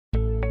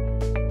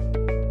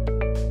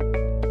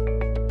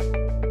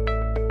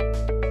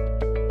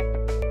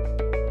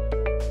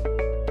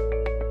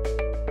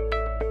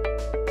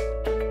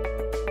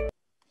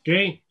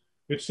Okay,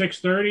 it's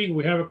 6:30.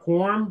 We have a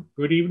quorum.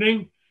 Good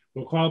evening.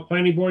 We'll call the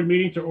planning board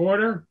meeting to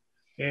order.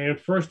 And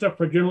first up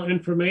for general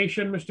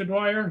information, Mr.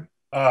 Dwyer.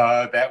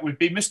 That would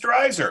be Mr.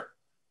 Iser.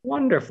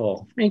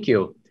 Wonderful. Thank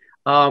you.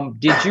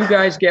 Did you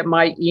guys get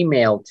my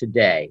email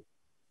today?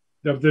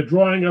 The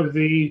drawing of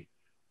the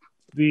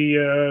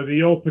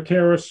old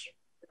Pateras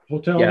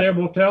hotel there,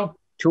 motel?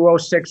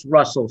 206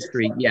 Russell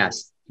Street,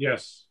 yes.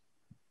 Yes.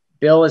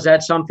 Bill, is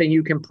that something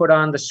you can put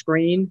on the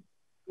screen?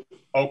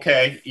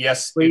 Okay,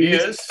 yes, Please.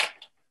 it is.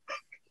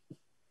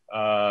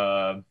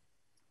 Let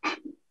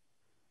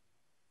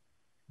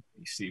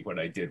me see what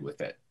I did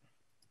with it.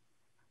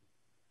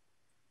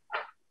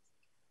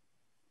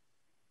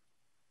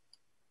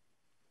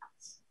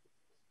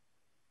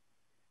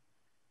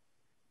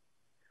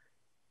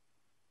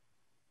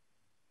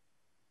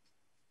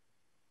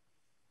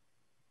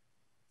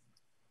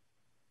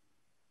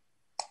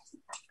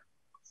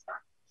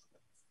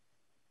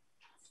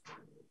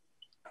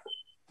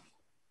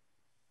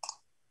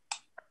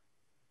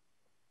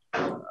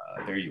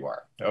 There you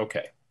are.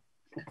 Okay.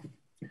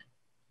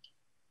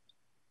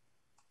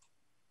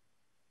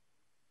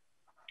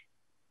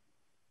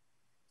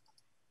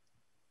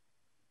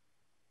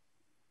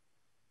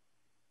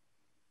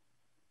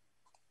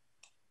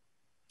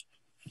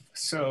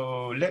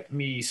 So let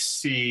me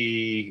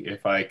see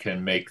if I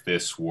can make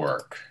this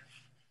work.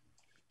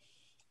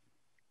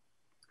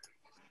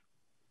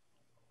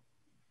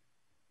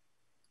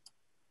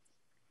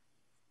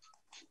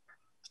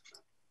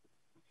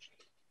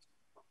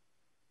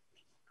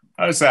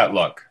 How does that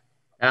look?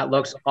 That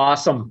looks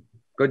awesome.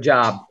 Good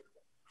job.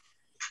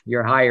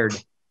 You're hired.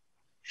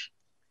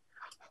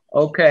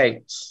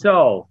 Okay,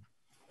 so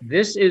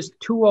this is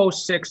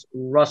 206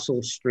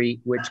 Russell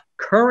Street, which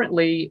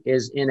currently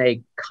is in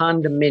a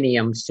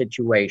condominium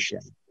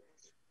situation.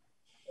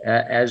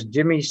 As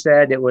Jimmy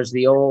said, it was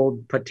the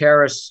old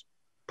Pateras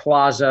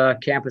Plaza,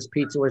 Campus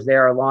Pizza was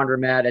there, a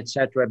laundromat,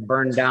 etc. It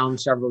burned down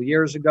several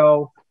years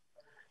ago.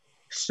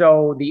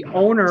 So the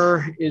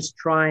owner is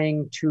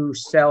trying to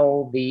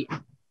sell the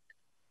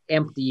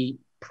empty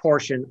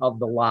portion of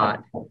the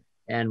lot.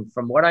 And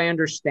from what I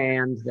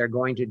understand, they're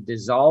going to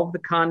dissolve the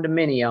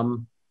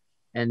condominium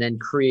and then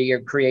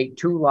create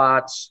two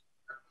lots.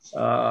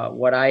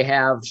 What I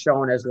have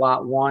shown as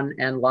lot 1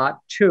 and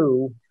lot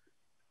 2.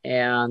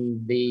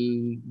 And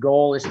the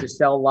goal is to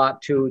sell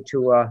lot 2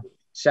 to a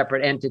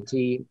separate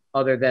entity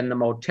other than the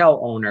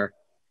motel owner.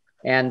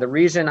 And the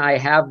reason I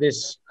have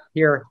this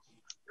here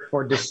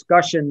for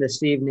discussion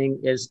this evening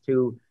is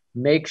to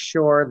make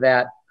sure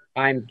that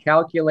I'm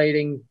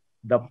calculating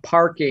the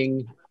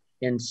parking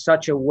in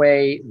such a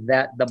way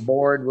that the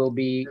board will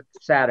be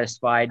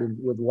satisfied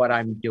with what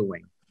I'm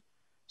doing.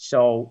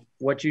 So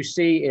what you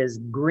see is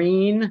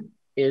green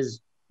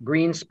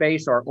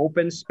space or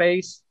open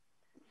space.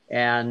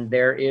 And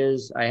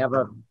I have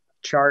a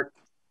chart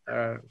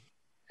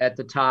at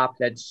the top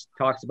that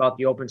talks about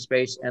the open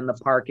space and the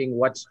parking,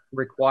 what's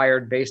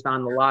required based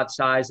on the lot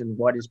size and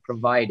what is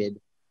provided.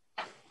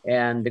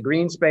 And the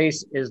green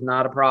space is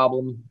not a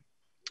problem.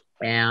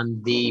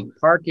 And the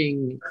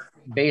parking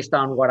based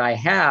on what I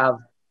have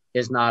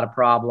is not a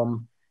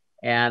problem.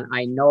 And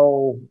I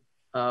know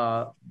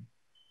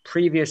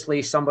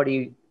previously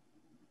somebody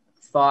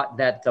thought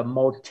that the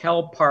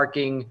motel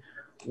parking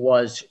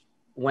was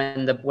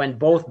when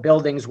both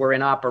buildings were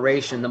in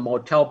operation, the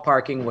motel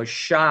parking was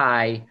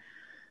shy,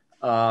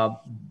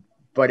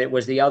 but it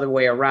was the other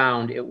way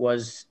around. It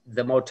was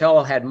the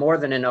motel had more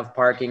than enough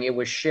parking. It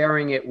was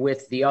sharing it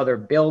with the other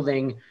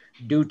building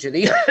due to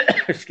the,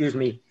 excuse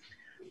me,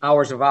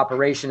 hours of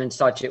operation and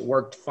such. It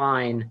worked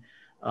fine.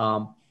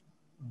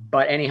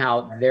 But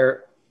anyhow,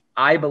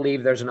 I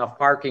believe there's enough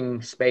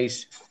parking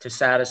space to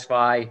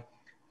satisfy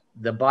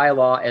the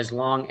bylaw as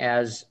long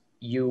as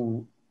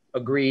you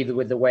agreed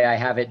with the way I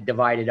have it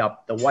divided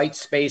up. The white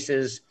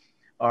spaces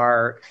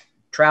are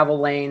travel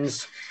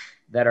lanes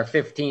that are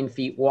 15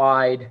 feet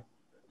wide,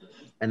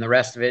 and the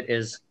rest of it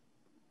is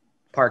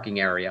parking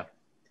area.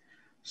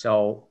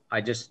 So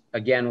I just,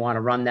 again, want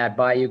to run that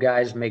by you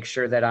guys, make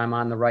sure that I'm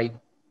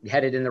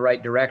headed in the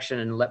right direction,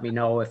 and let me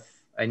know if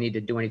I need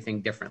to do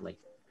anything differently.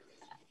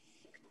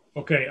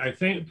 Okay, I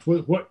think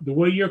the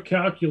way you're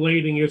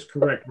calculating is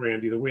correct,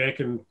 Randy, the way I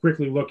can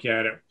quickly look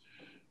at it.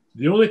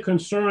 The only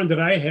concern that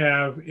I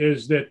have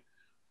is that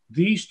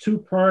these two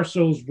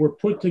parcels were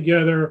put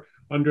together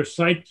under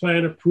site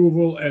plan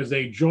approval as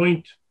a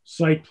joint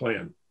site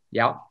plan.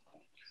 Yeah.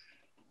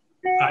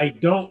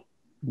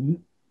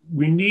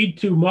 We need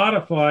to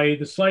modify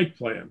the site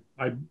plan.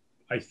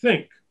 I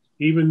think,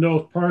 even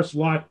though parcel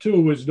lot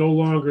 2 is no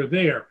longer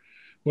there,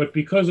 but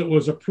because it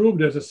was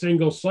approved as a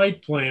single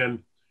site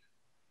plan,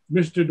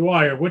 Mr.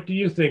 Dwyer, what do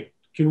you think?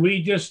 Can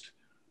we just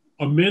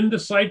amend the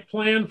site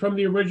plan from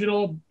the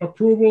original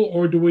approval,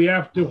 or do we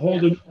have to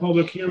hold a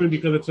public hearing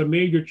because it's a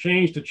major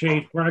change to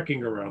change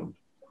parking around?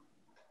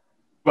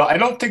 Well, I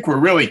don't think we're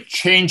really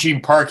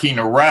changing parking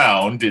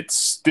around. It's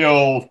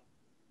still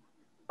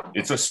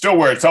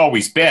where it's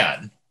always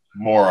been,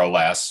 more or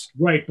less.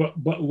 Right,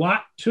 but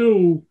lot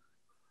 2,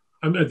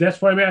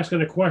 that's why I'm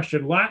asking a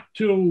question. Lot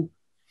 2,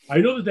 I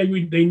know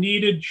that they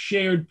needed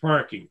shared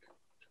parking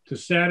to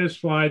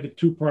satisfy the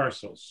two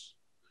parcels.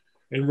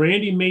 And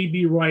Randy may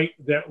be right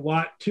that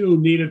lot 2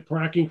 needed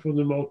parking from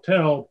the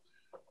motel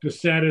to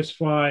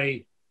satisfy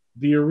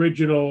the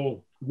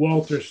original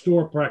Walter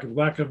store parking, for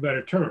lack of a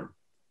better term.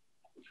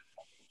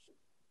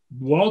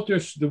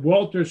 The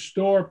Walter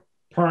store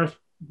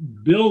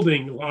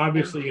building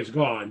obviously is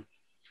gone.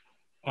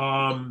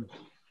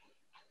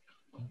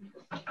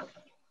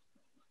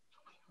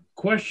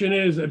 Question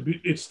is,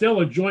 it's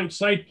still a joint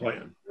site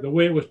plan, the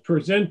way it was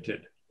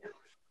presented.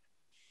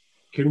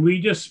 Can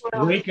we just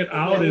break it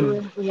out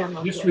and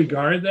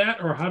disregard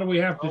that, or how do we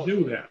have to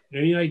do that?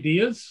 Any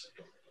ideas?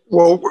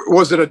 Well,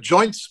 was it a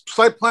joint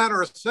site plan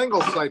or a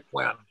single site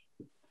plan?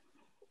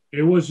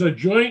 It was a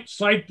joint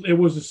site. It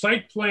was a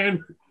site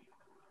plan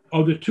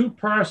of the two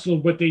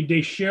parcels, but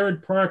they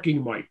shared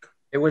parking, Mike.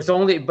 It was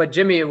only, but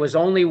Jimmy, it was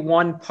only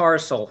one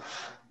parcel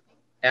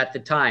at the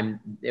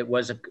time. It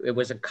was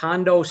a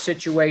condo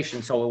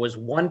situation, so it was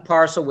one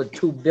parcel with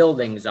two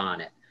buildings on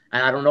it.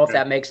 And I don't know if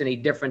that makes any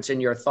difference in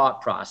your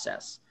thought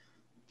process.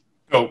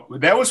 So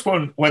that was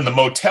when the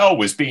motel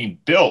was being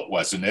built,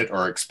 wasn't it,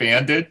 or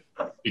expanded?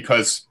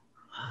 Because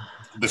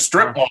the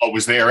strip mall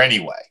was there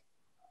anyway.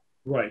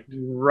 Right.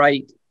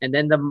 Right. And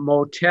then the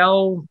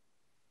motel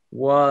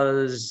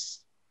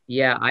was,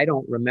 yeah, I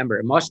don't remember.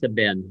 It must have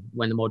been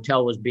when the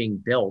motel was being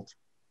built.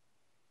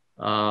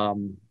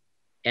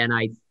 And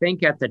I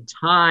think at the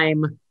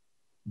time,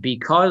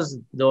 because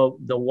the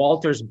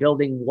Walters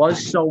building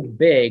was so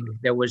big,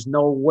 there was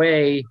no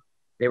way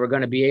they were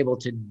going to be able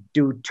to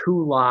do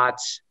two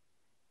lots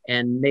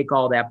and make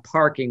all that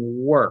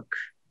parking work.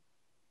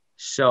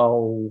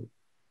 So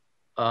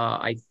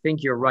I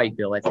think you're right,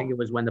 Bill. I think it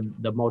was when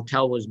the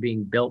motel was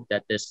being built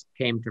that this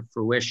came to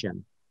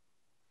fruition.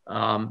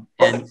 And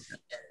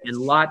in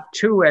lot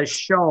 2, as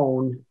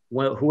shown,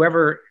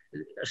 whoever,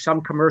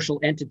 some commercial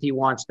entity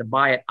wants to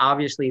buy it,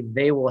 obviously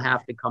they will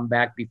have to come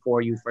back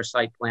before you for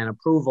site plan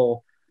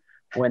approval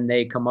when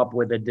they come up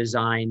with a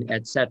design,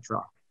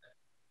 etc.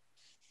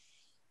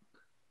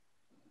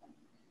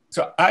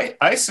 So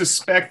I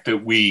suspect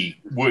that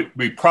we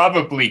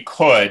probably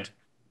could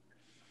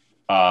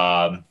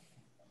amend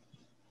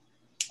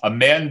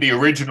the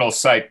original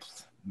site.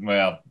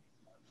 Well,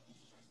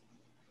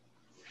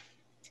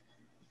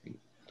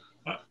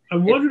 I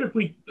wondered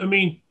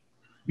if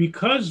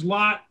because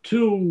lot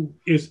 2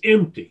 is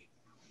empty,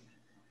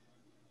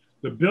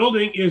 the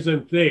building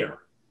isn't there.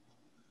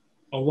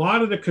 A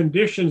lot of the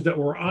conditions that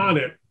were on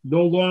it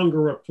no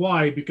longer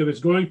apply because it's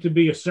going to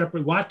be a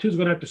separate, lot 2 is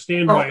going to have to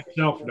stand by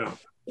itself now.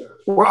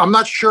 Well, I'm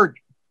not sure,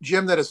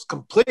 Jim, that it's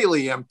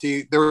completely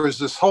empty. There was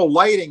this whole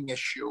lighting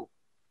issue,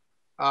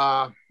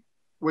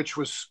 which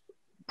was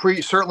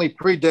certainly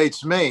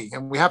predates me,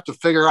 and we have to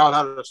figure out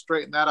how to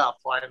straighten that out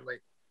finally.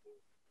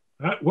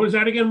 What is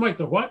that again, Mike?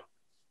 The what?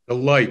 The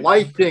light.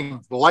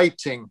 Lighting.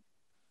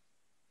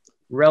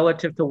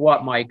 Relative to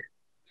what, Mike?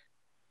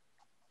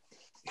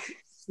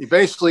 He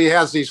basically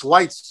has these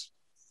lights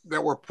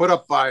that were put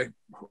up by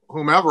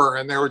whomever,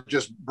 and they were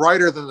just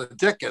brighter than the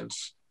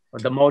dickens.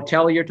 The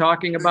motel you're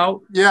talking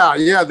about?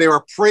 Yeah. They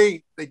were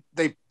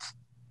they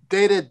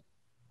dated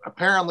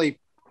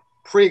apparently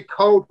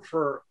pre-code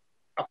for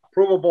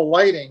approvable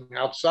lighting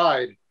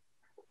outside,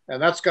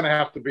 and that's going to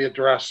have to be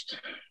addressed.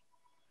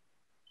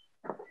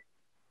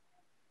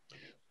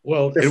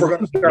 Well, if we're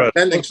going to start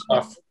bending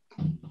stuff.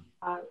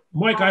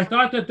 Mike, I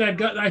thought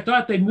I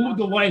thought they moved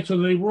the lights so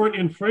they weren't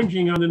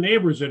infringing on the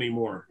neighbors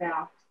anymore.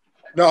 Yeah.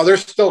 No, they're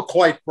still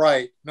quite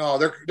bright. No,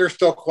 they're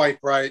still quite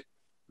bright.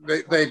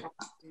 They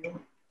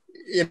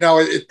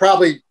it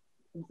probably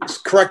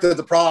corrected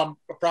the problem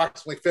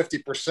approximately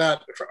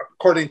 50%,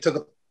 according to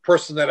the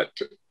person that it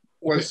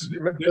was,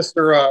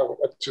 Mr.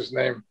 What's his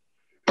name?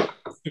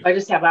 I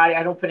just have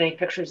I don't put any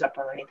pictures up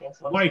or anything.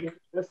 So Mike,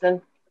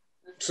 listen.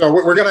 So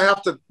we're going to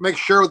have to make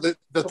sure that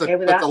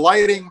the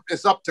lighting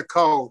is up to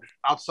code.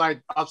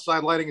 Outside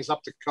lighting is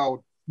up to code.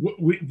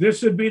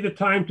 This would be the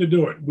time to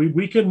do it.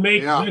 We can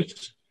make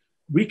this.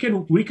 We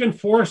can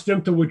force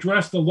them to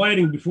address the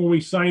lighting before we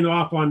sign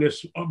off on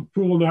this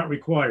approval not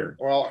required.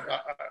 Well,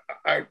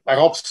 I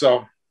hope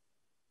so.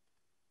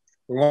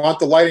 We want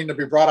the lighting to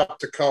be brought up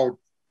to code.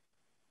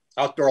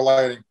 Outdoor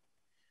lighting.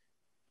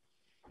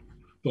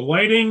 The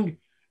lighting,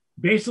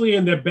 basically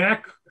in the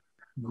back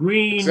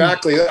green.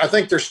 Exactly. I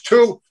think there's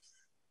two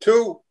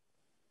tall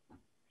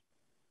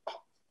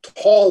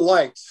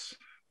lights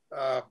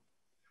that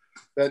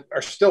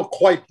are still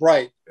quite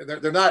bright.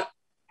 They're not.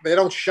 They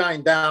don't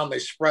shine down. They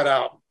spread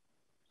out.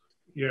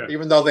 Yeah.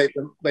 Even though they've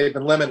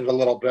been limited a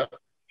little bit.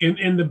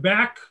 In the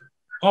back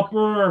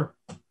upper,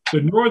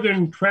 the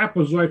northern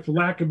trapezoid, for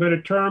lack of a better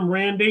term,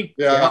 Randy.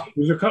 Yeah.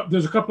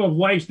 There's a couple of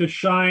lights that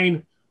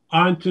shine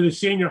onto the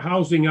senior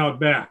housing out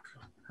back.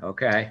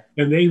 Okay.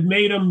 And they've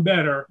made them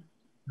better,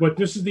 but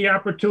this is the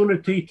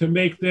opportunity to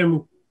make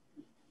them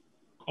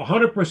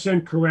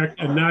 100% correct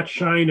and not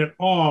shine at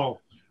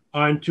all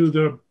onto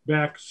the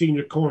back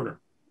senior corner.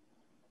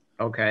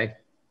 Okay.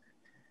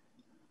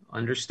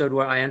 Understood.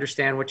 I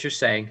understand what you're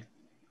saying.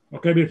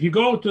 Okay, but if you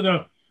go to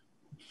the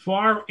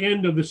far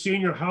end of the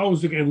senior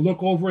housing and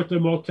look over at the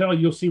motel,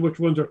 you'll see which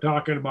ones they're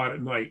talking about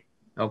at night.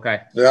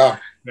 Okay. Yeah.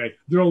 Okay.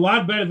 They're a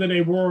lot better than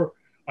they were,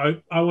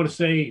 I want to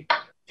say,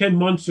 10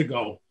 months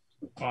ago.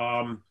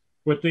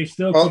 But they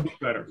still could be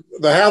better.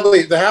 The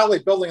Hadley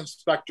building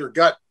inspector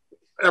got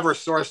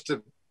Eversource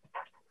to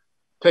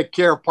take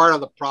care of part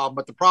of the problem,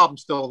 but the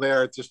problem's still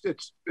there. It's just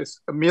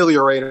it's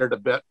ameliorated a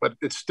bit, but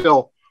it's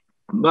still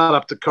not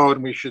up to code,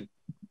 and we should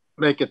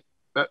make it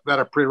that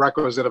a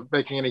prerequisite of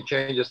making any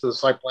changes to the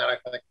site plan, I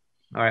think.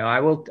 All right.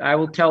 I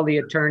will tell the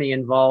attorney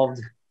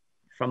involved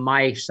from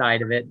my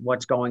side of it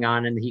what's going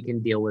on, and he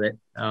can deal with it.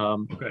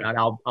 Okay. And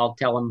I'll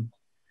tell him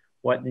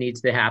what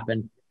needs to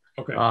happen.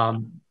 Okay.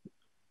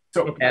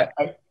 So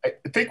I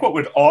think what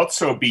would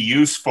also be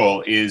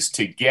useful is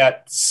to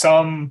get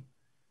some,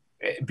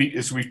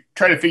 as we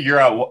try to figure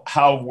out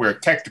how we're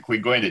technically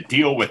going to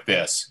deal with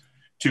this,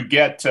 to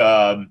get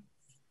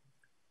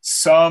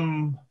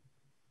some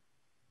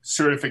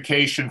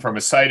certification from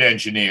a site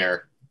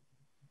engineer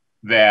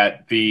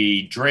that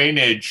the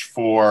drainage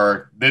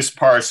for this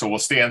parcel will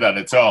stand on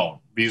its own,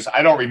 because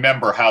I don't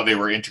remember how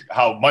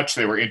much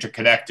they were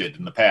interconnected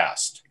in the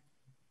past.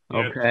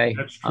 Okay.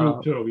 That's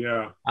true too,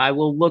 yeah. I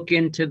will look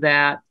into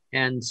that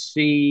and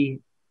see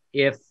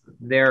if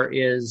there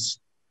is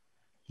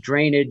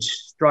drainage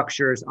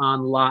structures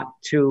on lot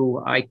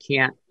 2. I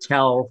can't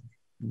tell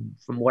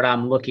from what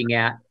I'm looking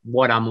at.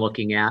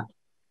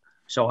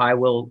 So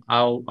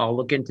I'll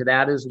look into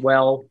that as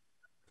well.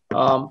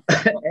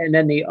 And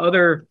then the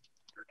other,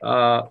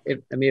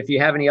 if you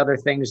have any other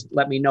things,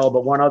 let me know.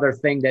 But one other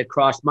thing that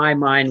crossed my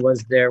mind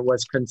was there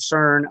was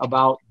concern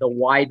about the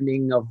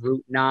widening of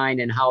Route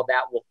 9 and how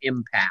that will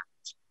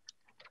impact.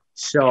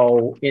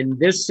 So in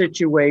this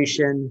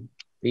situation,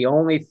 the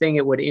only thing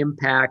it would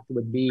impact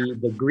would be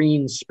the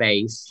green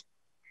space,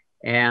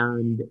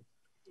 and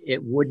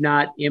it would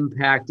not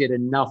impact it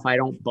enough, I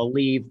don't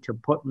believe, to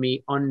put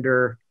me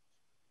under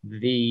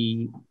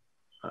the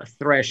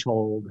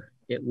threshold.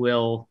 It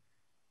will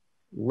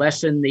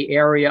lessen the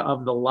area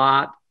of the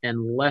lot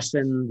and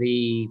lessen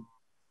the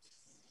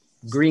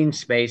green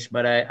space,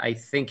 but I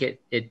think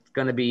it's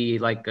going to be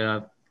like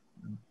a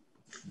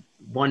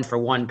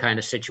 1-for-1 kind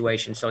of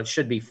situation, so it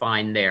should be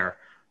fine there.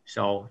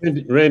 So,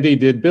 Randy,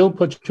 did Bill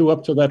put you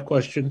up to that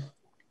question?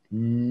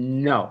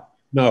 No.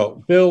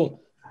 Bill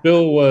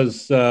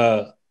was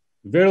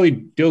very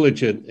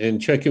diligent in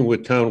checking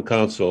with town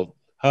council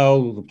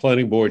how the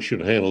planning board should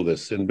handle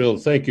this. And Bill,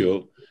 thank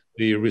you.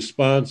 The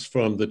response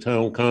from the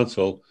town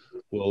council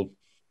will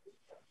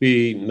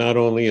be not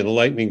only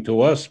enlightening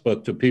to us,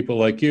 but to people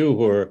like you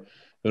who are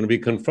going to be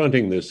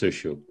confronting this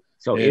issue.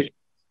 So go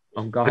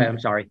ahead. I'm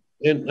sorry.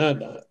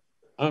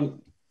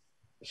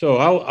 So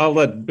I'll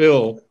let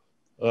Bill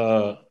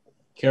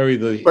carry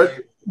the. But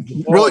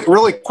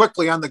really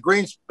quickly on the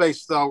green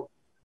space, though,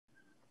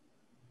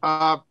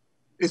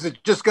 is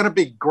it just going to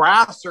be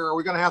grass, or are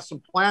we going to have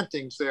some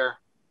plantings there?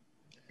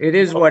 It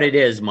is what it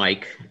is,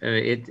 Mike.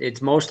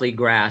 It's mostly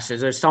grass.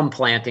 There's some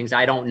plantings.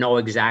 I don't know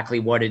exactly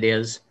what it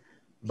is.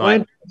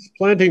 But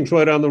plantings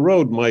right on the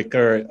road, Mike,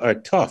 are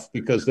tough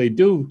because they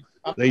do.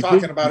 I'm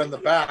talking about in the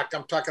back.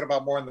 I'm talking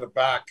about more in the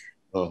back.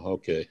 Oh,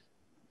 okay.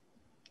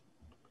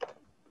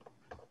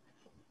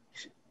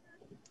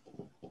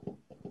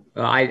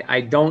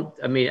 I don't.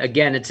 I mean,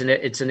 again, it's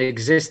an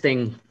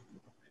existing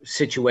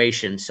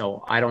situation,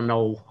 so I don't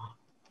know,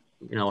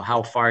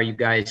 how far you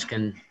guys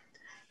can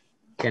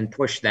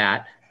push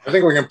that. I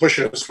think we can push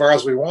it as far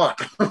as we want.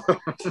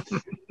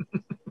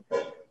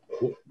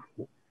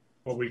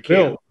 Well, we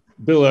can.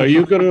 Bill, are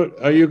you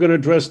gonna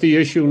address the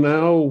issue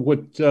now?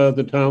 What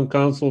the town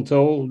council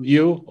told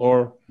you,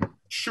 or?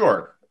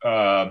 Sure.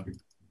 I'm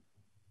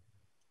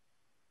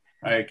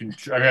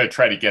gonna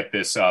try to get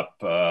this up.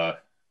 I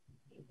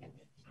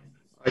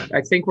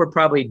think we're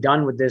probably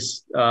done with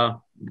this.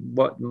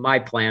 What my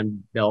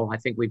plan, Bill? I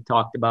think we've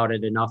talked about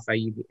it enough.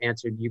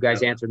 You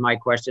guys answered my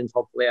questions.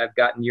 Hopefully, I've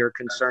gotten your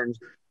concerns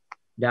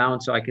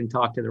down so I can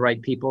talk to the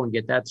right people and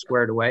get that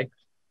squared away.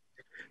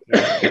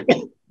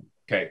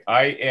 Okay,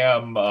 I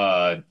am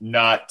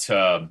not.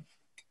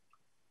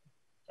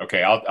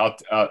 Okay,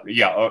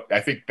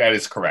 I think that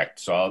is correct.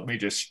 So let me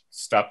just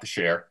stop the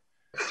share.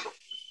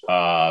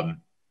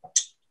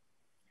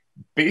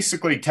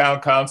 Basically,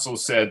 town council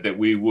said that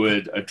we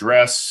would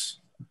address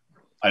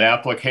an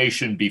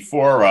application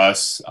before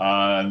us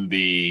on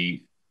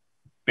the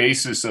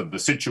basis of the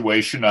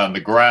situation on the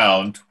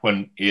ground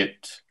when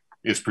it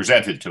is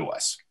presented to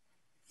us.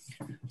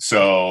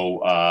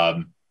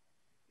 So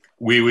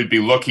we would be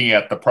looking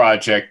at the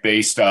project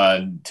based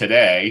on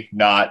today,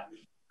 not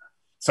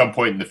some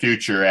point in the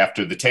future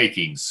after the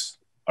takings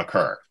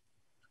occur.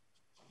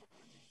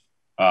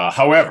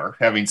 However,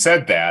 having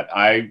said that,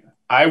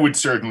 I would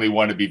certainly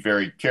want to be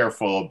very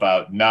careful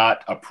about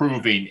not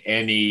approving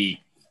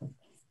any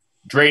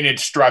drainage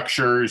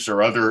structures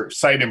or other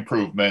site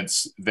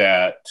improvements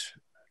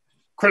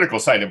critical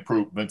site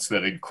improvements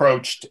that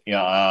encroached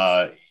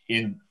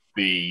in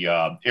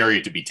the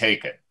area to be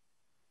taken.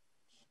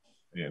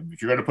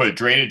 If you're going to put a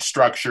drainage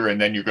structure and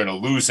then you're going to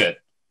lose it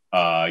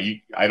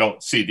I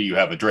don't see that you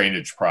have a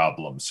drainage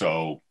problem.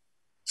 So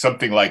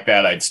something like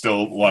that, I'd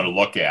still want to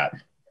look at.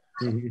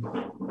 Mm-hmm.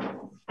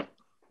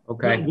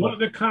 Okay. One of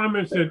the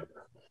comments that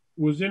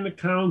was in the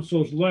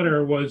council's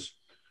letter was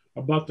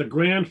about the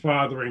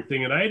grandfathering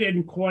thing, and I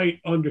didn't quite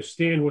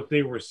understand what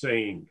they were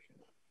saying.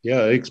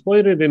 Yeah,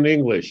 explain it in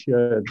English.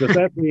 Does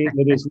that mean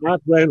it is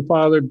not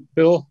grandfathered,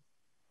 Bill?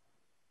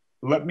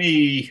 Let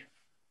me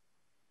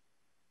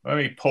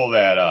pull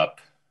that up.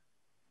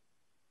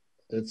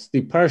 It's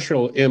the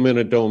partial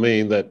eminent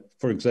domain that,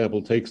 for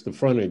example, takes the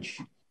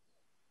frontage.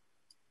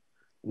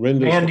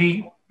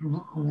 Randy,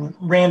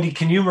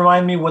 can you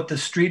remind me what the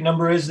street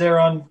number is there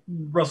on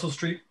Russell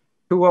Street?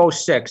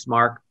 206,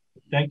 Mark.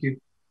 Thank you.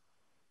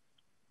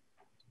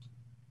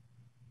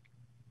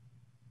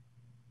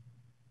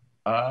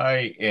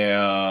 I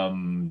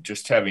am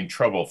just having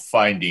trouble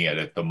finding it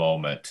at the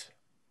moment.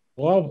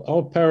 Well,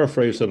 I'll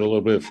paraphrase it a little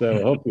bit if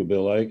that'll help you,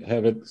 Bill. I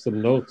have it,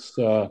 some notes.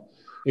 A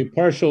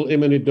partial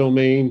eminent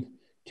domain,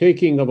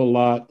 taking of a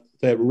lot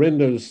that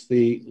renders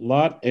the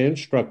lot and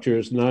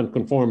structures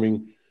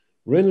non-conforming,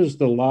 renders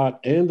the lot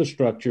and the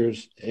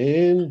structures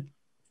and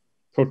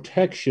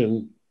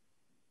protection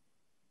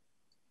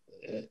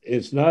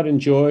is not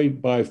enjoyed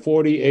by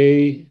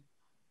 40A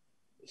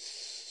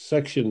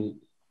section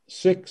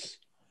 6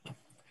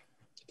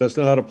 does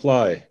not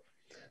apply.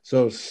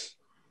 So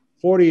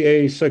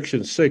 40A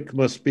section 6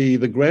 must be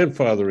the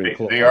grandfathering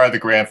clause. They are the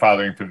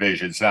grandfathering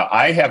provisions. Now,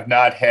 I have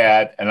not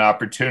had an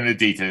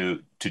opportunity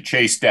to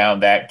chase down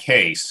that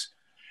case.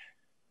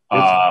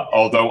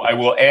 Although I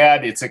will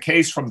add, it's a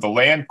case from the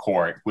land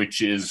court,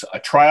 which is a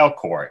trial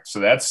court. So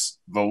that's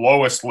the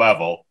lowest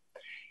level.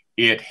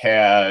 It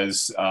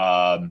has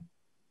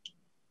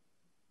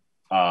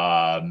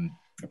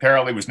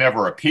apparently was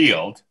never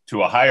appealed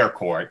to a higher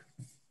court.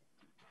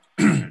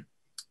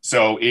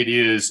 So it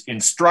is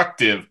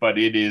instructive, but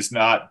it is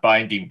not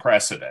binding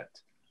precedent.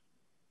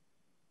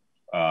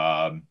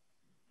 But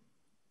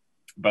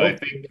I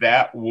think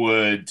that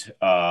would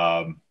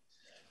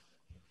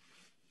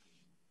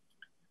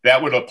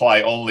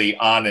apply only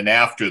on and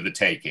after the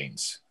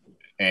takings.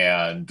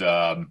 And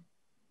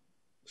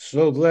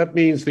so that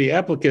means the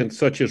applicant,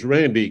 such as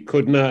Randy,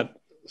 could not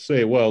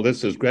say, well,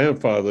 this is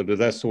grandfathered,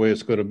 that's the way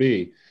it's going to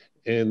be.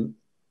 And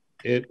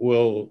it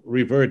will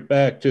revert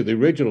back to the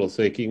original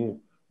thinking.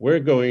 We're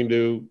going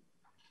to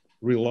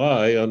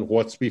rely on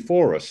what's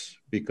before us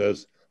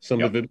because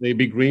some of it may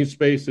be green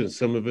space and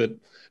some of it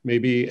may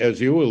be, as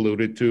you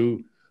alluded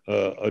to,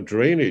 a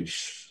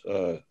drainage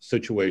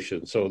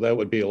situation. So that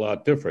would be a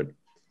lot different.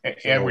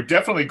 And we're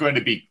definitely going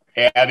to be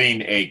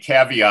adding a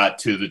caveat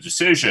to the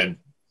decision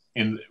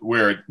in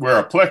where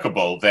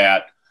applicable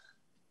that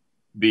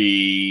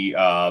the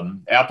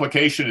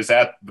application is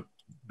at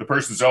the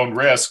person's own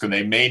risk and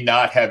they may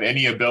not have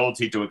any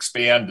ability to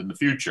expand in the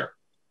future.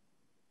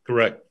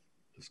 Correct.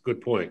 That's a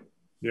good point.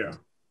 Yeah.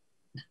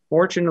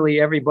 Fortunately,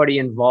 everybody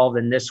involved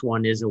in this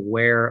one is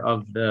aware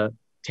of the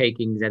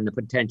takings and the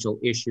potential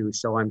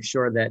issues. So I'm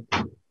sure that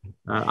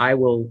I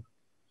will,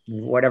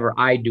 whatever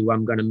I do,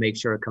 I'm going to make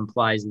sure it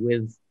complies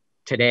with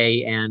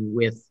today and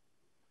with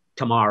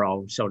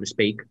tomorrow, so to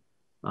speak,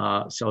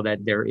 so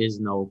that there is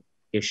no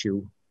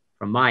issue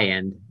from my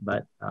end.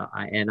 But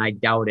I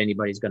doubt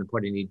anybody's going to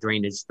put any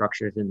drainage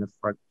structures in the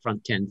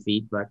front 10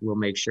 feet, but we'll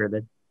make sure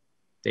that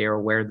they are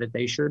aware that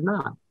they should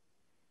not.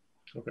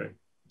 Okay.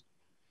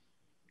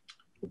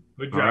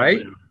 Good job. All right.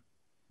 Man.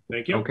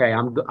 Thank you. Okay,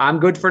 I'm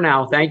good for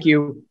now. Thank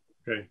you.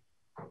 Okay.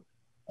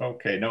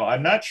 Okay. No,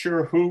 I'm not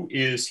sure who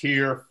is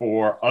here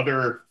for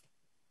other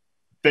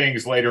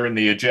things later in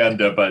the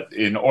agenda, but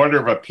in order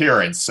of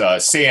appearance,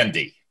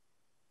 Sandy.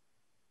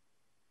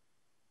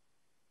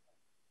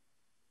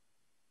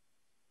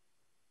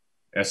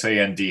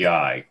 Sandi.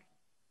 Are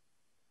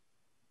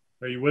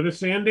you with us,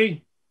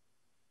 Sandy?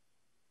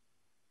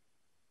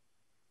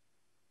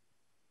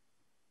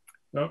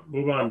 No,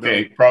 move on.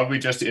 Okay, Bill. probably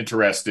just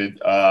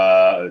interested.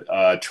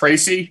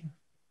 Tracy?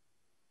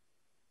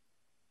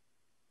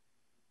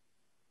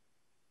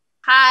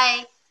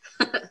 Hi.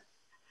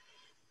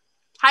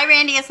 Hi,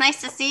 Randy. It's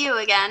nice to see you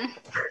again.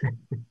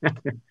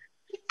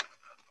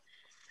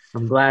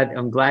 I'm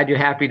glad you're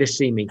happy to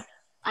see me.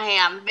 I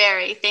am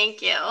very.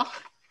 Thank you.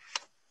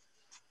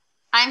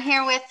 I'm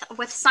here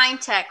with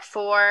SignTech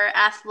for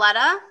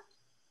Athleta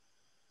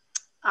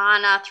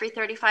on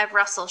 335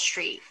 Russell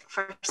Street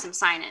for some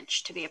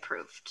signage to be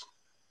approved.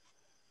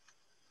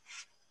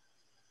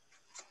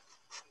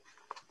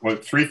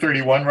 What,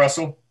 331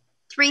 Russell?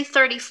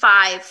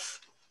 335.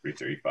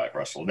 335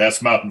 Russell.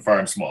 That's Mountain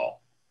Farms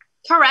Mall.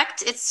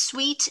 Correct. It's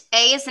Suite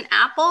A as an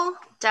apple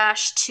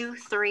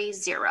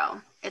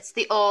 -230. It's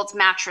the old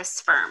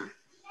mattress firm.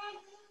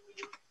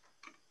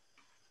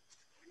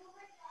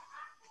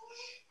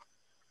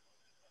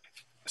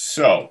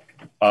 So,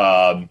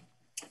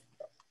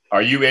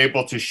 are you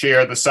able to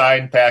share the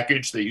sign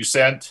package that you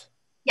sent?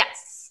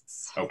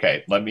 Yes.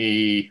 Okay, let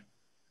me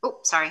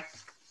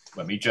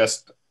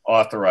just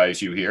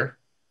authorize you here.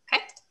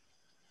 Okay.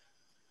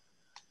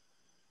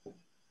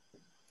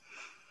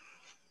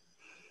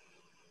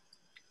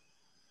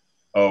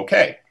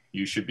 Okay,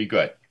 you should be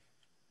good.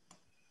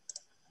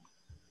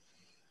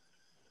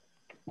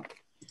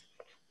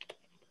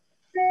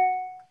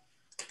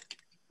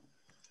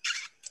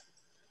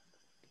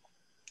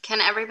 Can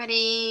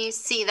everybody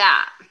see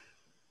that?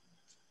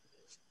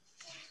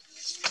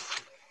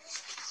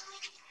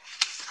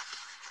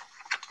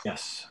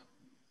 Yes.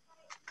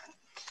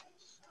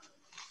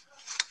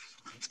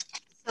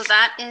 So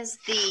that is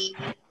the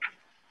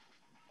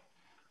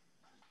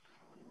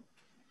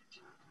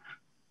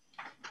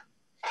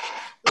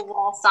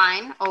wall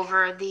sign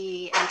over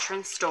the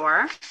entrance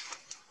door.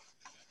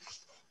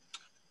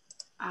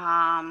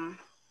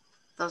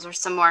 Those are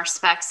some more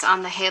specs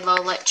on the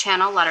Halo Lit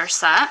channel letter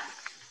set,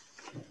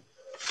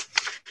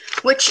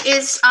 which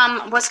is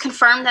was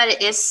confirmed that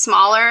it is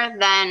smaller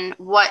than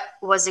what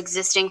was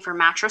existing for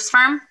Mattress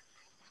Firm.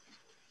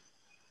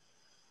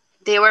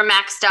 They were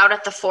maxed out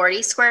at the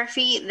 40 square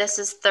feet. This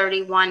is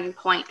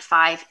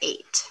 31.58.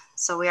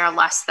 So we are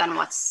less than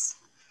what's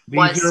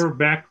These are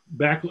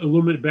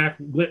illuminated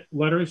backlit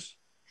letters.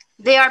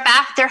 They are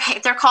back.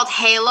 They're called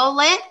Halo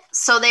Lit.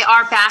 So they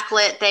are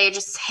backlit. They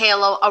just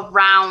halo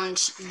around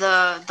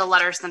the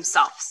letters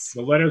themselves.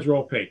 The letters are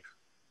opaque.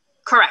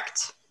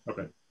 Correct.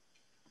 Okay.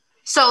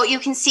 So you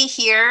can see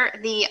here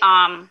the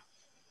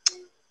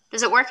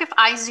does it work if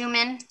I zoom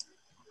in?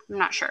 I'm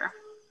not sure.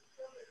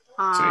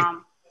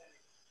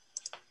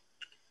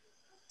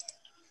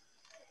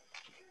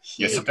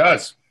 Yes, it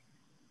does.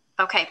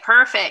 Okay,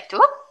 perfect.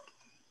 Whoop.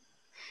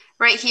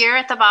 Right here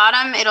at the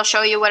bottom, it'll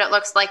show you what it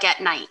looks like at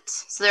night.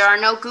 So there are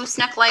no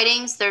gooseneck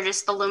lightings. They're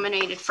just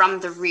illuminated from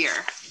the rear.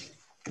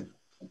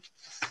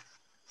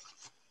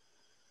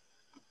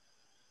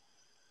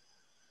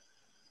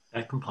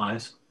 That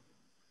complies.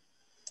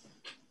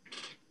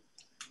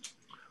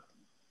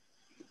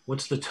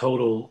 What's the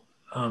total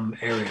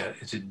area?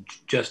 Is it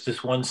just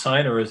this one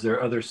sign or is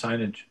there other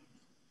signage?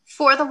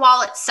 For the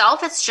wall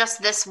itself, it's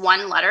just this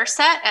one letter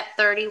set at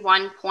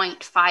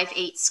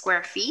 31.58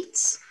 square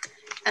feet.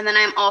 And then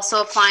I'm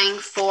also applying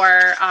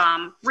for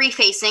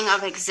refacing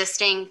of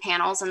existing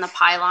panels in the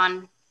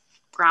pylon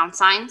ground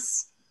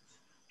signs.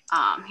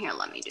 Here,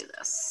 let me do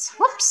this.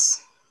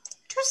 Whoops,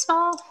 too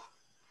small.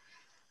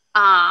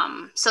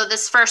 So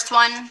this first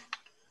one,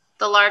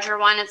 the larger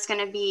one, it's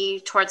going to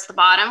be towards the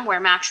bottom where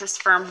Mattress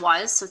Firm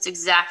was. So it's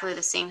exactly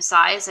the same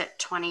size at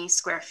 20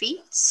 square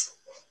feet.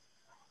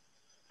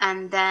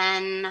 And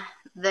then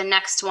the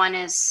next one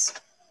is,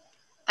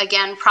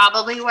 again,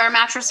 probably where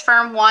Mattress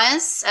Firm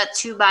was at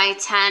 2 by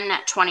 10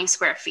 at 20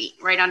 square feet,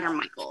 right under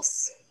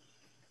Michael's.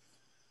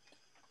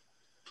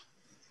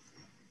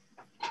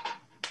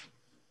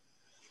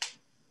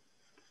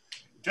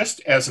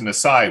 Just as an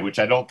aside, which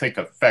I don't think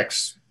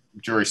affects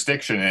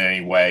jurisdiction in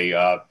any way,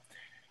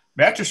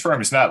 Mattress Firm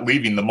is not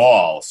leaving the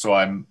mall,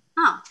 so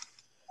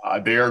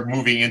they're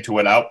moving into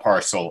an out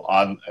parcel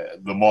on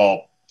the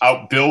mall,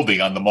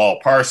 outbuilding on the mall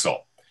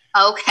parcel.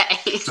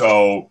 Okay.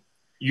 So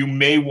you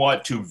may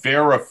want to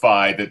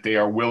verify that they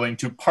are willing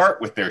to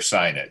part with their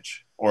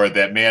signage, or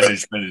that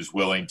management is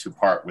willing to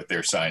part with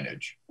their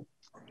signage.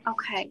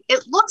 Okay.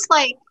 It looks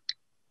like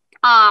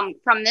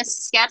from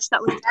this sketch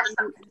that was done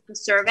in the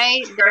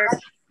survey, there's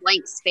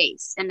blank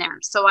space in there.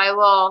 So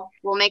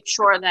we'll make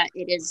sure that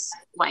it is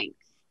blank.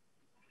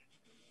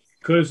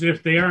 Because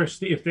if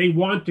they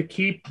want to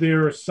keep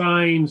their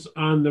signs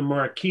on the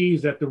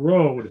marquees at the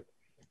road,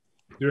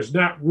 there's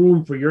not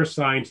room for your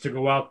signs to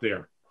go out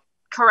there.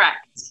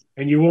 Correct.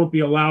 And you won't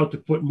be allowed to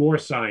put more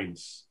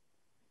signs.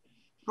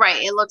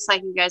 Right. It looks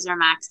like you guys are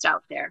maxed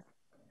out there.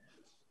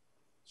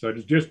 So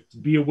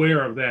just be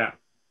aware of that.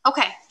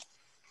 Okay.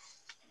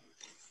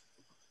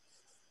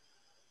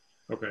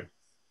 Okay.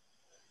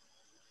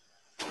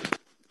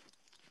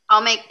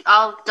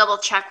 I'll double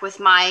check with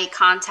my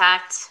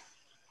contact.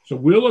 So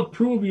we'll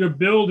approve your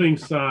building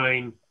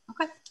sign.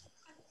 Okay.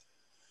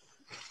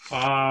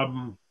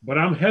 But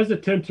I'm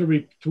hesitant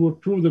to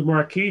approve the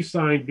marquee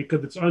sign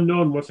because it's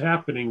unknown what's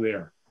happening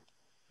there.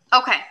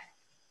 Okay.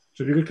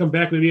 So if you could come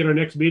back maybe at our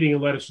next meeting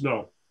and let us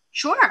know.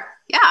 Sure.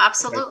 Yeah,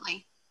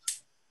 absolutely.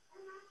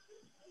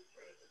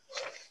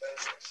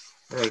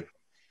 Okay. All right.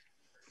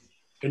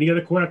 Any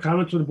other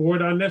comments from the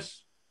board on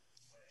this?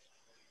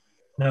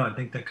 No, I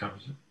think that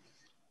covers it.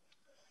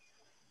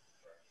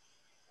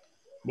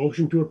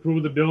 Motion to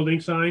approve the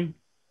building sign?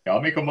 Yeah,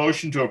 I'll make a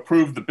motion to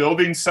approve the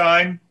building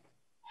sign,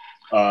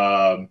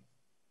 but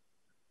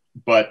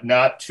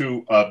not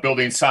to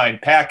building sign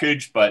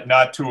package, but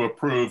not to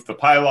approve the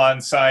pylon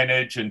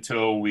signage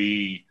until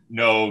we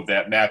know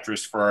that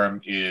Mattress Firm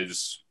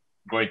is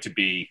going to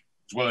be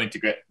willing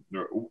to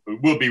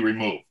will be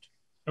removed.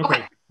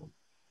 Okay.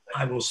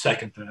 I will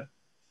second that.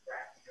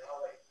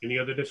 Any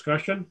other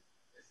discussion?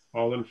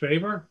 All in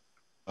favor?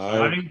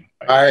 Aye.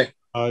 Aye.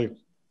 Aye.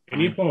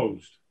 Any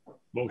opposed?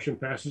 Motion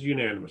passes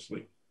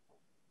unanimously.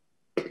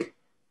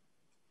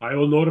 I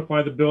will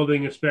notify the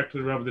building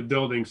inspector of the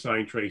building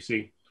sign,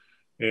 Tracy,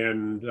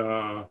 and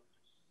go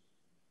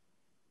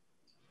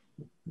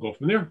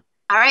from there.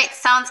 All right.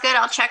 Sounds good.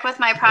 I'll check with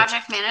my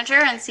project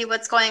manager and see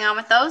what's going on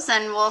with those,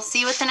 and we'll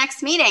see you at the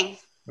next meeting.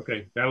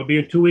 Okay. That'll be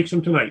in 2 weeks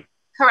from tonight.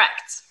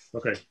 Correct.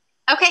 Okay.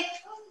 Okay.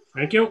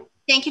 Thank you.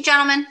 Thank you,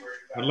 gentlemen.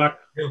 Good luck.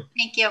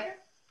 Thank you.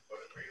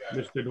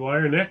 Mr.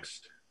 Dwyer,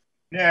 next.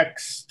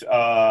 Next,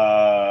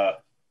 I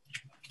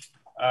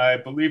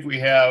believe we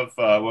have,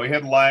 well, we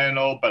had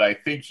Lionel, but I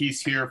think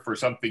he's here for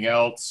something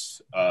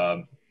else.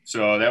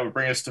 So that would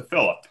bring us to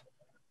Philip.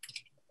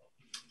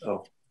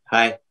 Oh,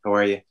 hi. How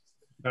are you?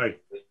 Hi.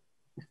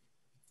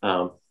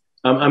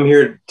 I'm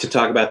here to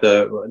talk about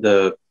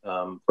the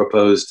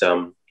proposed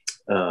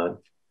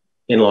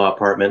in-law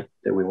apartment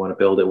that we want to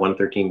build at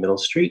 113 Middle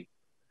Street.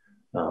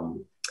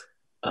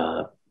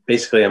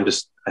 Basically, I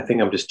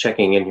think I'm just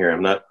checking in here.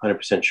 I'm not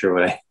 100%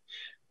 sure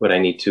what I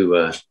need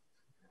to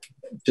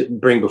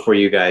bring before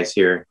you guys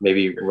here.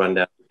 Maybe run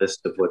down the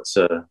list of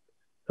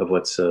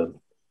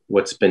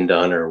what's been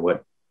done or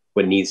what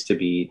needs to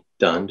be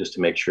done, just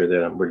to make sure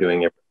that we're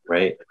doing it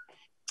right.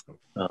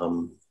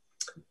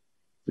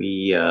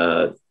 We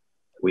have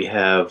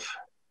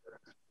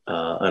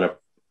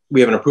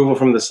an approval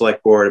from the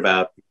select board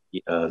about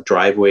the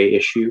driveway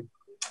issue.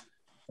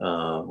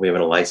 We have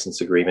a license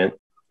agreement.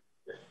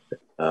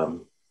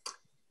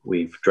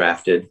 We've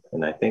drafted,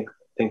 and I think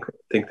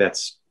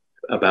that's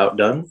about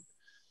done.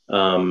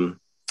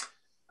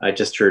 I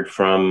just heard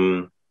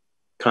from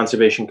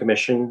Conservation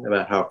Commission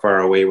about how far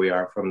away we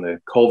are from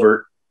the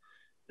culvert.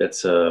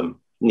 That's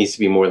needs to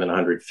be more than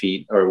 100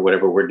 feet, or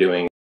whatever we're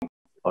doing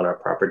on our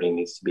property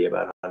needs to be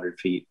about 100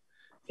 feet,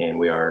 and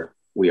we are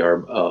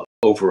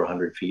over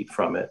 100 feet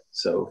from it.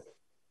 So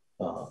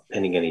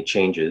pending any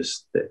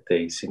changes, that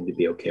they seem to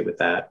be okay with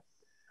that,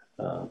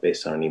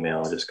 based on an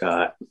email I just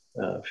got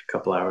a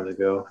couple hours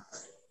ago.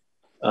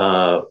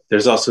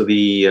 There's also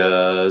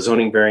the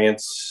zoning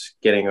variance.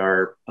 Getting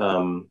our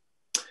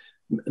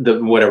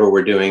whatever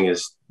we're doing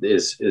is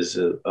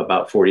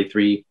about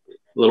 43, a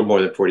little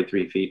more than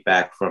 43 feet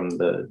back from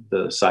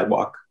the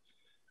sidewalk,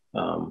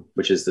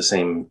 which is the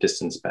same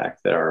distance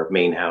back that our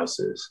main house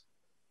is.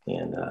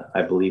 And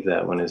I believe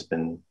that one has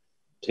been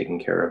taken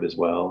care of as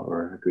well,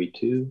 or agreed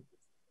to.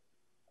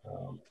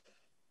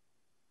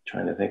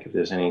 Trying to think if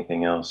there's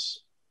anything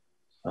else.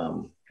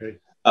 Okay.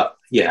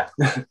 Yeah.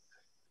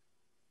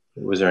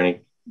 Was there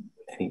any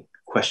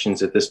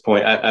questions at this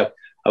point? I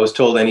was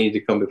told I needed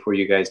to come before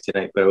you guys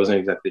tonight, but I wasn't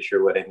exactly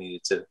sure what I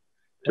needed to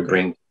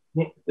bring.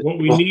 What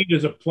we need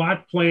is a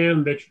plot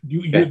plan that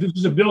this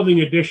is a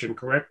building addition,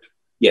 correct?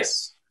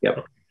 Yes. Yep.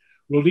 Okay.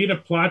 We'll need a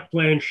plot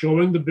plan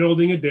showing the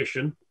building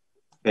addition.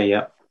 Okay.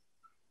 Yep.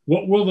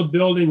 What will the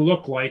building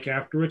look like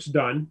after it's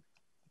done?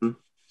 Mm-hmm.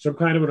 Some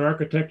kind of an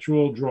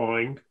architectural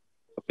drawing.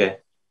 Okay.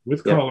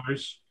 With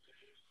colors.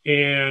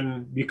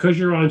 And because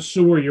you're on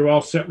sewer, you're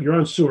all set. You're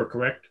on sewer,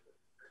 correct?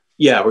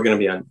 Yeah, we're going to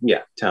be on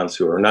town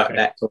sewer. Not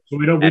okay. So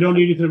we don't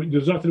need to.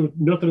 There's nothing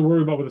to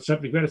worry about with the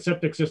septic. If you had a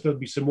septic system, there'd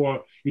be some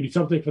more. You need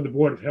something from the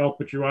Board of Health,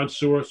 but you're on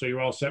sewer, so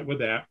you're all set with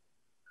that.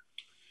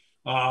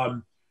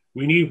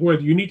 We need where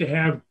you need to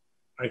have,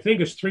 I think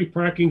it's 3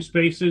 parking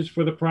spaces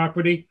for the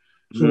property.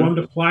 So on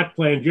the plot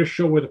plan, just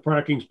show where the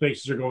parking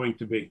spaces are going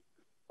to be.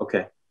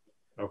 Okay.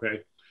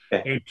 Okay.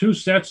 And 2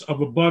 sets of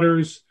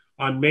abutters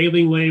on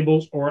mailing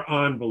labels or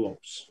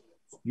envelopes.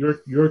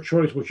 Your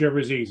choice, whichever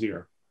is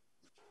easier.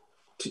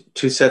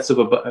 2 sets of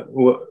can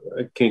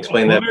you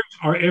explain that?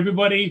 Are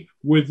everybody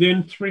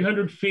within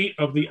 300 feet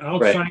of the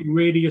outside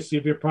radius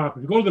of your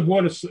property? Go to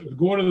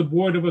the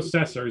board of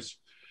assessors.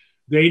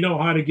 They know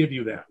how to give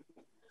you that.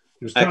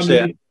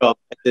 Actually, I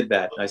did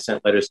that. I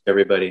sent letters to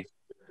everybody.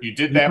 You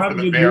did that for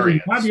the variance.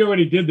 You probably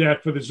already did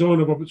that for the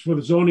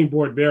zoning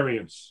board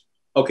variance.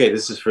 Okay,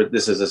 this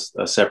is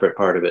a separate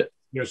part of it.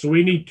 Yeah, so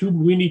we need 2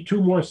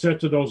 more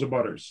sets of those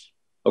abutters.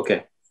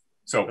 Okay.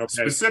 So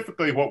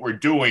specifically what we're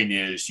doing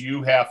is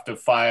you have to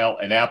file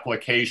an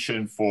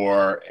application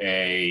for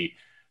a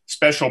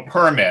special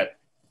permit,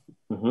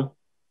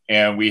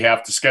 and we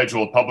have to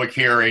schedule a public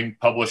hearing,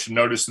 publish a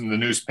notice in the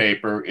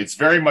newspaper. It's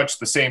very much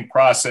the same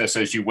process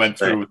as you went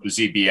through with the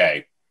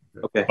ZBA.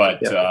 Okay.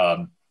 But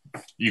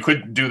you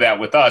couldn't do that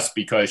with us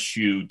because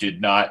you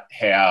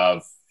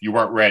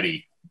weren't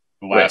ready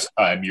the last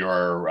time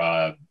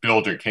your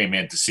builder came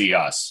in to see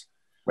us.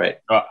 Right.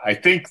 I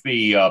think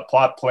the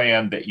plot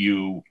plan that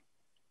your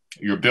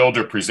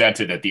builder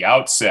presented at the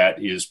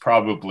outset is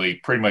probably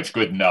pretty much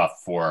good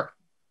enough for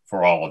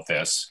all of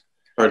this.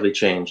 Hardly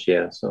changed,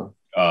 yeah. So,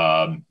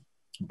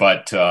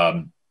 but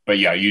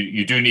yeah,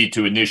 you do need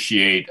to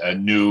initiate a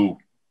new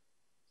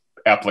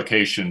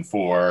application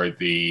for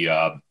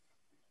the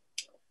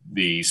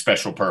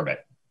special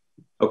permit.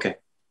 Okay.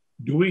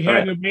 Do we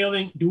have your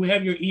mailing? Do we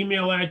have your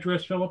email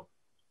address, Philip?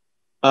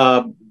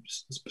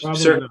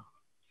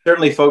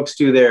 Certainly, folks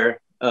do there.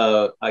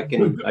 I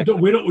can. I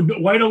don't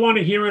want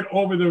to hear it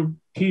over the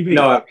TV.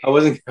 No, I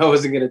wasn't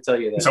going to tell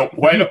you that. So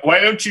why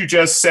don't you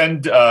just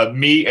send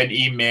me an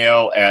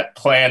email at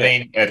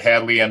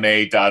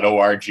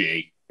planning@hadleyma.org.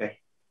 Okay.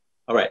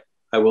 All right.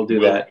 I will do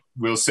that.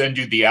 We'll send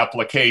you the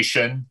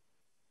application.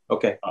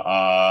 Okay.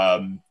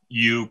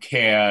 You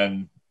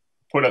can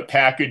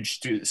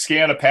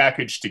scan a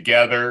package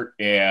together,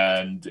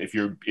 and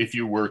if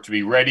you were to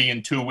be ready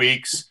in 2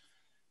 weeks,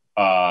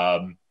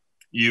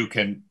 you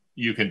can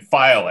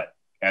file it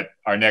at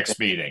our next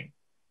meeting.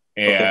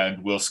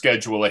 And we'll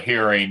schedule a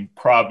hearing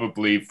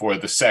probably for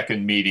the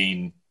second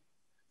meeting,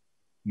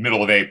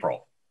 middle of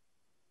April.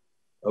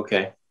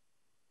 Okay.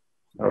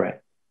 All right.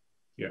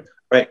 Yeah.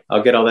 Right.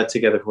 I'll get all that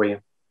together for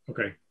you.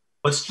 Okay.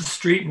 What's the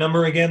street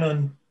number again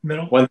on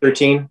Middle?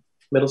 113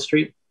 Middle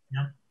Street.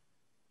 Yeah.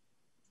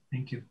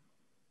 Thank you.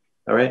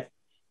 All right.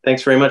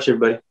 Thanks very much,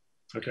 everybody.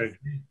 Okay.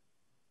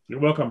 You're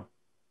welcome.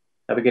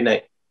 Have a good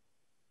night.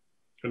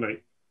 Good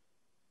night.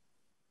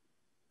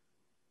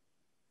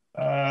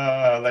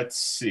 Let's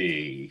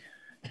see.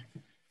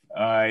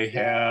 I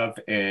have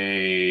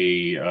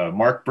a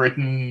Mark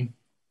Britton,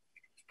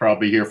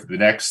 probably here for the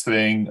next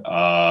thing.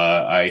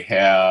 I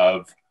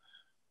have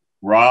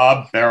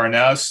Rob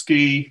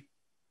Baranowski.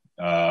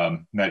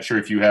 Not sure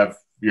if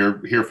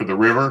you're here for the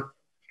river.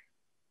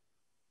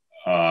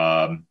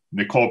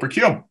 Nicole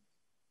Bercume.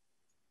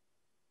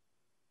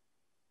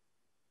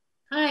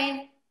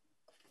 Hi.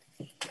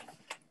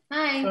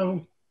 Hi.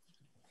 Hello.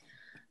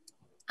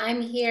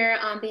 I'm here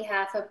on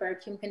behalf of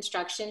Bercume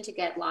Construction to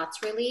get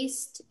lots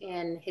released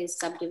in his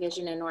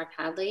subdivision in North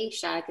Hadley,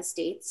 Shattuck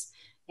Estates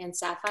and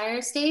Sapphire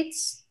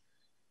Estates.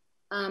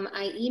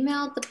 I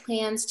emailed the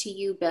plans to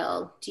you,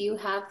 Bill. Do you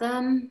have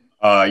them?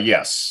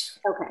 Yes.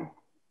 Okay.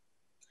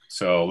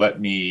 So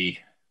let me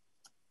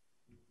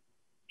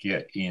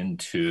get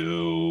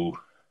into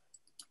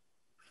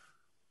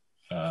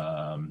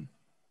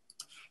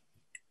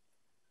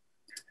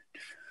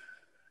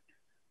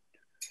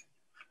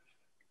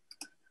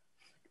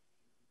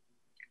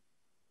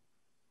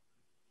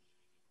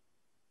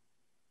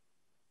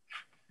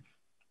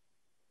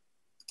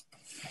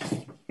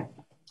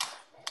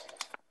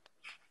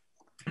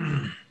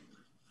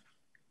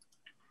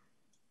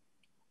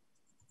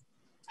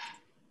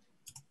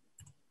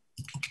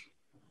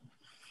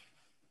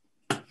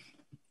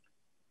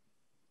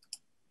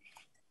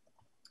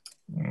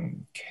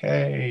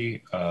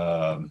okay.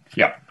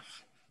 Yeah.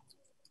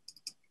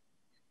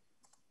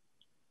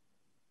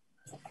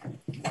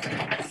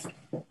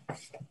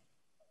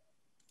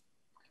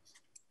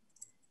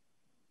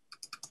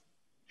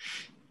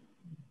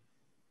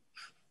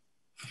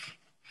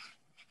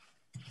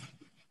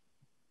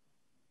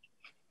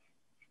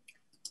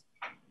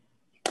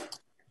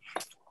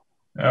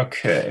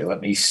 Okay,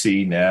 let me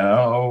see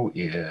now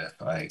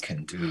if I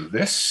can do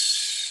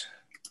this.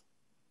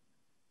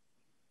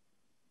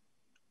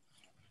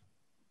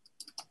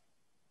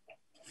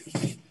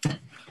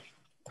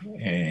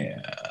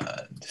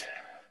 And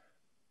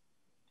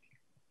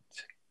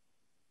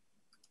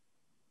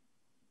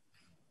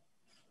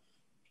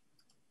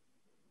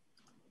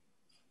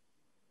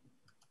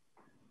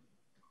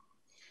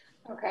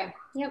Okay.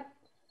 Yep.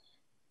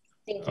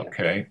 Thank you.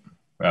 okay,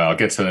 I'll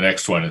get to the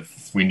next one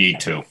if we need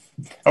to.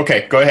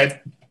 Okay, go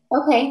ahead.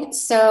 Okay,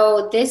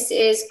 so this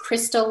is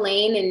Crystal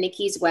Lane in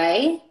Nikki's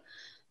Way.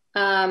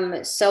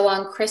 So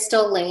on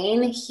Crystal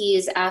Lane,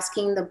 he's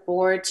asking the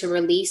board to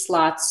release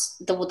lots,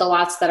 the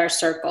lots that are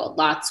circled,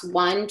 lots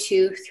 1,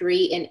 2,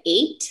 3, and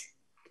 8.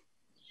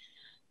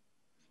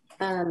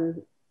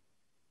 And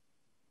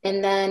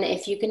then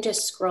if you can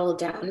just scroll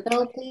down,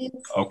 Bill, please.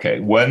 Okay,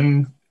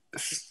 1,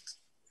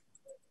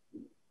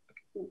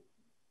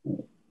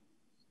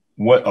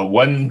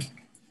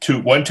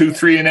 2,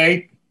 3, and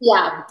 8.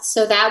 Yeah,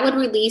 so that would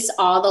release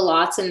all the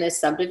lots in this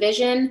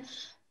subdivision.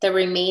 The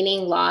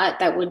remaining lot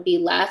that would be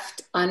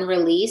left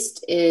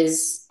unreleased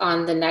is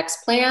on the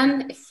next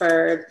plan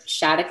for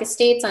Shattuck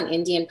Estates on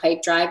Indian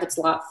Pipe Drive. It's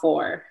lot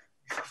 4.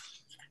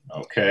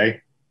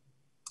 Okay.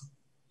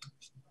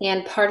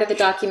 And part of the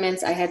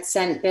documents I had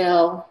sent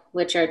Bill,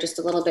 which are just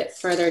a little bit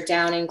further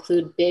down,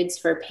 include bids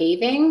for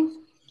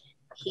paving.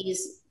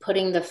 He's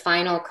putting the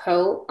final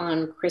coat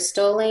on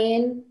Crystal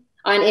Lane,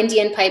 on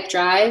Indian Pipe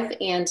Drive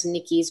and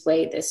Nikki's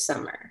Way this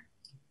summer.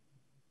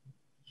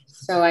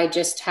 So I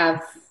just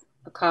have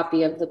a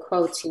copy of the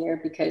quotes here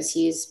because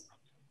he's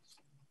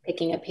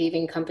picking a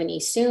paving company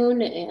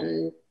soon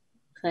and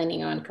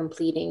planning on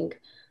completing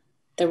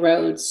the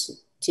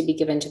roads to be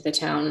given to the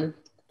town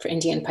for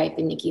Indian Pipe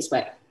and Nikki's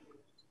Way.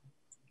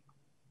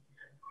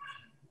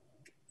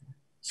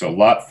 So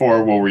lot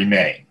 4 will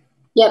remain.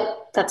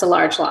 Yep, that's a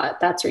large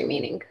lot. That's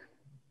remaining.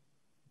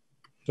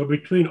 So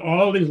between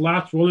all these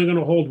lots, we're only going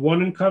to hold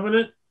 1 in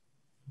covenant?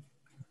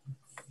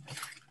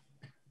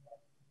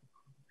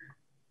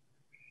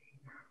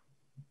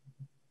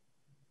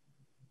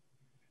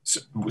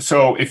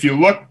 So if you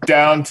look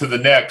down to the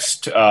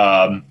next,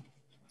 the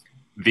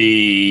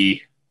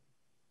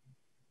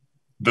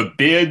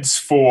bids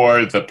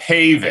for the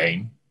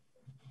paving,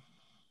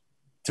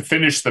 to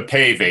finish the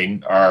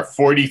paving, are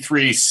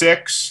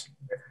 43.6,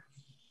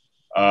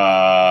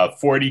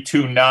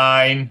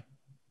 42.9,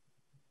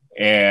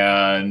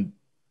 and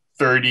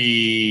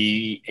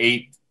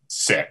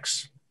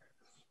 38.6.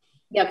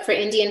 Yep, for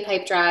Indian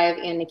Pipe Drive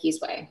and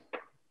Nikki's Way.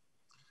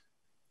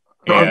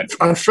 And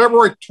on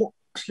February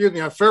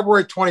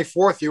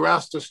 24th, you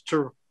asked us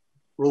to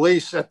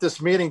release at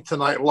this meeting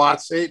tonight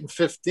lots 8 and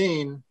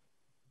 15,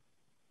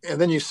 and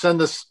then you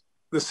send us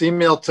this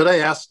email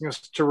today asking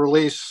us to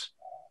release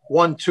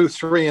 1, 2,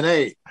 3, and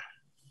 8.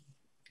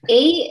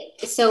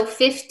 So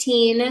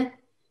 15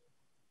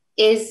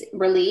 is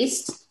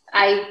released.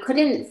 I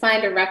couldn't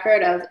find a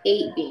record of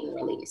 8 being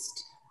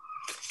released,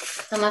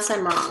 unless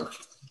I'm wrong.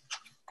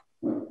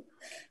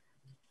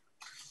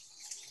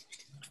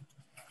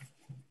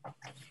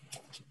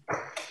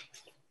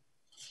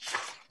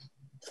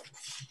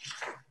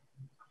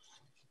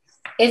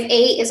 If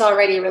 8 is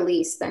already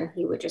released, then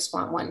he would just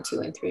want 1, 2,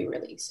 and 3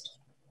 released.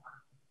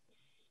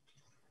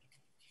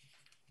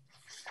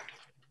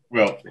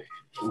 Well,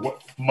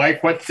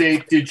 Mike, what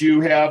date did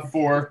you have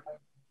for?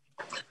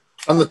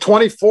 On the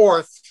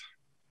 24th,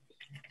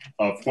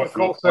 of what?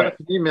 Nicole sent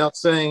an email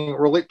saying,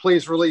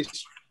 please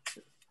release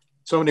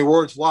so many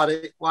words,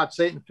 lots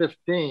 8 and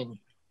 15.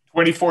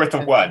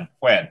 24th of what?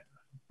 When?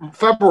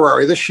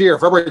 February this year,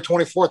 February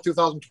 24th,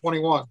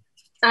 2021.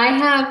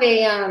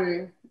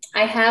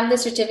 I have the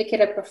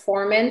certificate of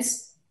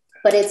performance,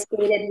 but it's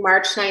dated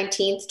March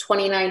 19th,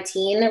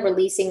 2019,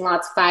 releasing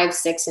lots 5,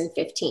 6, and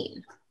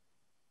 15.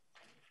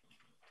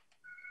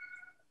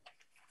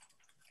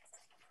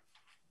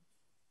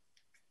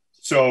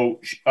 So,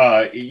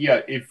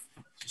 yeah,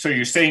 so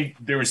you're saying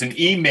there was an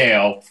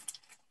email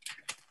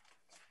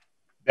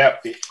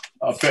that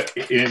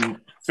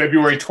in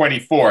February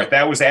 24th,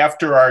 that was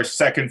after our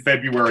second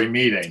February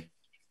meeting.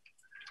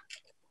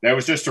 That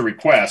was just a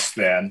request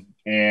then.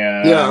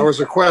 And yeah, it was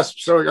a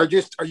request. So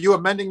are you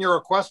amending your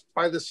request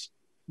by this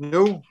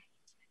new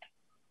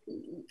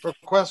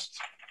request?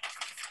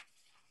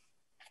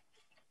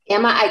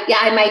 Am I? Yeah,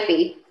 I might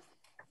be.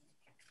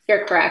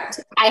 You're correct.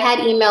 I had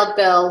emailed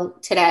Bill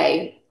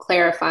today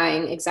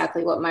clarifying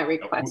exactly what my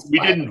request we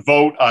was. didn't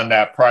vote on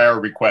that prior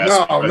request.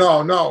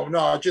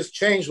 No. It just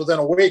changed within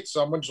a week.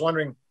 So I'm just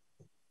wondering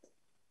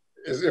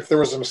if there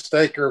was a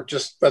mistake or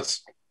just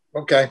that's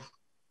okay.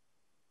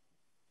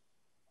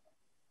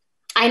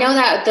 I know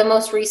that the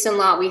most recent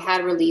lot we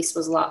had released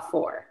was lot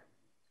 4.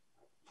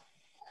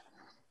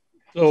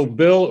 So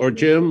Bill or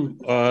Jim,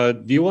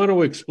 do you want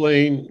to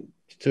explain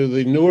to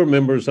the newer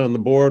members on the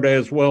board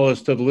as well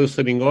as to the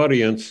listening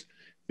audience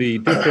the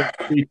difference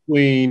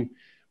between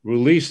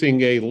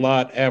releasing a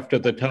lot after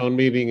the town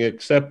meeting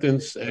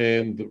acceptance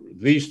and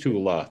these two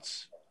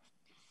lots?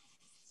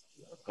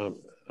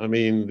 I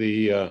mean,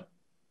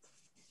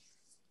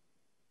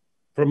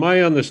 from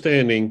my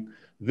understanding,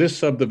 this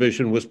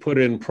subdivision was put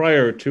in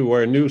prior to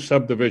our new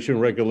subdivision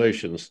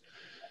regulations.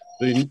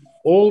 The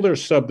older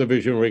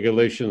subdivision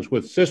regulations,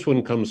 which this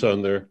one comes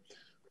under,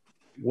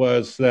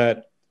 was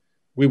that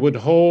we would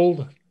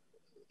hold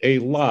a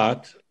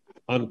lot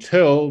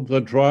until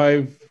the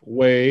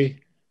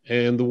driveway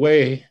and the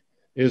way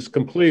is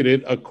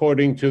completed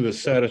according to the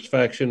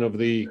satisfaction of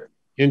the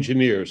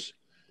engineers.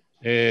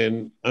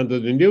 And under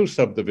the new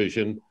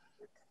subdivision,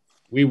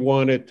 we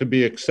want it to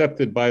be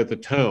accepted by the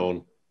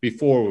town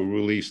before we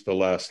release the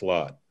last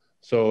lot.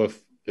 So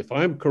if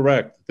I'm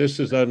correct, this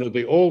is under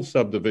the old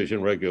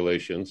subdivision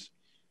regulations.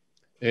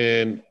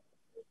 And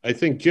I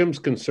think Jim's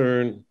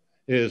concern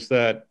is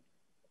that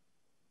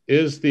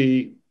is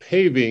the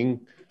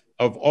paving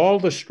of all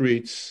the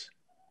streets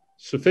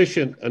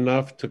sufficient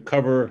enough to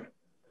cover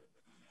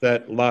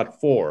that lot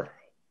 4?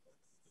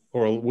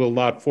 Or will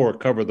lot 4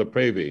 cover the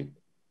paving?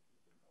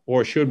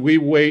 Or should we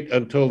wait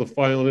until the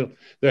final?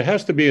 There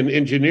has to be an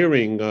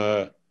engineering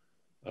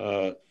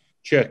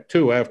check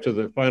too after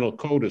the final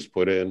code is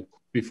put in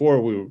before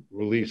we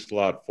release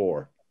lot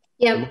 4.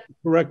 Yeah. Am I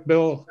correct,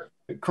 Bill?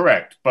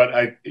 Correct,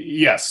 but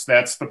yes,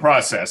 that's the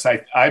process.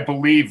 I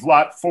believe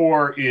lot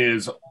 4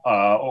 is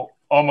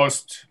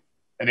almost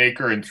 1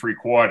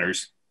 3/4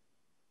 acres.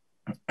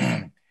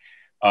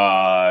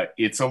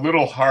 It's a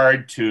little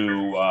hard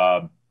to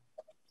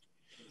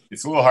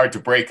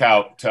break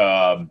out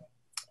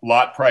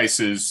lot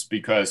prices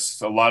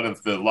because a lot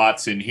of the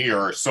lots in here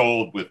are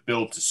sold with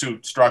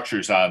build-to-suit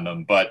structures on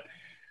them. But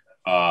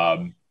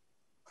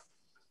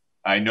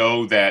I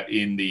know that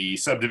in the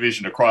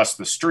subdivision across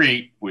the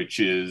street, which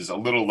is a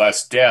little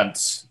less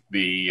dense,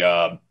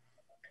 the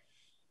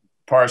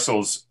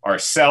parcels are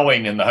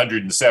selling in the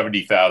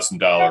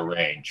 $170,000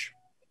 range.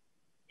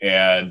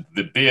 And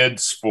the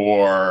bids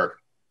for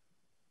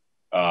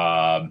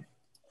the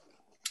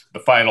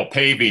final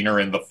paving are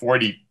in the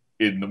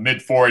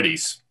mid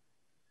 40s.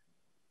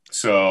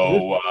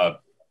 So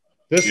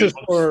this is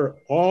for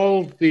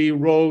all the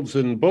roads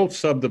in both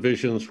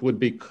subdivisions would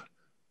be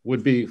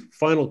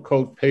final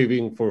coat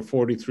paving for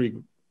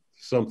 43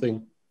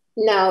 something.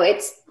 No,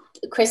 it's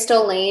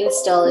Crystal Lane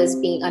still is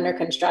being under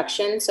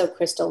construction, so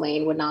Crystal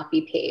Lane would not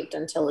be paved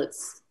until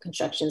its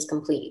construction is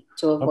complete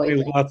to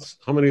avoid.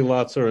 How many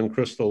lots are in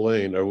Crystal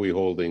Lane are we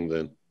holding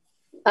then?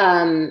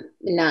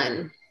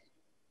 None.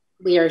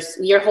 You're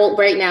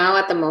right now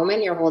at the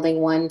moment. You're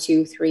holding 1,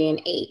 2, 3,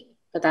 and 8.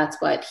 But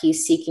that's what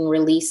he's seeking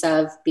release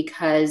of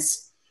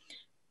because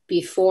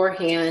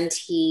beforehand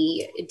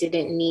he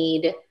didn't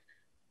need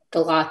the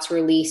lots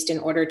released in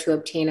order to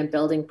obtain a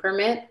building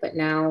permit. But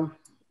now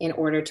in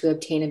order to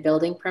obtain a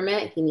building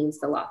permit, he needs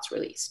the lots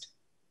released.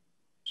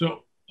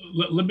 So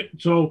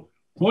so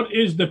what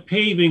is the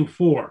paving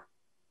for?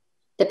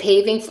 The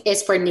paving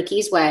is for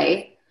Nikki's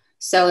Way.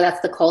 So that's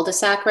the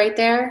cul-de-sac right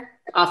there.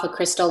 off of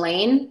Crystal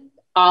Lane,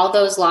 all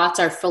those lots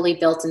are fully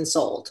built and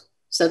sold.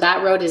 So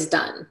that road is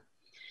done.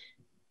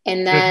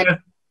 And then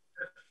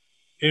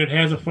it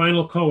has a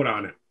final coat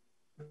on it.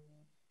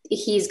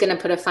 He's going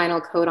to put a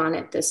final coat on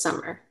it this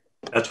summer.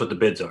 That's what the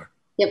bids are.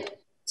 Yep.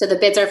 So the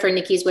bids are for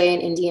Nikki's Way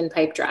and Indian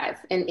Pipe Drive.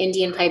 And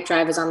Indian Pipe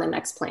Drive is on the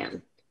next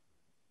plan.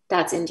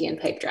 That's Indian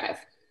Pipe Drive.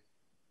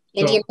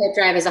 Indian Pipe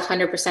Drive is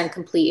 100%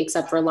 complete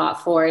except for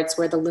lot 4. It's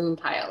where the loom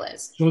pile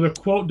is. So the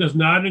quote does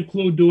not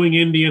include doing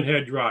Indian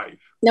Head Drive.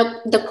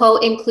 Nope. The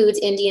quote includes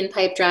Indian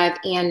Pipe Drive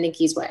and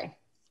Nikki's Way.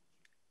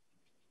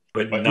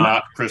 But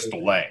not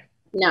Crystal Lane.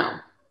 No.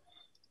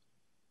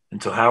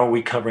 And so how are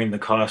we covering the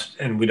cost?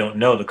 And we don't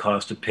know the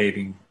cost of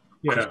paving.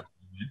 Yeah.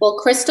 Well,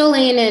 Crystal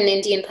Lane and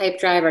Indian Pipe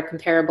Drive are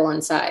comparable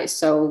in size.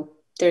 So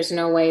there's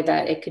no way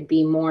that it could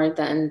be more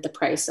than the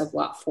price of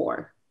lot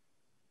 4.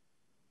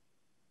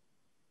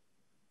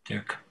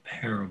 They're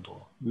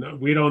comparable. No,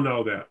 we don't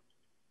know that.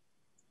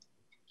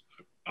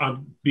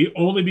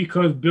 Only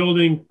because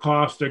building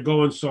costs are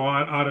going so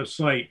out of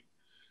sight.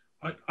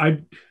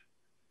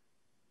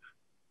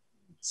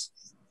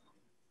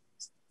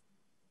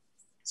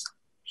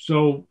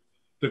 So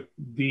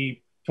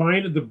the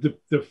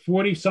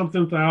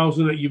 40-something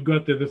thousand that you've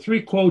got there, the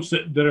 3 quotes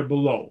that are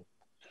below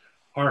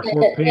are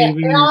for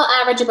paving. They all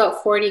average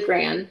about 40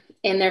 grand,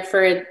 and they're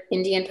for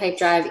Indian Pipe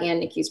Drive and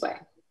Nikki's Way.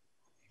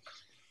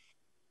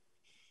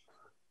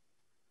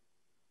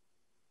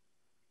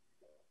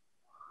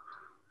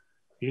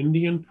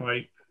 Indian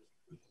Pipe.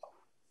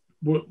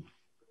 What?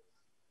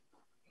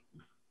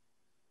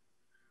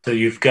 So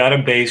you've got a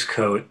base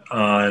coat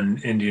on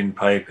Indian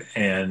Pipe,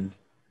 and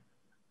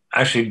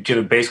actually, do you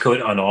have a base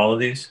coat on all of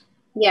these?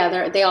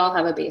 Yeah, they all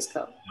have a base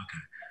coat. Okay.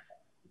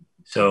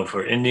 So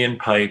for Indian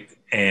Pipe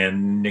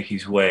and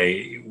Nikki's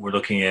Way, we're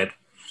looking at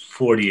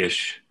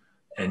 40-ish,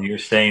 and you're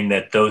saying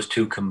that those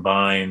two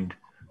combined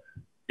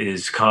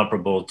is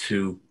comparable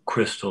to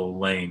Crystal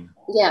Lane.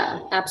 Yeah,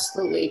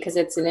 absolutely, because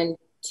it's in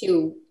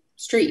 2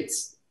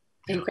 streets.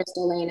 And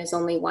Crystal Lane is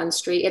only 1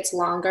 street. It's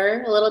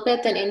longer a little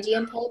bit than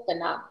Indian Pipe, but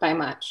not by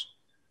much.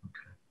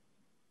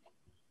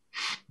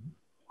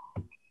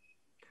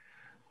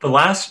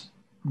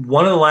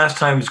 One of the last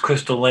times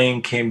Crystal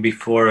Lane came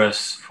before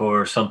us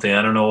for something,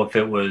 I don't know if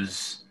it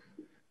was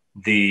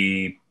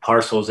the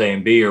parcels A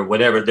and B or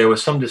whatever, there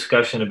was some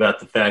discussion about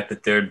the fact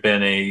that there had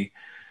been a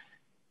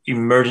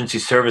emergency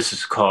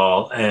services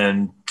call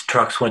and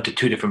trucks went to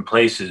 2 different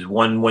places.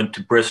 One went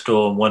to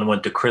Bristol and one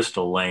went to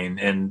Crystal Lane.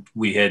 And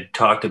we had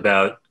talked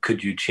about,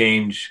 could you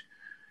change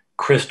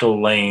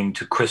Crystal Lane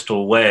to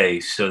Crystal Way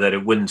so that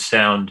it wouldn't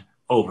sound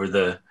over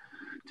the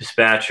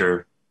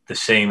dispatcher the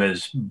same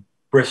as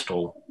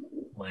Bristol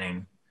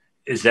Lane.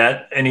 Is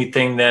that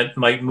anything that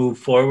might move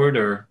forward,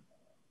 or?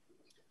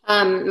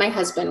 My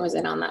husband was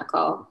in on that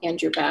call,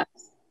 Andrew Bass.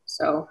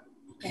 So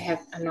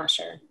I'm not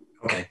sure.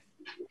 Okay.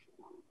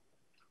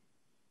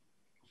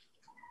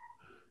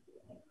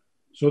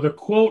 So the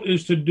quote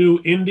is to do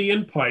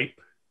Indian Pipe.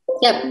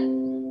 Yep.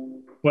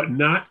 But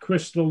not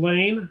Crystal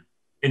Lane?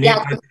 Indian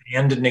Pipe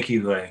and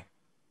Nikki's Way.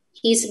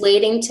 He's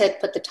waiting to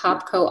put the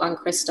top coat on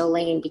Crystal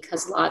Lane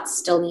because lots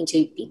still need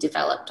to be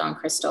developed on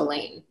Crystal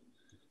Lane.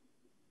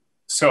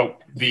 So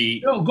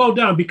go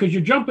down because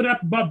you're jumping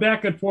up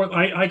back and forth.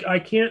 I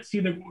can't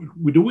see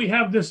do we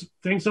have this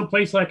thing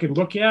someplace I can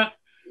look at?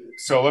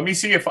 So let me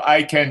see if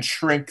I can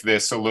shrink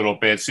this a little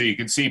bit so you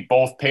can see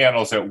both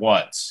panels at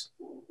once.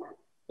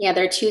 Yeah,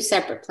 they're 2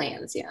 separate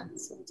plans. Yeah,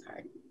 so it's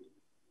hard.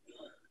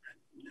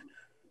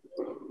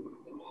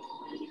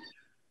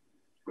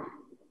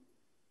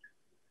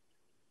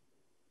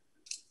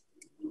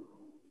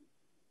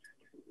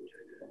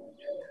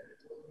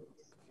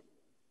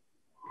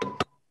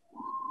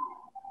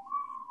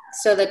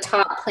 So the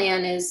top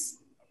plan is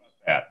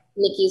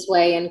Nikki's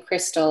Way and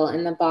Crystal,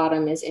 and the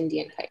bottom is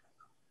Indian Pipe.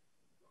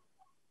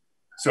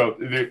 So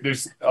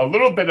there's a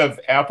little bit of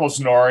apples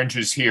and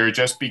oranges here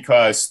just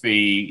because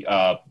the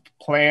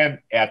plan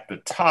at the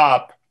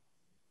top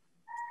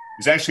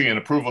is actually an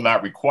approval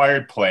not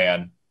required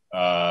plan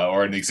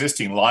or an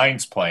existing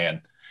lines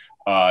plan.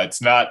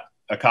 It's not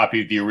a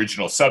copy of the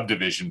original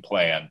subdivision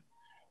plan.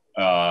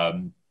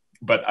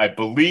 But I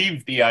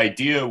believe the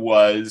idea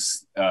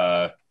was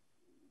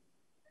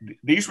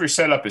these were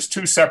set up as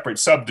 2 separate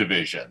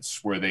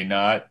subdivisions, were they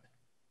not?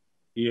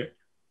 Yeah.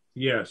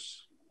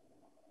 Yes.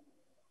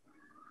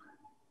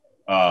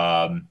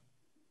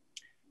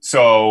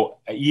 So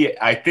yeah,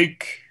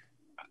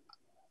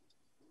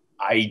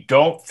 I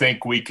don't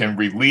think we can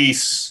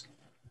release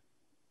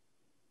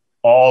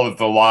all of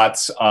the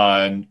lots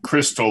on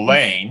Crystal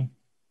Lane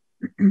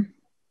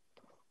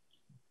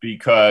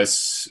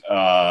because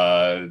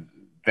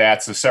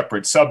that's a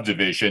separate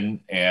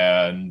subdivision,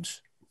 and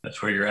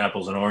that's where your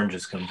apples and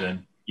oranges comes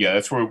in. Yeah,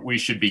 that's where we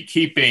should be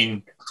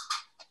keeping.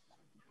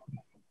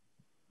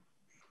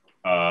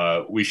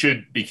 We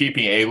should be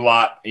keeping a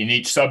lot in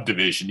each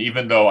subdivision,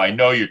 even though I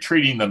know you're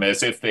treating them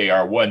as if they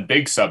are one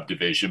big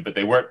subdivision, but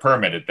they weren't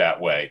permitted that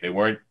way. They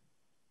weren't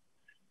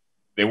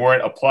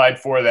applied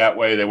for that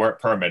way. They weren't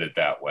permitted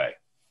that way.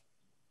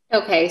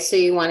 Okay, so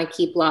you want to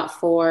keep lot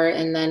 4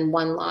 and then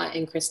 1 lot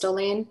in Crystal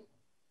Lane?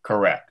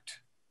 Correct.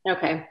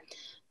 Okay.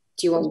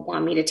 Do you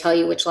want me to tell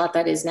you which lot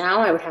that is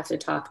now? I would have to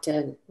talk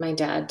to my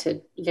dad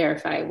to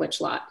verify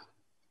which lot.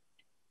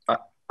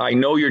 I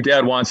know your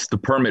dad wants the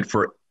permit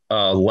for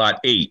lot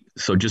 8,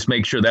 so just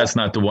make sure that's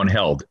not the one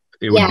held.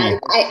 Yeah,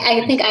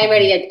 I think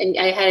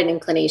I had an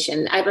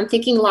inclination. I'm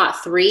thinking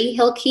lot 3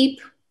 he'll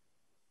keep.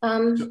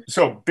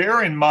 So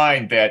bear in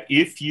mind that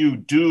if you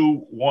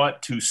do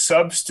want to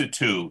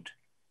substitute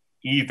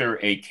either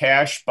a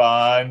cash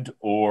bond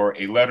or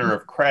a letter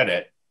of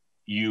credit,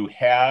 you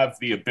have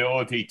the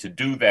ability to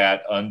do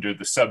that under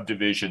the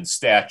subdivision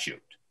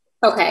statute.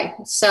 Okay,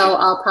 so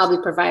I'll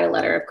probably provide a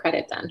letter of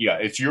credit then. Yeah,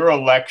 it's your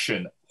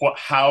election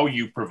how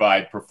you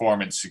provide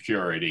performance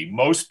security.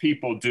 Most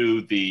people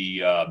do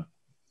the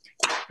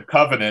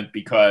covenant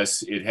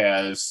because it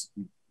has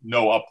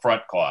no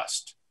upfront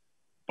cost.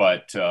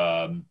 But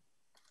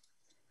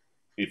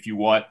if you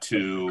want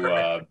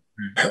to,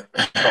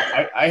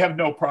 I have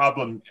no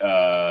problem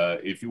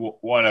if you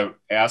want to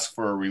ask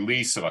for a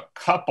release of a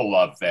couple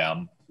of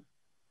them,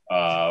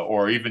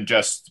 or even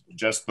just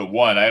the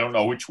one. I don't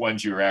know which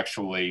ones you're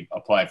actually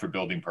applying for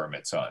building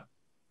permits on.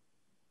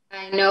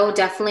 I know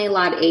definitely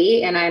lot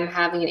 8, and I'm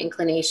having an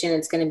inclination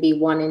it's going to be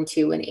 1 and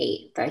 2 and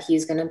 8 that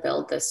he's going to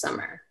build this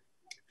summer.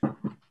 If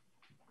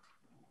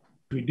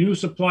we do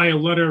supply a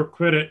letter of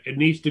credit, it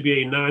needs to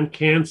be a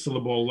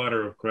non-cancelable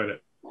letter of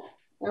credit.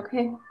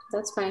 Okay,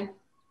 that's fine.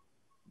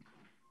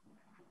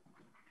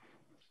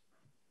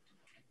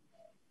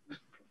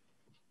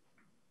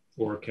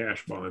 Or a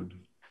cash bond.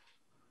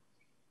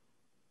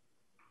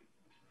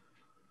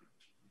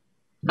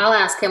 I'll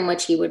ask him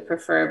which he would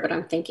prefer, but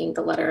I'm thinking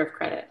the letter of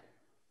credit.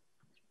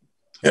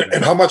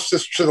 And how much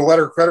should the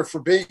letter of credit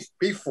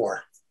be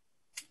for?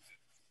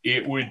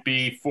 It would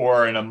be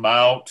for an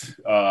amount.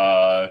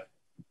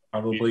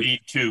 Probably you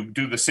need to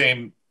do the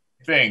same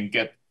thing.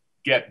 Get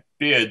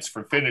bids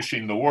for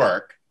finishing the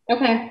work.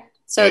 Okay,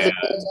 so the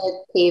bids are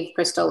pave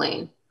Crystal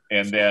Lane.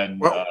 And then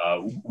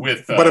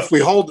with but if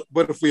we hold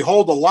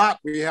a lot,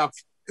 we have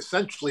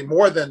essentially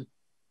more than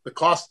the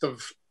cost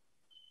of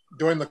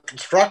doing the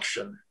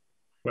construction.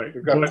 Right,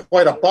 we've got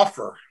quite a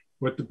buffer.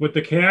 With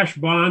the cash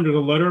bond or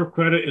the letter of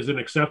credit is an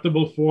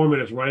acceptable form,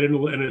 and it's right in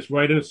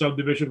the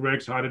subdivision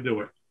regs how to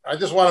do it. I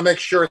just want to make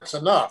sure it's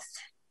enough.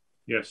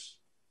 Yes.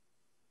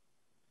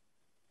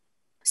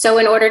 So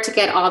in order to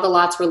get all the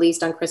lots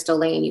released on Crystal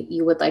Lane,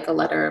 you would like a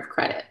letter of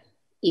credit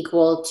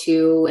equal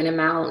to an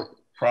amount?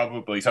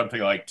 Probably something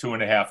like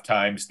 2.5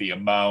 times the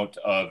amount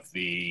of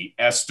the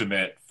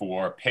estimate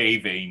for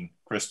paving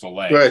Crystal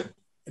Lane. Right.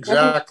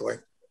 Exactly.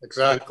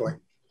 Exactly.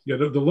 Yeah.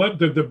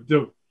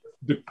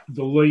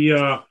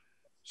 The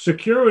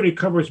security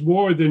covers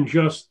more than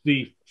just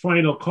the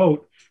final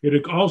coat.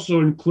 It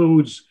also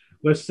includes,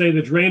 let's say,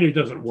 the drainage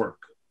doesn't work,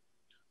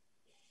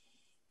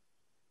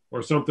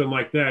 or something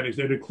like that. It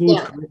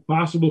includes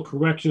possible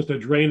corrections to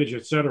drainage,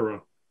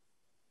 etc.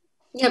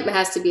 Yep, it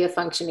has to be a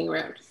functioning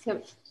road.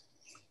 Yep.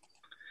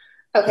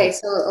 Okay,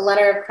 so a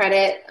letter of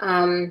credit.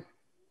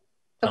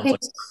 Okay.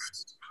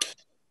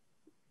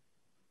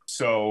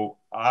 So,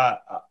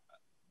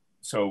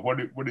 so what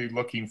are you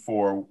looking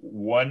for?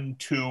 1,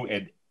 2,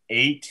 and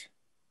 8.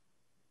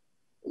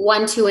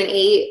 1, 2, and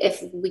 8.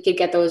 If we could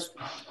get those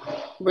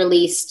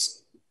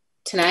released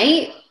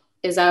tonight,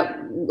 is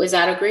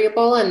that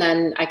agreeable? And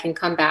then I can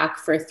come back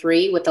for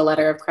 3 with the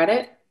letter of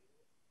credit.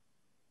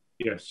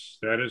 Yes,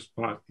 that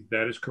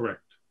is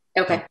correct.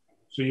 Okay.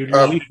 So you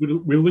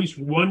release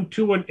 1,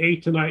 2, and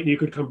 8 tonight, and you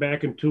could come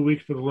back in 2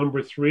 weeks for the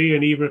number 3,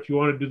 and even if you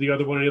want to do the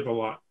other one, the other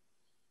lot.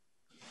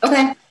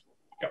 Okay.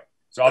 Yep.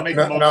 So I'll make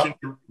a motion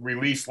to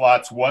release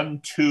lots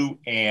 1, 2,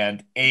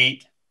 and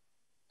 8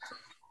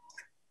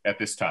 at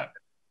this time.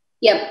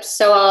 Yep.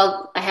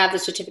 So I have the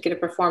certificate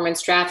of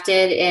performance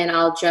drafted, and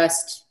I'll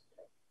just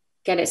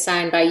get it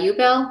signed by you,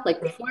 Bill,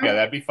 like before. Yeah,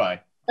 that'd be fine.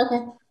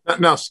 Okay.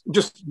 Now,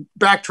 just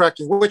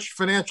backtracking, which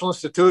financial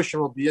institution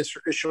will be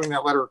issuing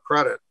that letter of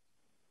credit?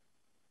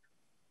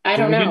 I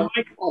don't know.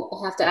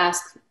 I'll have to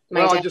ask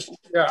my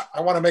dad.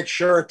 I want to make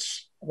sure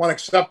it's one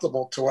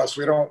acceptable to us.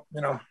 We don't,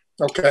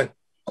 okay.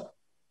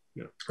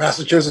 Yeah.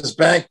 Massachusetts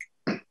Bank.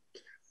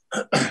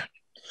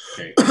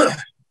 Okay.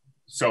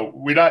 So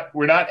we're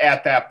not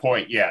at that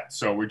point yet.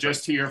 So we're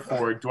just here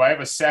for, do I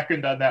have a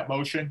second on that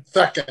motion?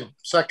 Second,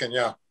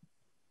 yeah.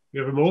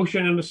 You have a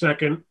motion and a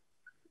second.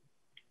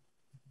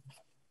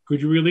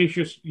 Could you release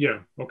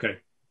okay.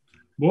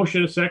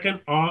 Motion and a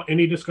second.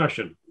 Any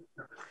discussion?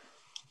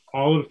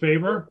 All in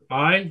favor?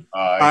 Aye.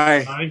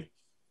 Aye. Aye.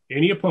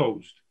 Any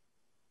opposed?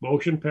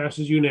 Motion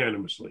passes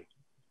unanimously.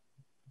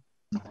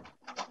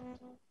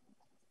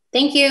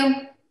 Thank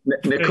you.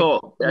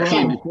 Nicole,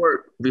 actually,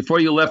 before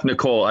you left,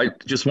 Nicole, I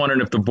just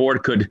wondered if the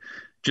board could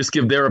just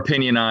give their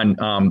opinion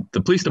on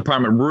the police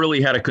department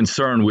really had a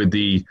concern with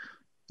the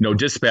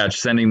dispatch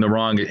sending the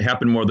wrong. It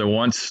happened more than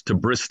once to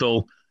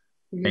Bristol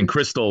and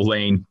Crystal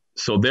Lane.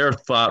 So their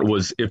thought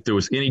was if there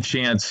was any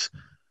chance,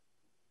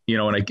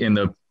 and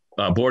the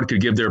board could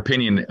give their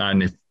opinion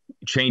on if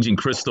changing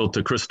Crystal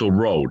to Crystal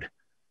Road.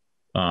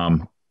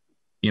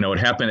 it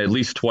happened at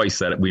least twice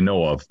that we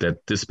know of,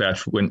 that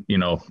dispatch went,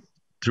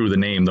 through the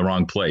name the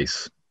wrong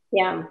place.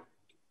 Yeah.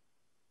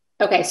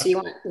 Okay, so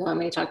you want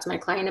me to talk to my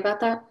client about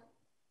that?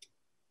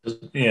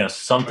 Yeah,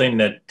 something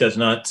that does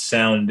not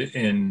sound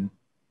in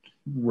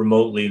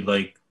remotely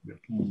like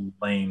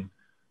Lane.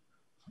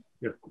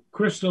 Yeah,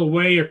 Crystal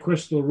Way or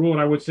Crystal Road,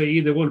 I would say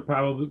either one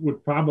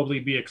would probably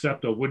be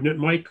acceptable, wouldn't it,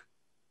 Mike?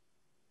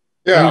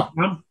 Yeah.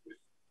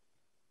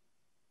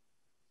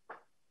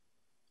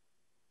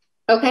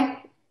 Okay.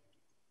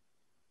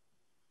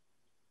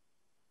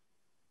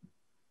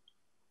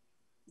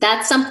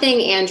 That's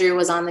something Andrew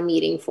was on the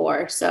meeting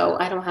for, so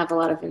I don't have a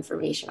lot of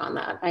information on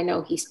that. I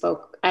know he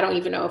spoke, I don't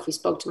even know if he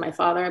spoke to my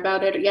father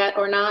about it yet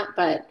or not,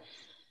 but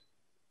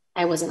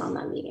I wasn't on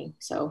that meeting,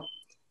 so.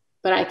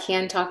 But I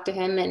can talk to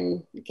him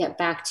and get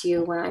back to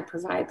you when I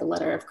provide the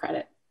letter of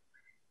credit.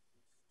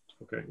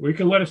 Okay, well, you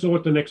can let us know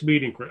at the next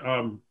meeting,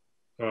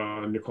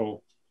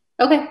 Nicole.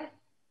 Okay.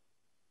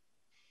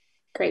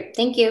 Great,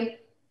 thank you.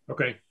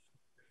 Okay.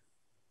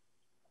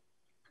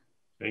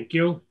 Thank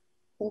you.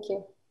 Thank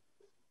you.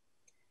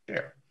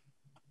 There.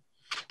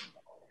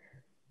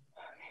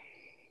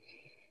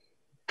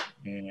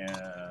 And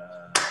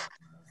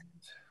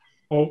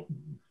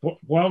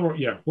while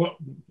we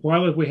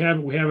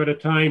have at a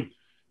time,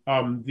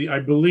 I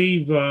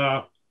believe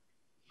the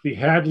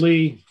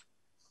Hadley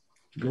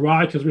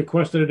garage has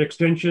requested an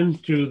extension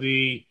to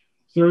the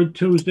third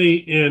Tuesday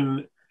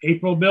in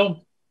April,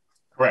 Bill?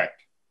 Correct.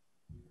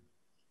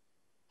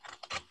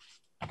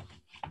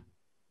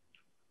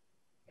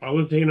 I'll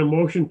entertain a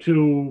motion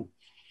to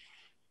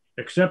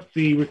accept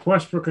the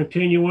request for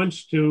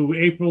continuance to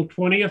April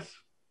 20th.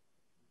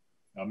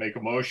 I'll make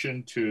a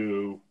motion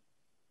to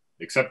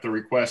accept the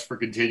request for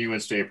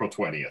continuance to April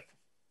 20th.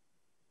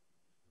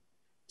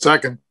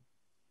 Second.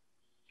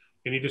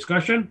 Any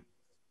discussion?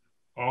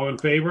 All in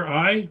favor?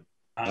 Aye.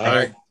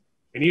 Aye.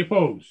 Any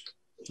opposed?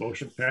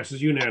 Motion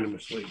passes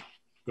unanimously.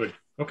 Good.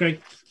 Okay.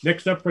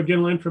 Next up for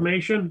general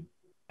information.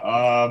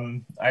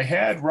 I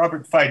had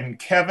Robert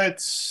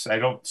Feidenkevitz. I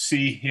don't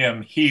see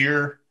him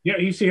here. Yeah,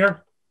 he's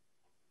here.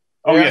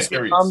 Oh, yeah, yes,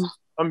 there he is.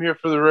 I'm here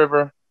for the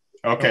river.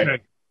 Okay.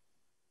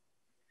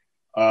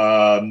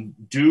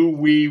 Do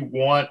we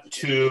want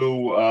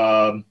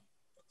to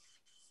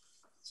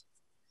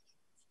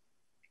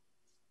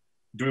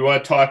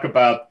talk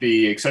about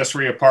the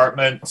accessory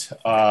apartment?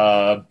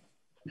 Oh,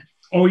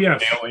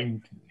 yes.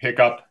 Mailing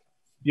hiccup.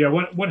 Yeah,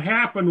 what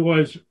happened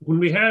was when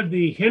we had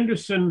the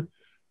Henderson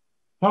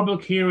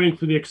public hearing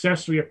for the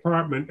accessory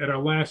apartment at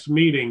our last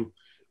meeting,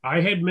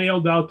 I had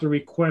mailed out the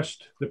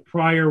request the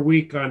prior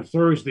week on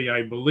Thursday,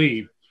 I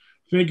believe,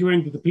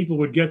 figuring that the people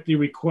would get the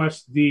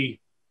request, the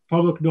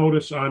public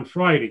notice on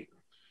Friday.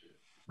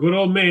 Good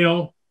old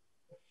mail.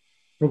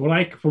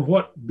 From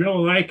what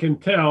Bill and I can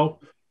tell,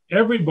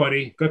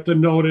 everybody got the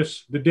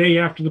notice the day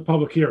after the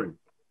public hearing.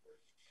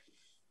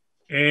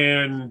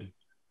 And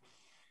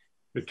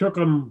it took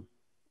them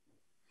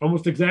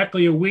almost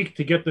exactly a week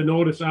to get the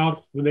notice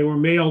out when they were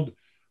mailed.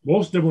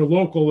 Most of them were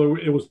local.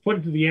 It was put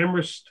into the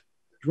Amherst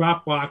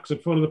drop box in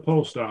front of the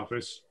post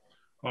office.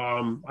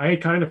 I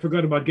had kind of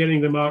forgot about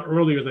getting them out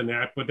earlier than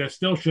that, but that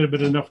still should have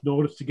been enough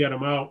notice to get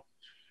them out.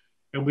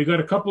 And we got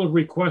a couple of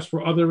requests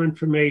for other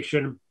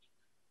information.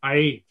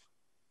 I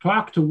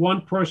talked to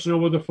one person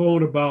over the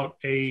phone about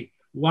a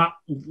lot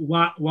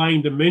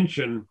line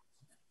dimension,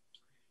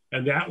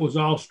 and that was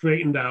all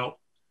straightened out.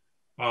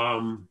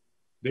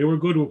 They were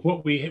good with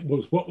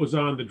what was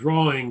on the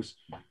drawings,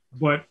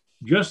 but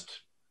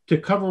just to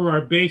cover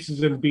our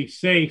bases and be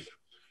safe,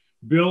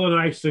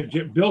 Bill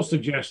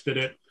suggested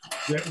it,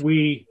 that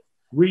we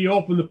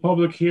reopen the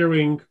public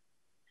hearing,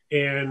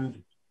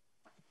 and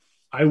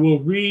I will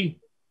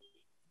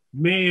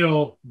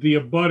mail the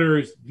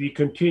abutters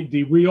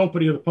the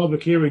reopening of the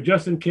public hearing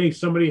just in case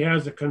somebody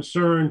has a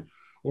concern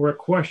or a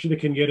question that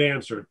can get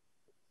answered.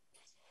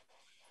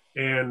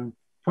 And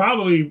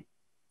probably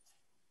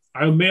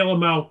I'll mail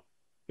them out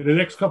in the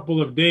next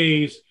couple of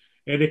days,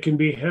 and it can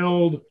be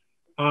held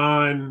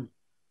on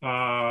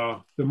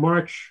the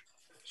March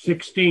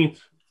 16th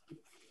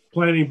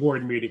planning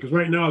board meeting, because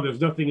right now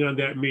there's nothing on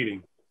that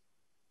meeting.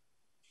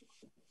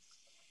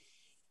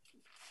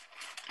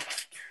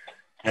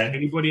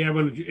 Anybody have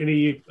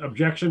any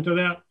objection to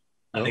that?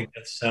 I think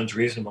that sounds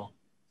reasonable.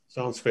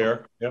 Sounds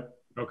fair. Yep.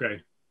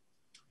 Okay.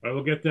 I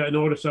will get that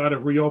notice out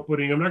of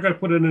reopening. I'm not going to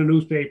put it in a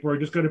newspaper. I'm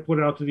just going to put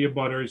it out to the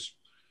abutters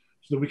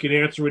so that we can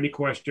answer any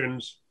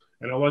questions.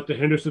 And I'll let the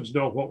Hendersons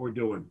know what we're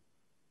doing.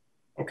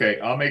 Okay,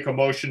 I'll make a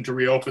motion to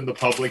reopen the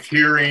public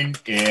hearing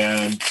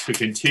and to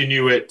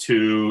continue it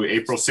to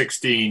April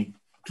 16,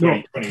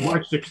 2021. No,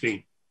 March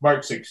 16.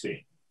 March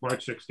 16.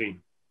 March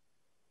 16.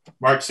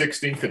 March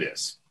 16th it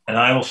is. And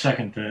I will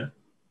second that.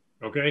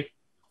 Okay.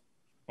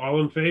 All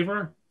in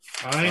favor?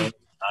 Aye.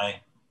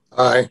 Aye.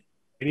 Aye.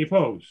 Any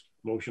opposed?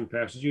 Motion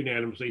passes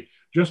unanimously.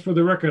 Just for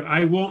the record,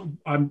 I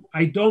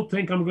don't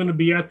think I'm going to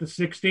be at the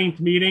 16th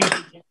meeting,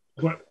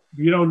 but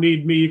you don't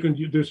need me. You can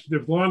as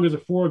long as the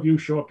four of you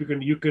show up,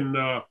 you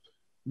can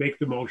make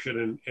the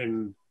motion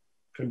and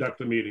conduct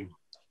the meeting.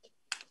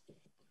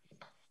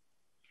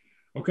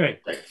 Okay,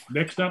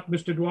 next up,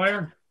 Mr.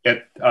 Dwyer.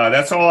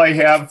 That's all I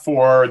have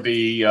for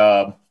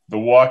the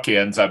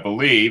walk-ins, I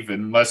believe,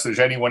 unless there's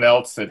anyone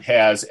else that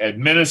has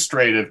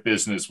administrative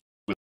business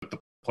with the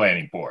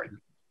planning board.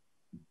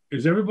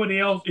 Is anybody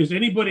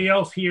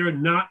else here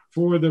not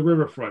for the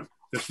riverfront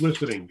that's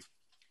listening?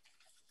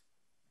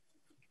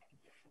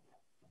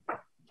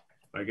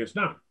 I guess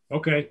not.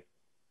 Okay.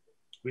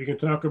 We can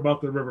talk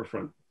about the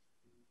riverfront.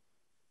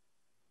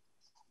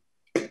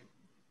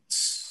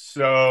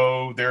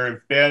 So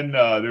there's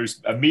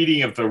a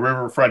meeting of the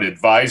Riverfront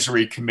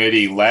Advisory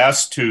Committee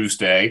last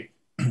Tuesday,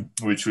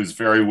 which was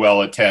very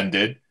well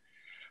attended.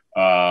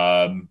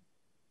 And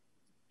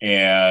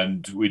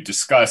we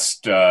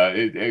discussed,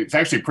 it's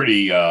actually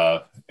pretty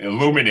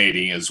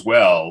illuminating as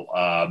well.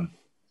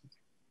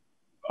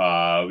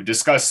 We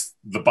discussed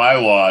the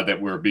bylaw that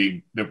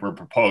we're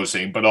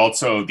proposing, but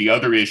also the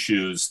other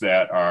issues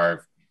that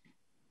are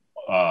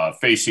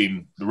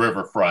facing the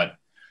riverfront.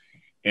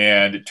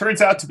 And it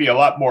turns out to be a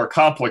lot more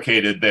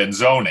complicated than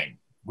zoning,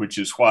 which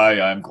is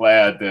why I'm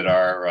glad that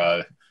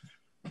our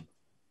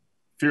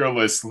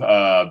fearless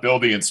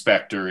building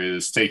inspector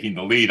is taking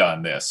the lead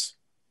on this.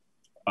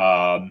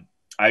 I've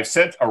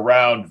sent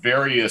around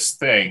various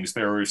things.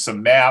 There were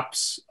some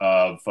maps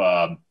of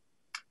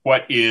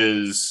what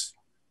is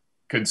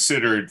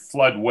considered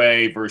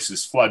floodway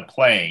versus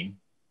floodplain.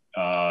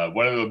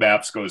 One of the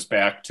maps goes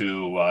back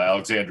to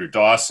Alexander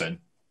Dawson.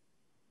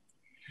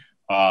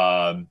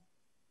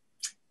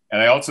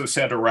 And I also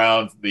sent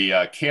around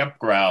the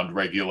campground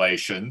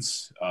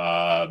regulations.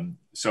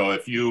 So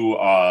if you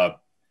are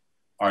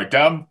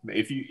down,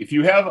 if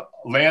you have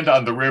land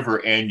on the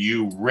river and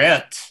you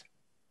rent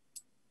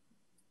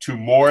to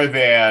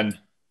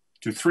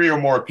 3 or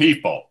more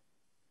people,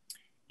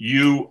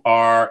 you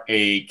are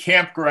a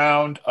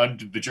campground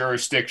under the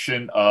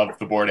jurisdiction of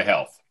the Board of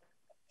Health.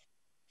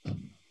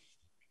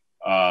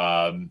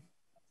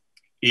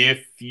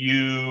 If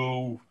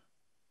you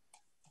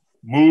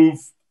move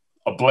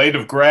a blade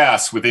of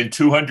grass within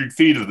 200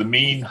 feet of the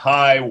mean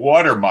high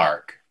water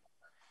mark,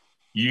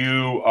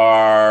 you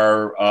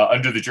are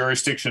under the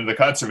jurisdiction of the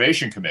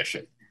Conservation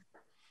Commission.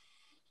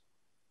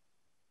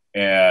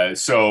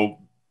 So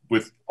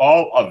with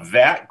all of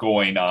that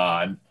going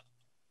on,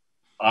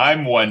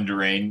 I'm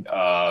wondering,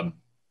 well,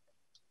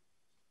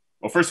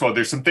 first of all,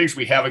 there's some things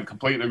we haven't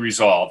completely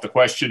resolved. The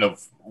question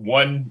of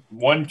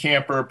one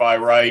camper by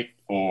right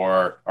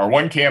or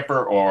one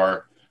camper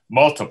or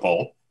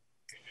multiple.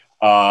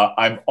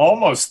 I'm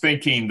almost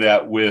thinking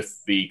that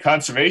with the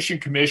Conservation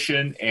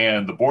Commission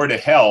and the Board of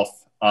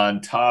Health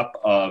on top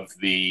of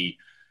the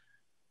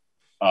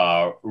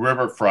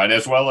riverfront,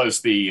 as well as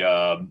the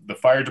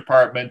fire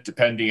department,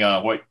 depending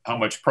on how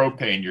much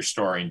propane you're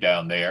storing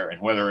down there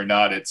and whether or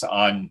not it's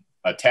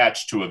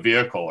attached to a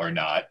vehicle or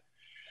not.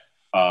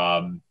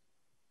 I'm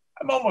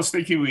almost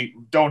thinking we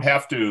don't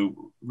have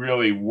to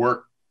really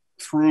work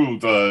through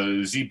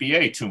the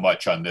ZBA too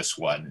much on this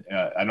one.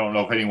 I don't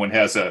know if anyone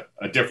has a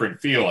different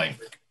feeling.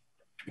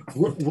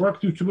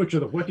 Work through too much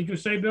of the, what did you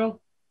say, Bill?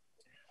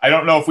 I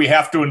don't know if we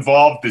have to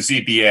involve the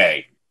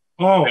ZBA.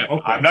 Oh,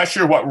 okay. I'm not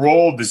sure what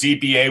role the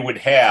ZBA would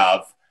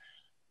have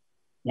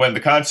when the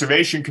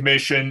Conservation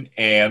Commission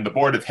and the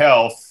Board of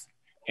Health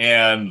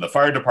and the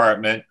fire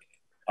department,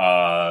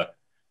 not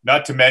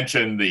to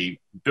mention the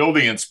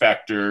building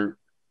inspector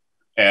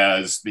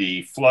as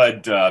the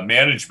flood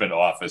management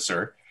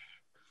officer.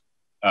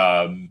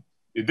 There's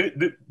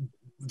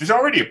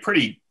already a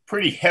pretty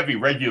heavy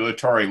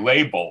regulatory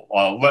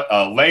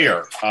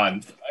layer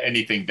on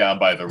anything down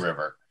by the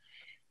river.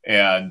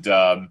 And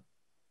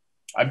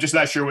I'm just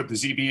not sure what the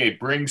ZBA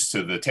brings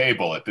to the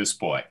table at this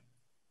point.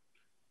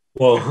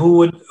 Well,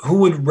 who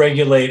would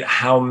regulate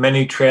how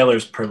many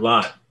trailers per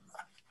lot?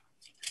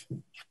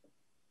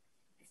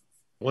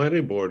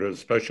 Planning board or a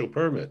special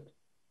permit.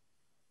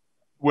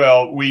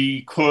 Well,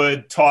 we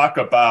could talk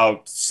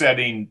about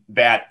setting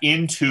that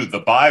into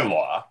the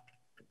bylaw.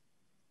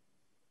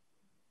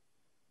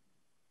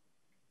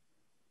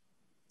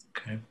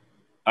 Okay.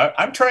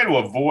 I'm trying to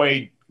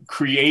avoid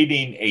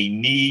creating a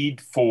need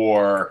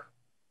for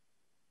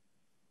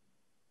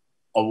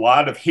a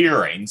lot of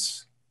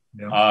hearings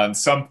on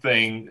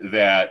something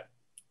that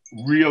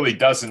really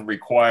doesn't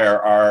require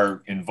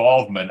our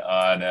involvement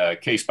on a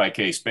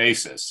case-by-case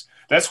basis.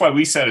 That's why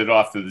we sent it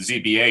off to the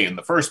ZBA in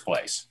the first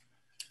place,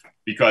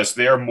 because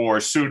they're more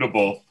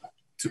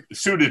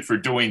suited for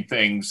doing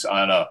things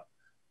on a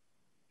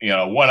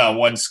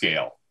one-on-one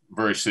scale,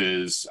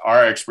 versus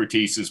our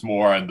expertise is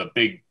more on the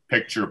big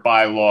picture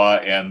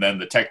bylaw and then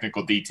the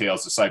technical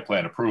details of site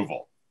plan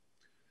approval.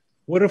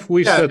 What if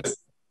we set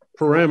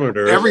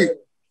parameters?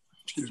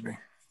 Excuse me.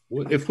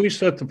 If we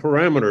set the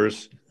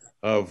parameters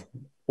of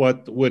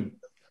what would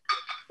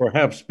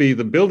perhaps be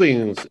the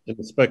building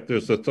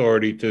inspector's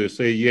authority to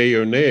say yay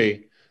or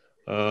nay,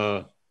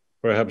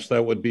 perhaps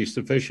that would be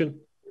sufficient?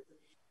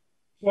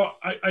 Well,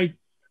 I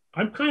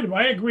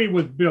agree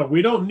with Bill.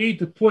 We don't need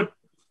to put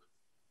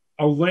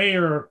a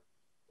layer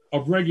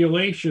of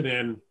regulation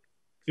in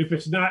if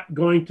it's not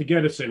going to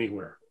get us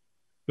anywhere.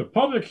 The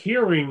public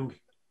hearing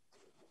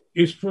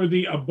is for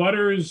the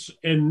abutters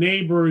and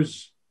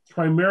neighbors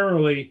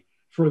primarily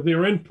for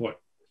their input.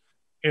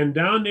 And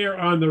down there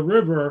on the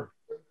river,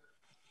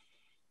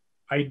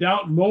 I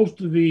doubt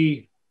most of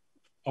the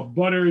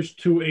abutters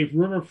to a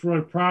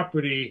riverfront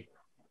property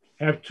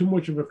have too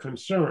much of a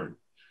concern.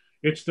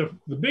 It's the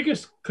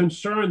biggest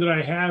concern that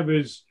I have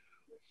is,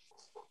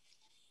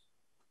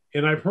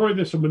 and I've heard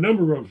this from a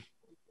number of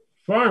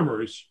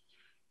farmers,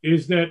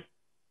 is that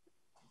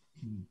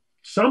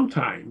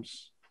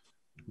sometimes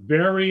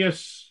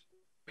various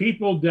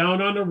people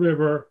down on the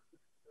river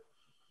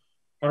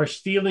are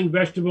stealing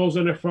vegetables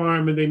on the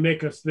farm, and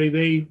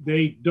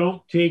they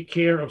don't take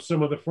care of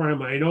some of the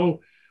farmland. I know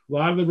a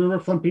lot of the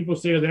riverfront people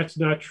say that's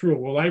not true.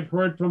 Well, I've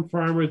heard from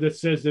farmers that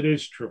says it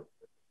is true.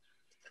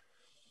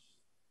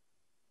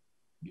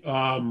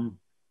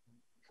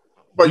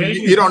 But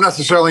you don't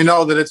necessarily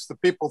know that it's the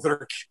people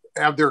that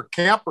have their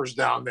campers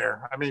down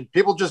there. I mean,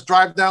 people just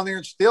drive down there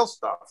and steal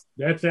stuff.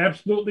 That's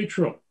absolutely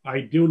true.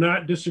 I do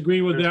not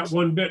disagree with that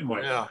one bit,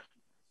 Mike. Yeah.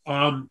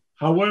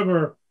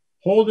 However,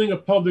 holding a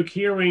public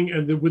hearing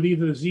and with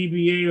either the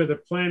ZBA or the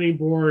planning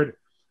board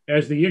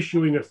as the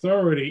issuing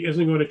authority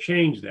isn't going to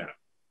change that.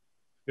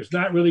 It's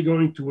not really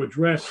going to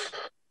address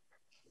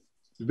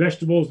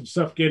vegetables and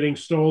stuff getting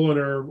stolen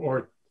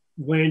or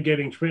land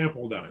getting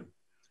trampled on.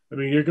 I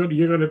mean,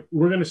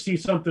 we're going to see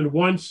something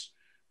once,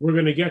 we're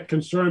going to get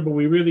concerned, but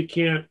we really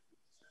can't.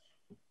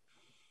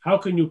 How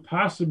can you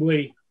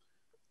possibly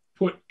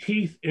put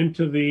teeth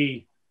into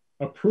the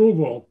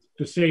approval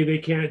to say they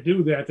can't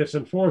do that? That's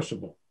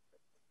enforceable.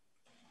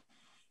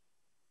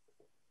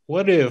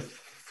 What if,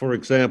 for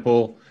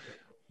example,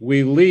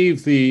 we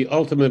leave the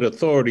ultimate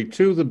authority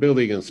to the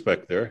building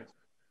inspector,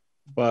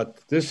 but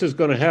this is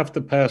going to have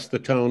to pass the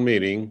town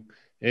meeting?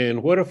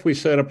 And what if we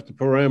set up the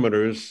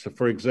parameters?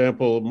 For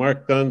example,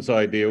 Mark Dunn's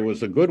idea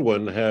was a good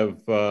one,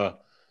 have,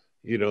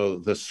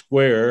 the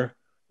square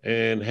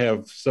and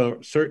have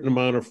some certain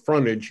amount of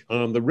frontage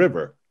on the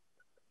river.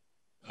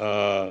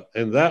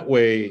 And that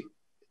way,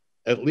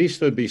 at least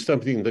there'd be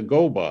something to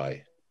go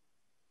by.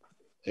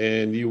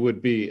 And you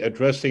would be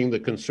addressing the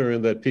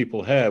concern that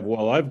people have.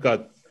 Well, I've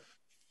got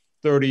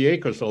 30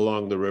 acres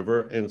along the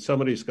river and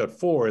somebody's got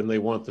 4 and they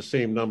want the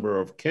same number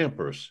of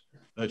campers.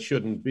 That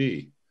shouldn't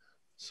be.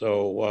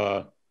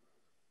 So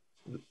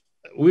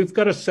we've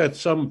got to set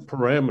some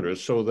parameters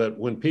so that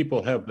when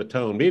people have the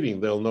town meeting,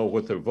 they'll know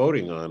what they're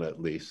voting on at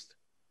least.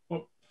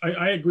 Well,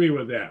 I agree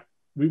with that.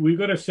 We've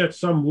got to set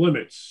some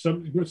limits,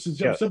 some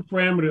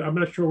parameters. I'm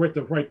not sure what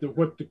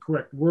the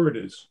correct word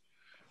is,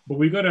 but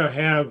we got to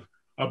have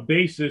a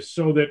basis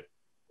so that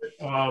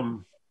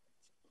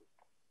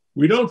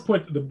we don't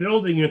put the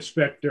building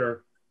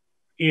inspector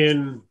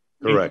in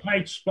a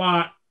tight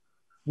spot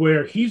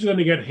where he's going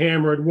to get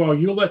hammered. Well,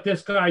 you let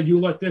this guy, I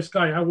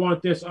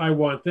want this, I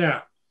want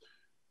that.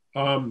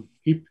 I'm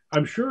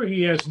sure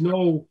he has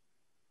the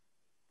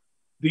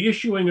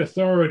issuing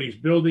authorities,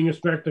 building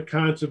inspector,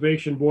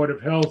 conservation, board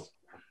of health,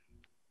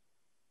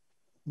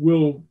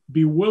 will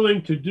be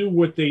willing to do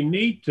what they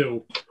need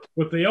to,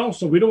 but we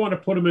don't want to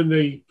put them in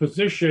the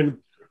position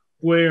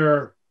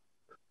where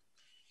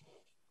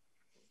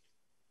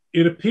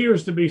it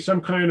appears to be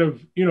some kind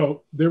of,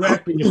 they're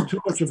acting as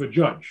too much of a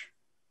judge.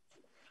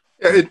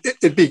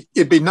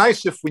 It'd be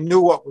nice if we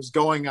knew what was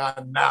going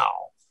on now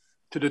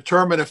to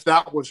determine if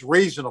that was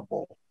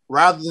reasonable,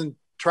 rather than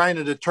trying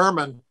to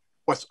determine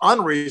what's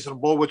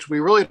unreasonable, which we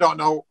really don't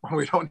know.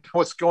 We don't know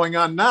what's going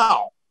on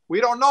now. We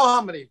don't know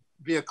how many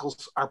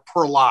vehicles are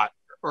per lot,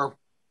 or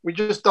we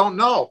just don't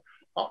know.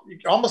 You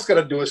almost got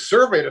to do a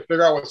survey to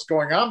figure out what's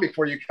going on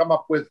before you come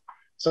up with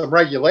some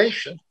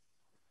regulation.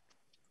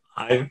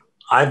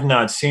 I've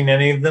not seen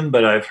any of them,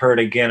 but I've heard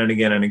again and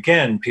again and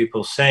again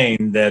people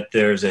saying that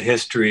there's a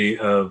history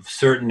of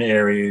certain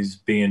areas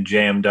being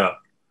jammed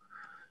up.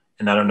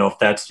 And I don't know if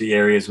that's the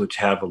areas which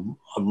have a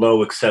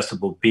low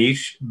accessible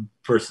beach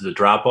versus a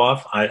drop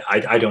off.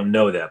 I don't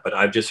know that, but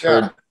I've just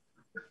heard.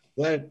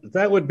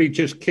 That would be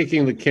just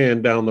kicking the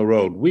can down the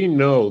road. We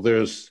know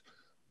there's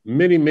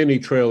many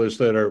trailers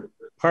that are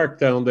parked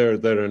down there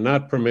that are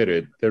not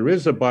permitted. There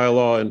is a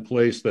bylaw in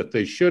place that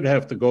they should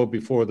have to go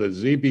before the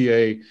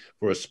ZBA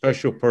for a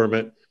special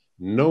permit.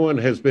 No one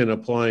has been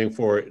applying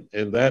for it,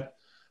 and that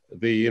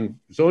the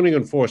zoning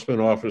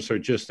enforcement officer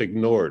just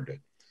ignored it.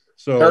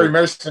 So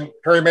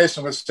Perry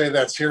Mason would say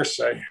that's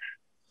hearsay.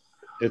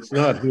 It's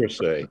not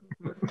hearsay.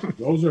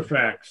 Those are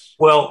facts.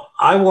 Well,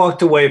 I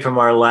walked away from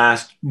our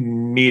last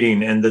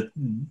meeting, and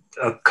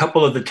a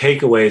couple of the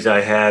takeaways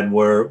I had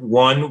were,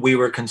 one, we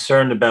were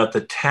concerned about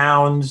the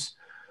town's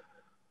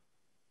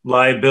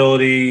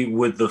liability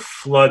with the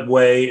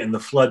floodway and the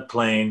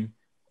floodplain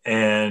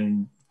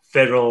and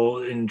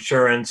federal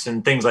insurance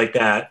and things like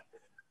that.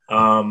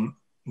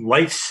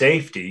 Life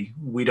safety,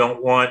 we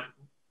don't want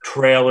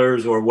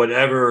trailers or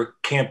whatever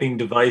camping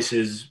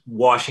devices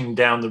washing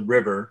down the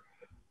river.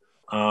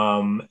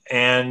 I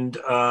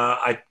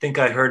think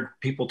I heard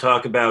people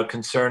talk about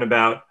concern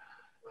about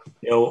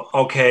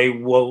Okay,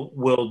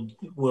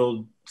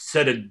 we'll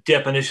set a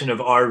definition of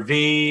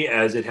RV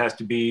as it has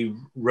to be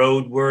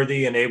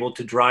roadworthy and able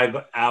to drive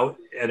out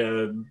at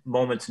a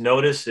moment's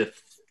notice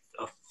if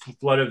a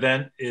flood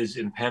event is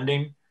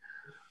impending.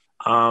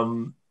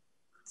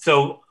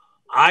 So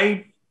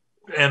I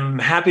am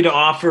happy to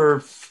offer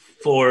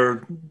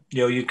for,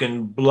 you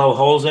can blow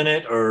holes in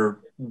it or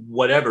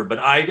whatever, but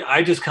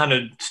I just kind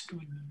of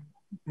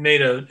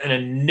made an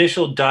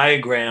initial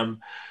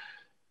diagram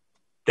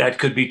that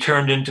could be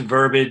turned into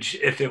verbiage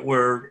if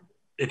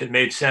it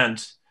made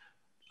sense,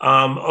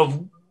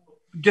 of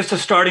just a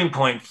starting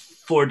point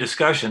for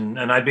discussion.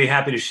 And I'd be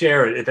happy to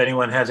share it if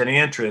anyone has any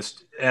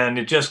interest. And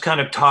it just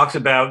kind of talks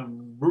about,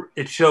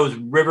 it shows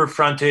river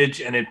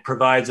frontage and it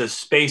provides a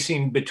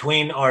spacing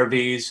between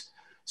RVs.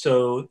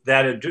 So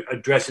that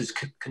addresses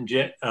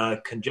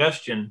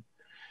congestion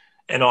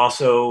and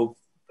also,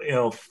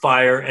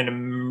 fire and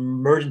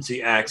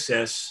emergency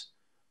access,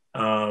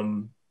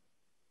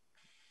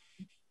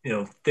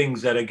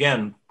 things that,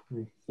 again,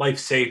 life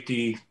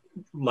safety,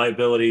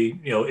 liability,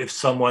 if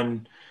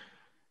someone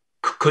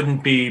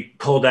couldn't be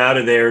pulled out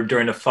of there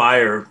during a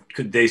fire,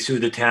 could they sue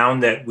the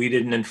town that we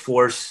didn't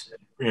enforce,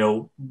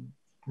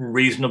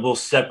 reasonable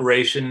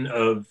separation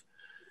of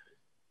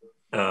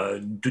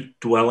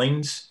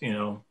dwellings,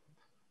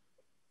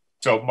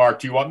 So Mark,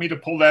 do you want me to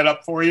pull that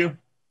up for you?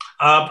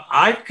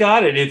 I've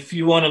got it if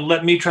you want to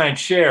let me try and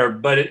share,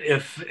 but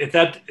if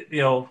that,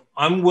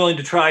 I'm willing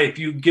to try if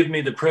you give me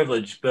the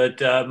privilege,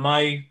 but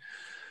my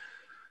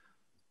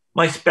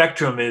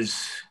spectrum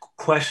is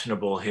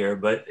questionable here,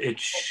 but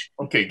it's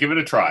okay. Give it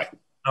a try.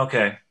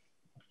 Okay.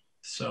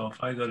 So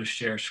if I go to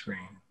share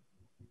screen,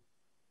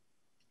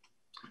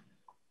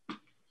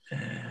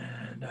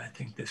 and I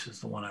think this is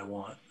the one I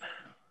want.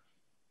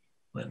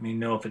 Let me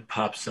know if it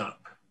pops up.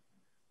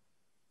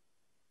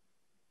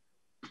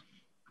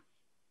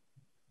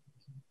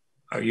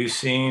 Are you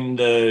seeing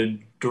the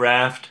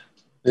draft?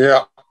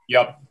 Yeah.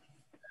 Yep.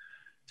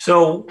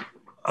 So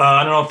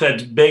I don't know if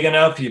that's big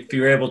enough, if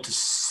you're able to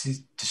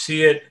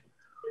see it,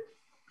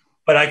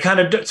 but I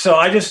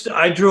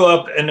drew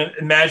up an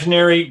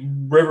imaginary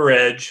river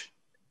edge,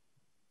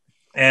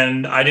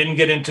 and I didn't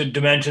get into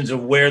dimensions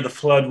of where the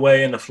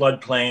floodway and the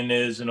floodplain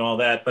is and all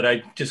that, but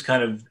I just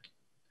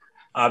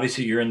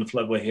obviously you're in the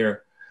floodway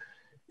here.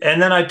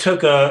 And then I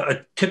took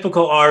a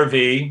typical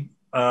RV.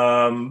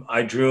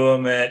 I drew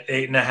them at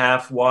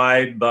 8.5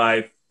 wide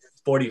by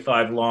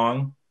 45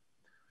 long.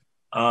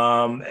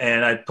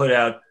 And I put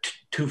out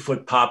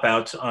 2-foot pop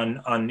outs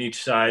on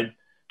each side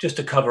just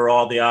to cover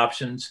all the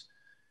options.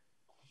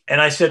 And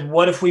I said,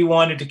 what if we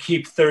wanted to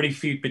keep 30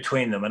 feet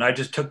between them? And I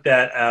just took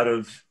that out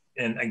of,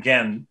 and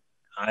again,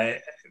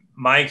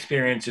 my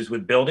experience is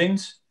with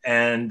buildings,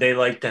 and they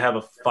like to have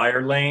a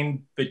fire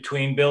lane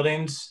between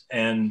buildings.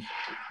 And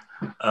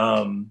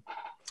so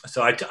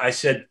I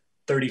said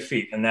 30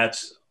 feet, and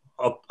that's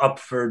up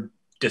for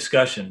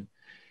discussion.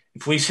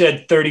 If we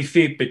said 30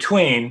 feet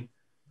between,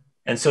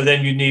 and so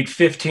then you need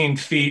 15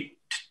 feet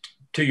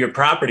to your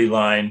property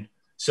line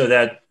so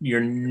that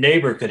your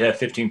neighbor could have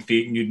 15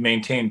 feet and you'd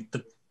maintain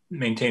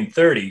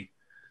 30.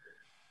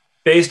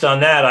 Based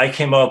on that, I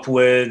came up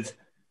with,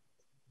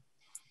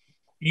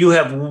 you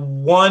have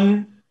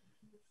one,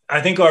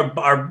 I think our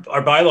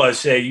bylaws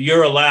say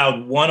you're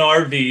allowed one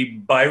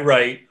RV by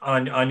right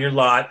on your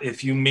lot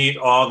if you meet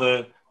all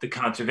the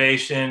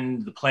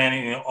conservation, the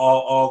planning,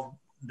 all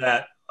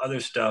that other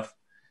stuff.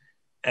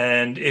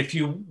 And if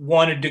you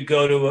wanted to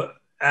go to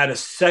add a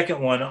second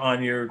one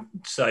on your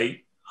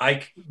site,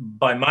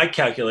 by my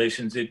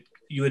calculations,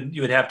 you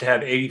would have to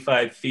have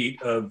 85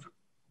 feet of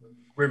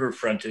river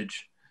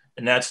frontage,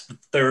 and that's the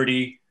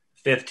 30,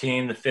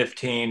 15, the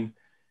 15,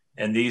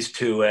 and these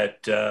two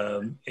at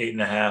 8.5,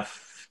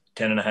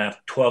 10.5,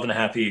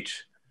 12.5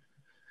 each.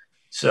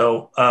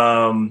 So,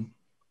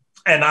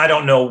 and I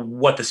don't know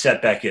what the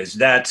setback is.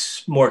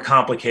 That's more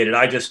complicated.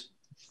 I just,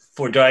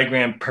 for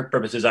diagram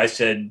purposes, I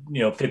said,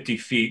 50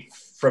 feet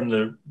from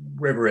the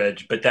river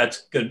edge, but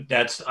that's good.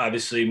 That's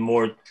obviously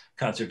more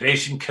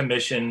Conservation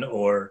Commission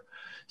or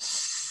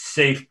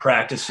safe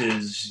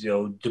practices,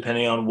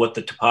 depending on what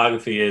the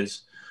topography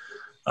is.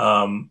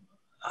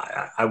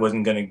 I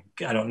wasn't going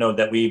to, I don't know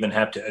that we even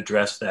have to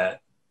address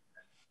that.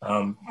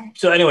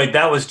 So anyway,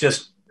 that was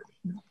just,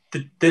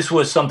 this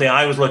was something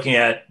I was looking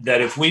at,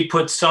 that if we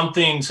put some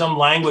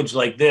language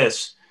like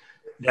this,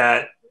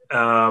 that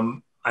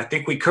I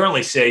think we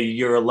currently say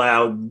you're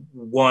allowed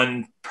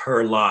one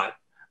per lot.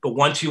 But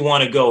once you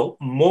want to go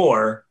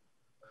more,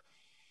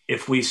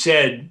 if we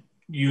said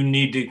you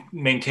need to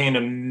maintain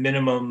a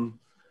minimum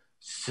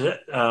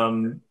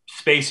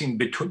spacing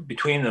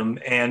between them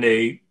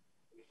and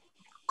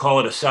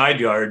call it a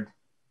side yard,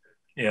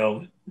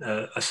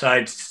 a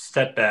side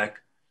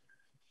setback,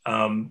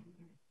 then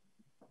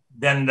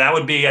that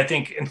would be, I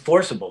think,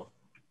 enforceable.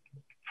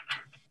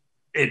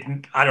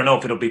 I don't know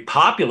if it'll be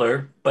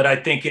popular, but I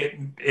think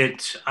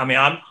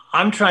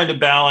I'm trying to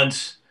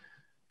balance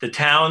the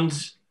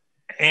town's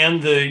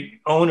and the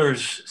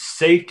owner's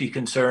safety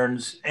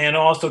concerns, and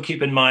also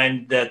keep in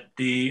mind that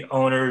the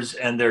owners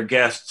and their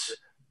guests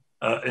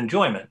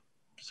enjoyment.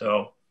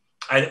 So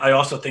I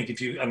also think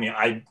if you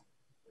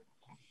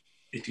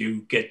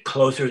get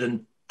closer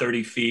than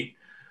 30 feet,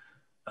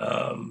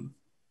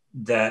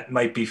 that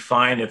might be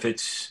fine if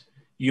it's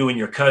you and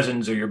your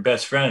cousins or your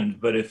best friend.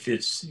 But if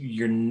it's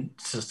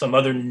some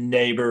other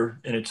neighbor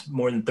and it's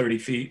more than 30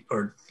 feet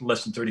or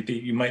less than 30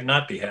 feet, you might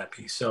not be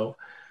happy. So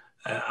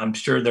I'm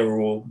sure there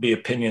will be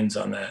opinions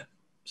on that.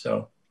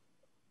 So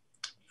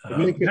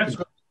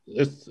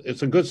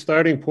it's a good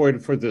starting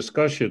point for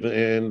discussion,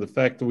 and the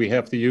fact that we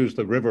have to use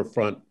the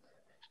riverfront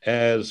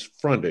as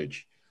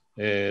frontage.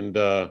 And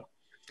but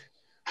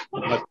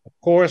of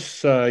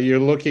course, you're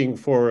looking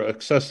for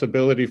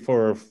accessibility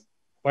for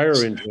fire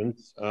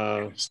engines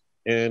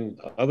and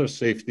other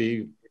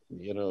safety,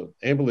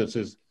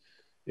 ambulances.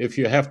 If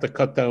you have to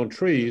cut down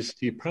trees,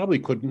 you probably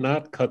could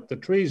not cut the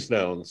trees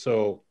down.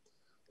 So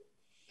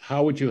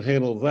how would you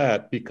handle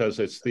that? Because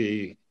it's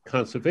the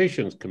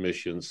Conservation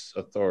Commission's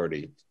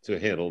authority to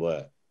handle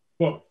that.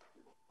 Well,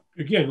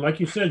 again, like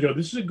you said, Joe,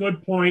 this is a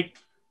good point.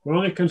 We're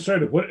only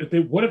concerned of what if they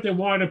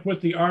wanted to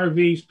put the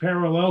RVs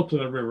parallel to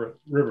the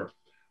river.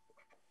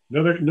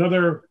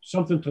 Another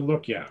something to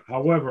look at.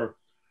 However,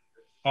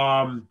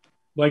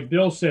 like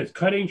Bill says,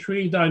 cutting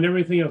trees down and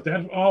everything else,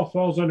 that all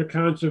falls under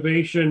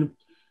conservation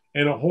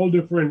and a whole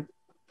different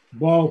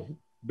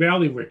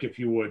ballywick, if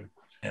you would.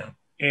 Yeah.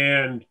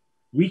 And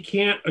we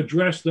can't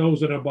address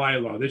those in a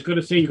bylaw. They're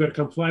going to say you've got to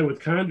comply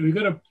with we've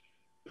got to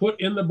put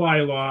in the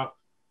bylaw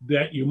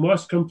that you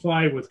must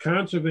comply with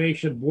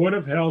conservation, Board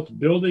of Health,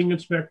 building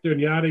inspector,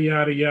 and yada,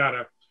 yada,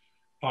 yada.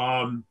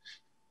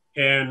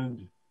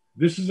 And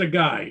this is a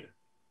guide,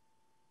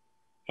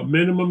 a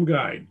minimum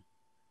guide.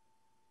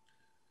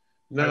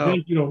 Now, I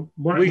think,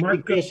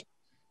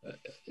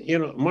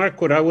 Mark,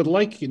 what I would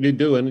like you to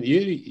do, and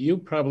you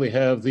probably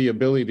have the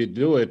ability to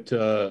do it,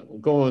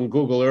 go on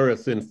Google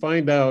Earth and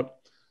find out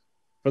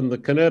from the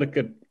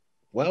Connecticut,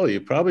 well, you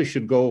probably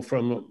should go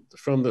from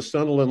the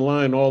Sunderland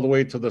line all the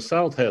way to the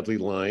South Hadley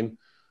line.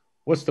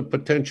 What's the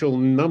potential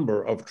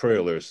number of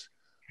trailers?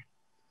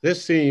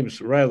 This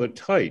seems rather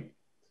tight.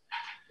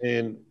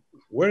 And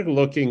we're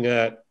looking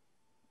at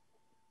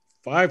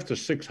 500 to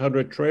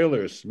 600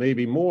 trailers,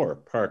 maybe more,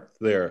 parked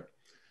there.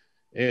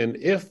 And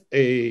if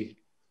a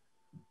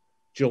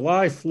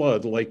July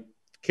flood like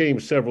came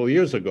several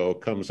years ago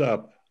comes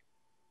up,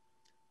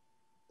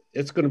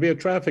 it's going to be a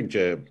traffic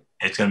jam.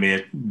 It's going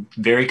to be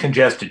very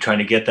congested trying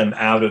to get them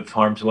out of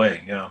harm's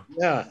way. Yeah.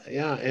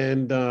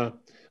 And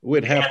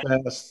we'd have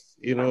to ask,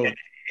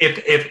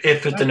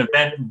 if it's an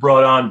event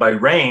brought on by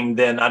rain,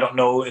 then I don't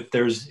know if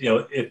there's,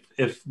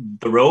 if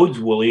the roads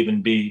will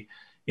even be,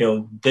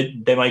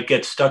 they might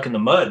get stuck in the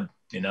mud,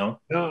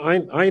 No,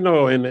 I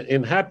know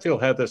in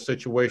Hatfield had this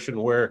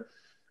situation where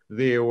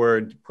they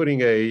were putting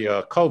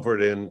a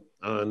culvert in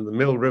on the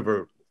Mill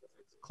River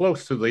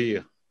close to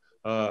the,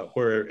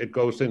 where it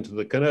goes into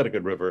the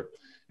Connecticut River.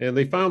 And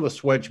they found the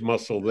swedge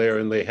mussel there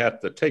and they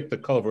had to take the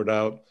culvert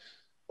out.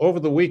 Over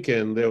the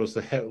weekend, there was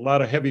a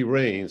lot of heavy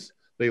rains.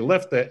 They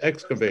left the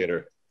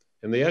excavator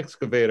and the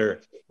excavator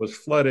was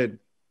flooded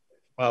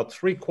about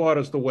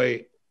 3/4 the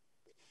way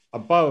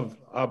above,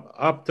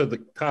 up to the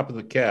top of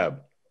the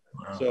cab.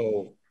 Wow.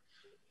 So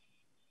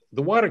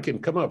the water can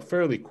come up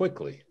fairly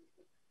quickly.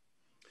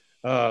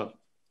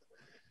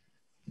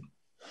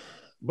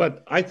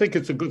 But I think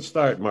it's a good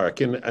start, Mark,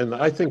 and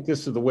I think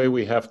this is the way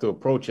we have to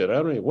approach it. I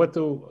don't know, what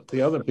do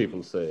the other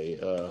people say?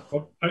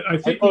 I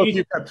think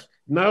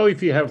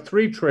if you have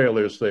 3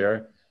 trailers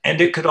there.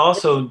 And it could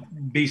also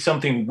be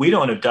something we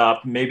don't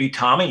adopt. Maybe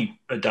Tommy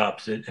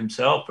adopts it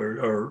himself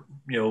or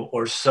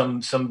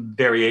some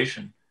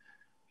variation.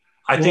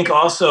 I think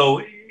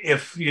also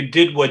if you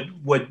did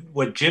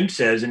what Jim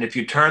says, and if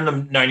you turn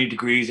them 90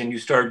 degrees and you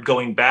start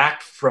going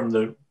back from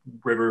the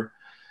river,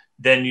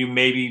 then you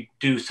maybe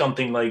do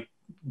something like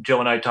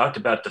Joe and I talked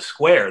about, the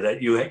square,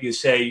 that you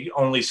say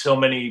only so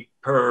many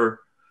per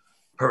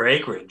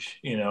acreage,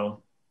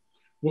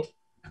 Well,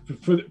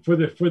 for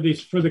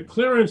the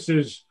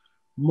clearances,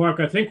 Mark,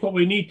 I think what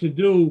we need to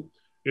do,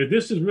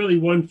 this is really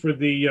one for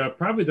the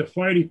probably the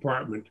fire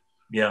department.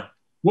 Yeah.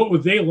 What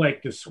would they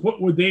like to? What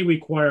would they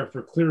require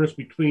for clearance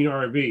between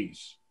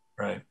RVs?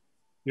 Right.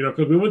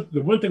 Because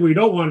the one thing we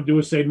don't want to do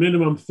is say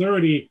minimum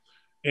 30,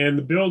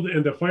 and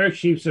the fire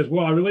chief says,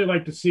 well, I really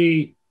like to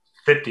see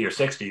 50 or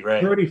 60,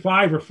 right?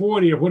 35 or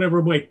 40 or whatever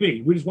it might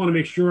be. We just want to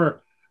make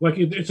sure, like,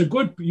 it's a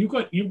good. You've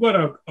got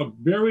a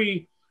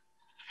very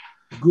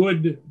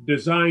good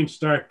design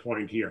start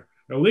point here.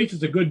 At least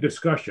it's a good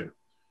discussion,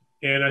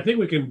 and I think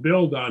we can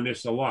build on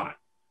this a lot,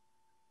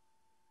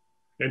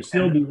 and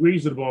still be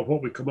reasonable of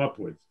what we come up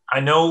with. I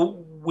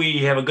know we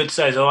have a good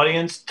sized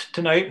audience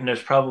tonight, and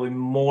there's probably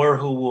more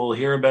who will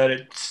hear about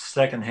it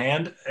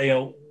secondhand.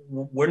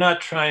 We're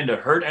not trying to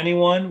hurt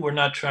anyone. We're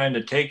not trying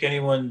to take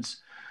anyone's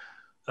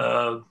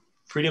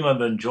freedom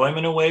of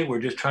enjoyment away.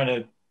 We're just trying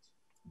to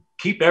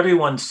keep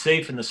everyone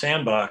safe in the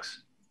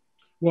sandbox.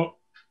 Well,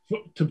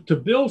 to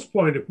Bill's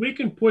point, if we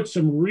can put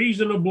some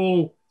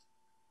reasonable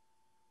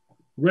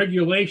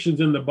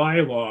regulations in the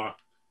bylaw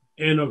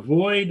and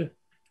avoid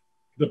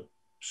the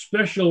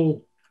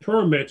special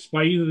permits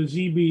by either the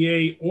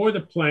ZBA or the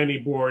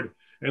planning board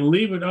and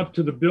leave it up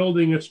to the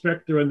building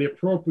inspector and the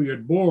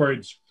appropriate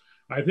boards,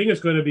 I think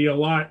it's going to be a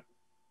lot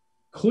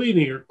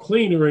cleaner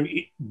and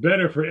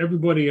better for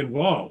everybody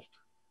involved.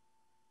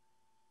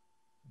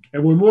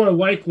 And we're more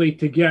likely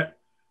to get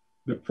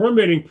the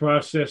permitting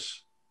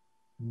process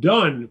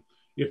done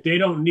if they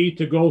don't need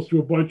to go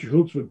through a bunch of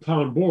hoops with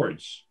town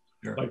boards,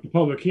 sure, like the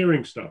public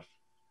hearing stuff.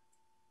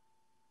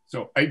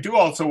 So I do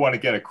also want to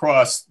get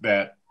across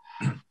that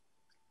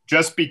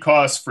just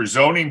because for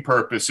zoning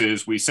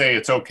purposes, we say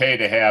it's okay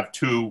to have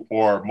 2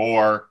 or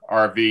more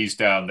RVs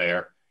down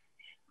there,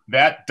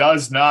 that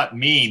does not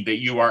mean that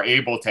you are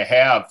able to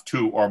have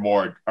 2 or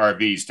more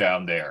RVs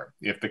down there.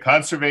 If the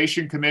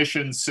Conservation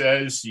Commission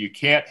says you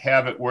can't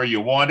have it where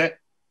you want it,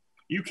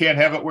 you can't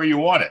have it where you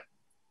want it.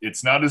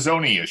 It's not a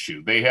zoning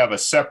issue. They have a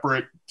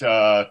separate,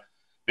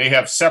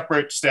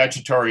 separate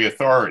statutory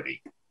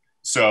authority.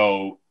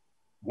 So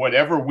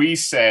whatever we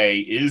say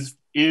is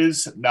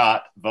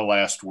not the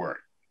last word.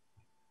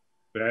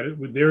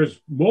 There's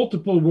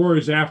multiple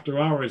words after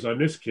ours on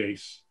this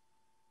case.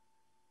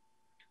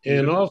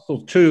 And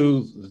also,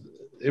 too,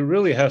 it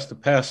really has to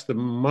pass the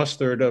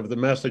muster of the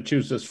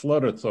Massachusetts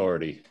Flood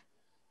Authority.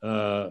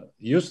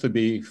 Used to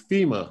be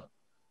FEMA.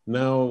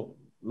 Now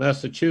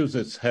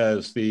Massachusetts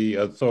has the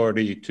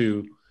authority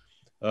to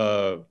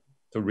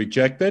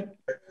reject it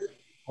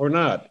or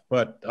not.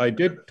 But I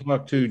did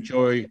talk to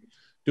Joy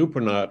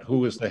Dupernot,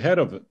 who is the head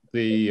of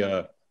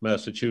the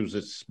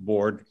Massachusetts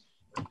board,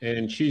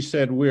 and she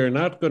said we're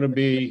not going to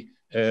be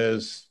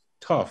as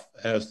tough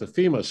as the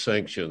FEMA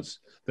sanctions.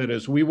 That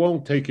is, we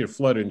won't take your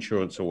flood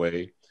insurance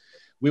away.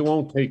 We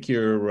won't take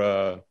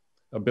your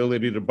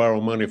ability to borrow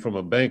money from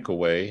a bank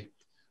away.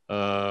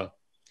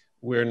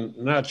 We're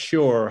not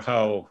sure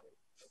how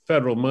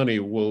federal money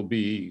will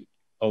be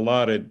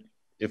allotted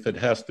if it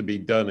has to be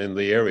done in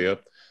the area.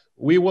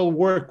 We will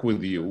work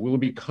with you. We'll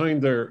be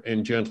kinder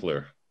and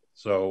gentler.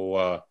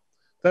 So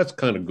that's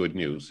kind of good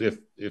news. If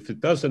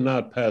it does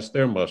not pass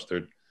their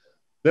muster,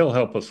 they'll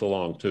help us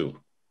along too.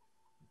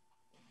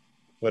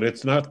 But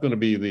it's not going to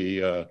be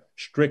the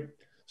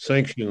strict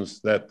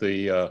sanctions that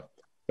the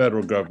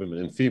federal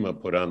government and FEMA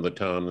put on the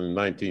town in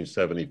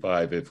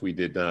 1975 if we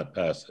did not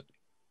pass it.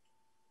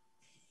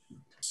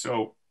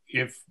 So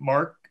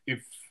Mark,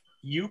 if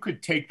you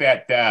could take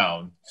that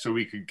down so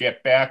we could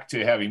get back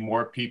to having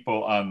more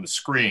people on the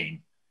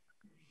screen.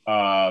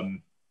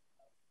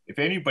 If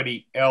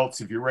anybody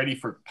else, if you're ready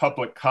for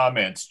public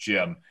comments,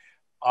 Jim,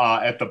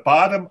 at the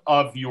bottom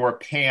of your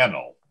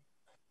panel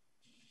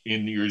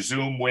in your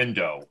Zoom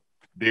window,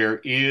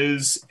 there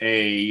is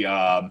a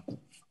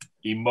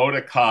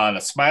emoticon,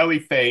 a smiley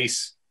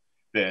face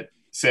that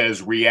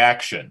says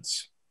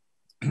reactions.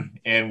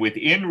 And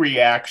within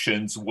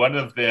reactions, one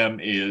of them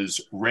is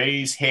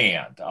raise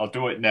hand. I'll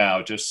do it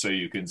now just so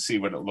you can see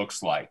what it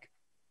looks like.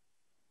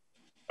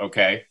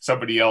 Okay,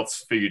 somebody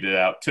else figured it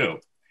out too.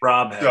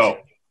 Rob has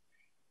it.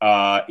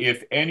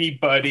 If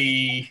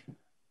anybody,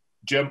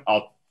 Jim,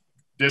 I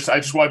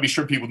just want to be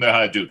sure people know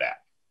how to do that.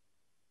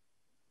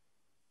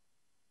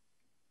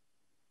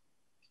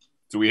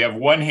 So we have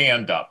one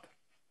hand up.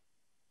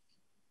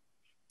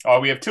 Oh,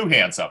 we have 2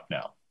 hands up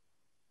now.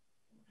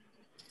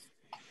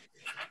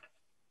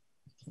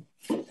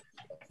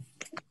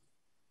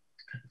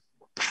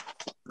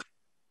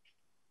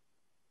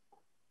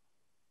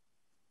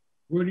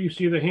 Where do you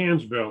see the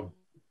hands, Bill?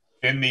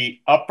 In the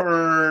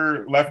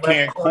upper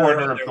left-hand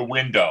corner of the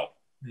window.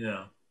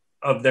 Yeah,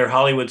 of their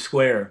Hollywood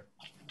Square.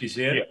 Do you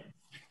see it? Yeah.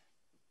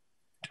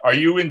 Are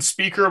you in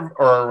speaker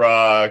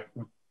or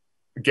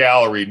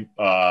gallery?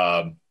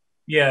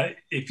 Yeah,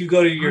 if you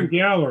go to your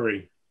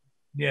gallery.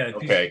 Yeah.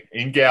 Okay,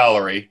 in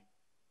gallery.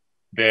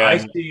 Then I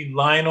see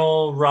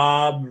Lionel,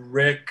 Rob,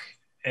 Rick,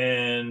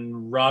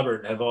 and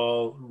Robert have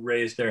all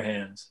raised their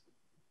hands.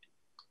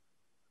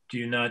 Do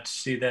you not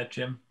see that,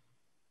 Jim?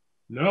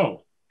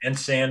 No. And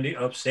Sandy.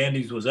 Oh,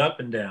 Sandy's was up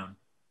and down.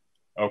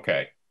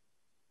 Okay.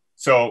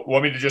 So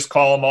want me to just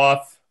call them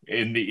off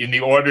in the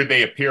order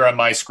they appear on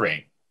my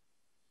screen?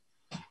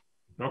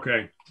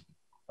 Okay.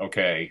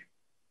 Okay.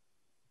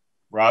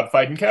 Rob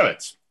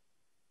Feidenkevitz.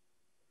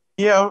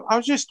 Yeah, I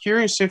was just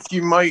curious if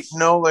you might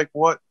know like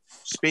what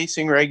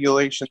spacing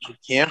regulations the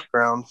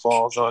campground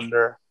falls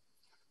under.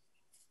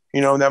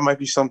 You know, that might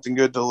be something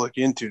good to look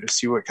into to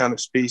see what kind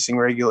of spacing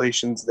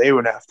regulations they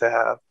would have to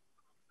have.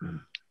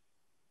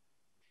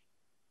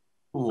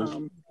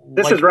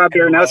 This is Rob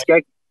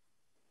Baranowski.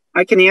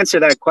 I can answer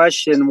that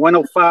question.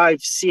 105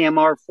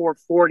 CMR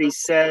 440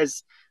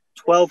 says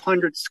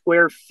 1,200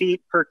 square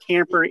feet per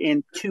camper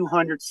and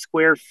 200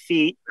 square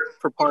feet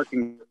for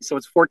parking. So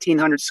it's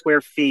 1,400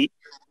 square feet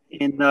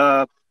in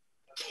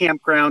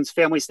campgrounds,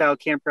 family-style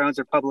campgrounds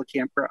or public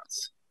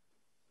campgrounds.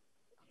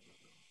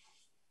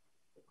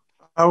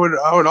 I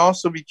would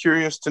also be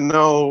curious to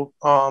know,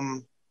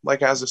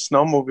 like as a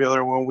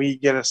snowmobiler, when we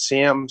get a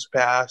Sam's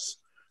pass,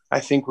 I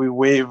think we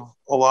waive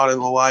a lot of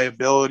the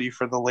liability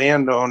for the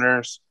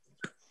landowners.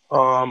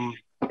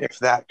 If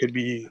that could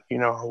be, you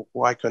know,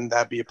 why couldn't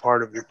that be a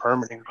part of your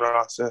permitting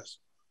process?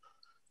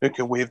 it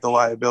could waive the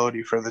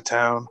liability for the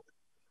town.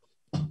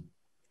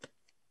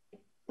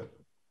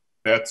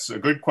 That's a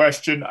good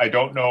question. I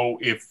don't know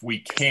if we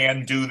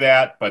can do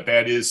that, but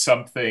that is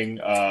something.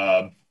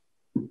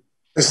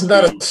 Isn't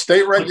that a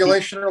state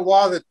regulation or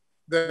law that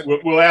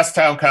we'll ask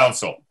town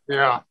council?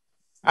 Yeah.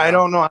 I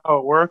don't know how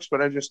it works,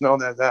 but I just know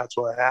that that's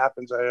what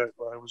happens. I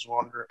was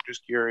wondering,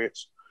 just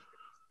curious.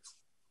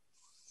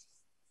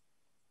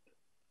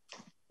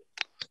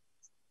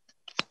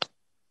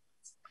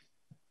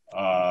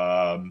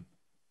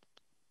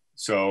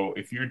 So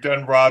if you're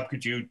done, Rob,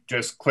 could you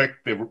just click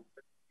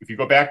if you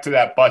go back to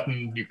that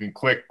button, you can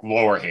click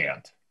lower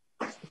hand.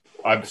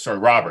 I'm sorry,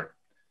 Robert.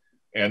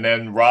 And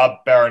then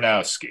Rob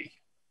Baranowski.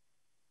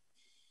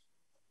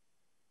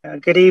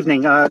 Good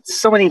evening.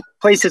 So many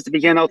places to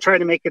begin. I'll try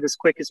to make it as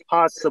quick as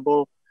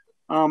possible.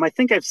 I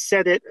think I've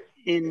said it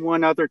in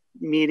one other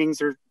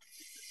meetings or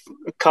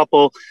a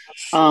couple.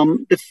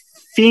 The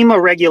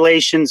FEMA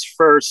regulations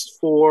first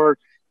for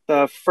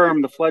the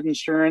firm, the flood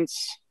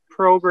insurance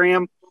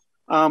program.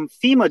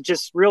 FEMA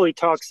just really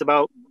talks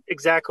about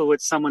exactly what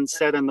someone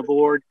said on the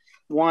board,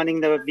 wanting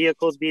the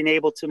vehicles being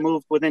able to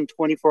move within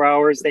 24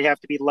 hours. They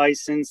have to be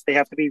licensed. They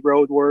have to be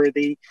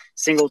roadworthy,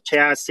 single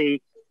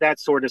chassis, that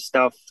sort of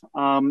stuff.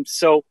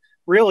 So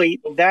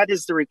really, that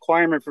is the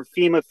requirement for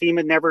FEMA.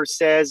 FEMA never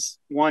says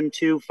 1,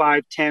 2,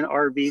 5, 10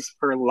 RVs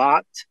per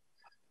lot.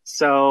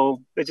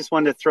 So I just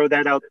wanted to throw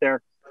that out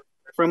there.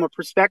 From a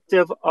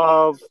perspective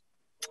of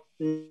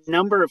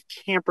number of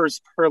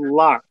campers per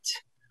lot,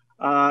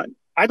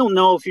 I don't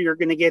know if you're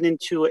going to get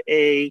into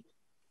a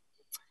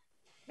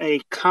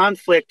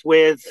conflict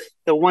with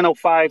the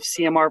 105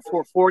 CMR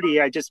 440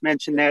 I just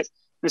mentioned that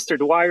Mr.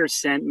 Dwyer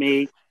sent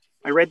me.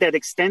 I read that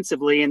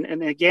extensively.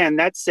 And again,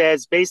 that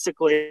says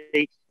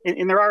basically,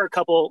 and there are a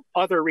couple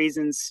other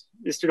reasons,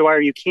 Mr. Dwyer,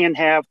 you can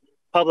have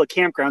public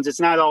campgrounds. It's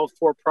not all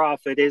for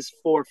profit, it's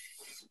for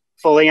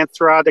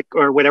philanthropic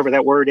or whatever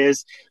that word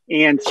is,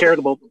 and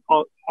charitable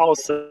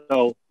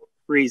also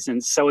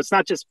reasons. So it's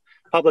not just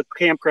public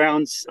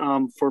campgrounds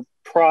for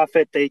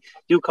profit. They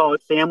do call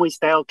it family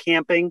style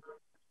camping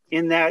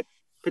in that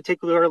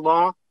particular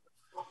law.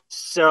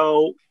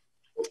 So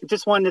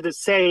just wanted to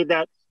say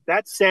that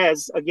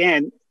says,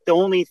 again, the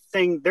only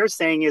thing they're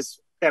saying is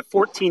that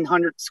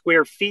 1,400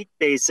 square feet,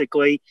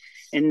 basically.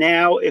 And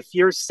now if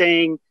you're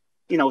saying,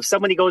 if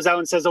somebody goes out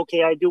and says,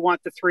 okay, I do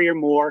want the 3 or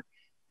more,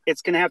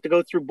 it's going to have to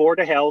go through Board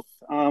of Health,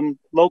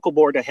 local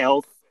Board of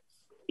Health,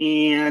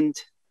 and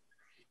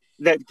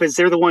that because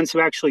they're the ones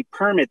who actually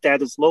permit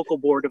that as local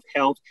Board of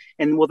Health.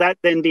 And will that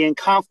then be in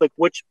conflict?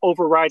 Which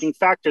overriding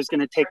factor is going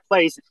to take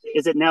place?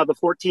 Is it now the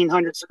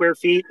 1,400 square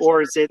feet,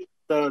 or is it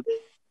the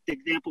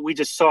example we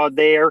just saw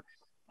there,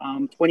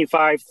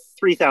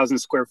 3,000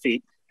 square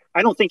feet?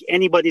 I don't think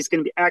anybody's going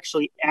to be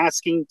actually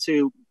asking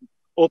to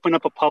open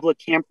up a public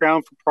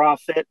campground for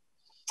profit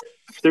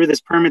through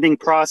this permitting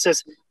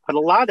process. But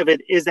a lot of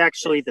it is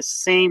actually the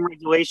same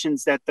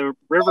regulations that the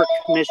River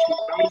Commission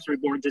Advisory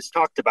Board just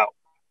talked about.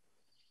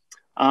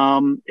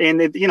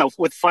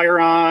 With fire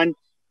on,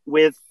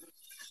 with,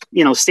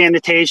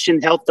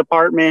 sanitation, health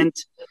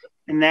department,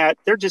 and that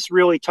they're just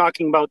really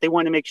talking about, they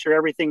want to make sure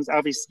everything's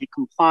obviously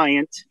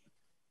compliant.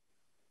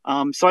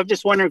 So I'm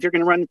just wondering if you're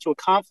going to run into a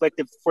conflict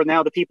for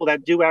now the people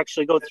that do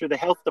actually go through the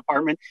health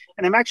department.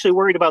 And I'm actually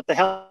worried about the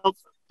health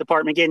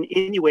department getting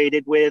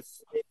inundated with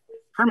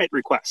permit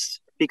requests,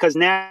 because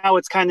now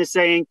it's kind of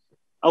saying,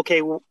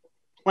 okay, well,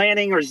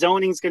 planning or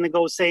zoning is going to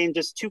go saying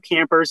just 2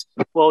 campers.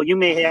 Well, you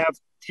may have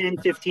 10,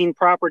 15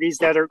 properties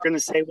that are going to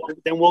say, well,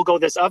 then we'll go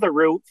this other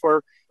route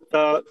for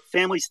the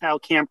family style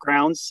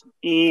campgrounds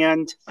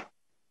and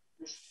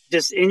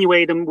just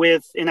inundate them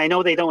with, and I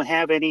know they don't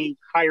have any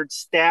hired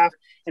staff,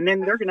 and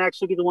then they're going to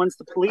actually be the ones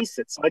to police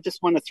it. So I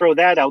just want to throw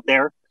that out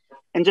there.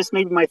 And just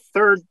maybe my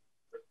third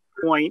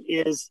point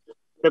is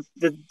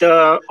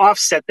the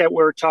offset that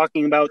we're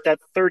talking about, that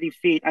 30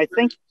 feet. I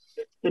think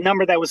the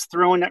number that was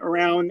thrown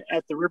around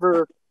at the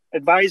River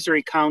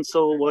Advisory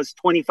Council was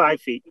 25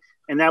 feet.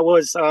 And that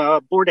was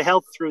Board of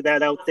Health threw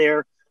that out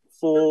there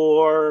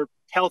for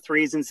health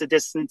reasons, the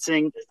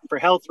distancing for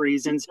health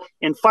reasons.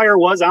 And fire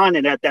was on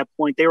it at that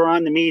point. They were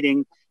on the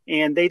meeting,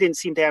 and they didn't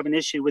seem to have an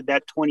issue with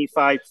that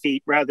 25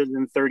 feet rather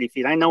than 30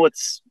 feet. I know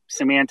it's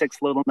semantics,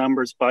 little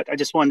numbers, but I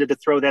just wanted to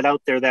throw that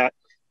out there that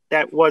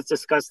was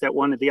discussed at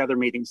one of the other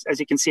meetings. As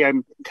you can see,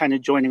 I'm kind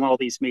of joining all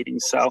these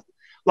meetings. So a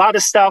lot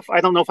of stuff. I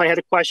don't know if I had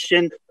a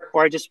question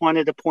or I just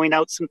wanted to point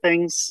out some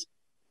things.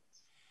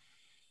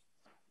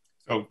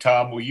 So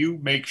Tom, will you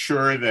make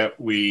sure that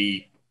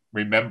we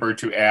remember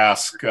to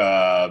ask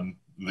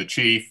the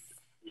chief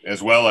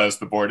as well as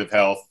the Board of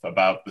Health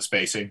about the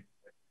spacing?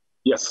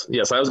 Yes.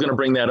 I was going to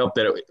bring that up,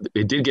 that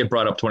it did get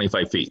brought up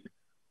 25 feet.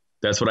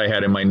 That's what I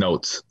had in my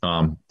notes.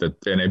 And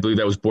I believe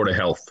that was Board of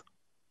Health.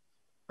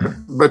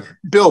 But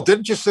Bill,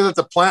 didn't you say that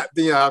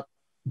the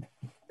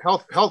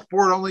health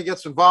board only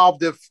gets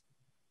involved if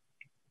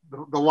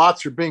the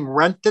lots are being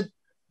rented?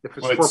 If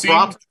it's for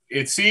profit?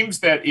 It seems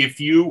that if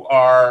you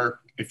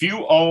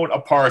own a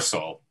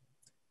parcel,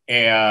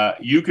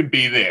 you could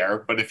be there,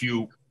 but if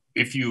you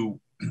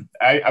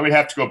I would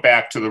have to go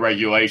back to the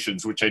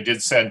regulations, which I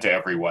did send to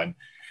everyone.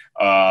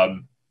 I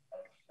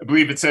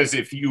believe it says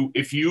if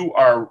you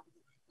are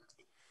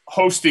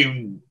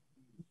hosting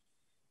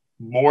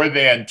more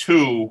than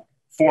 2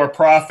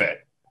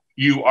 for-profit,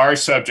 you are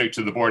subject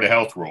to the Board of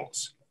Health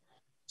rules.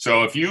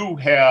 So if you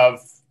have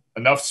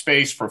enough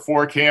space for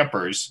 4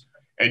 campers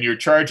and you're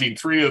charging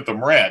 3 of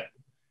them rent,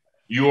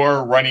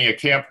 you're running a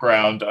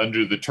campground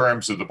under the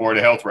terms of the Board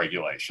of Health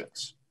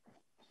regulations.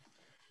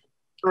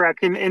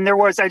 Correct. And there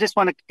was, I just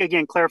want to,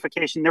 again,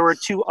 clarification. There were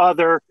 2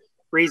 other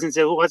reasons.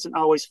 It wasn't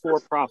always for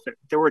profit.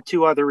 There were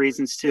 2 other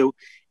reasons too.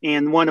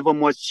 And one of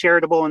them was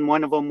charitable. And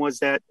one of them was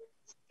that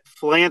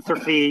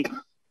philanthropy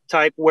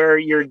type where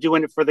you're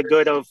doing it for the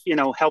good of, you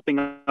know, helping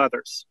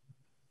others.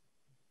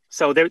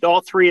 So all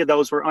 3 of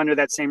those were under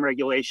that same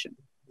regulation.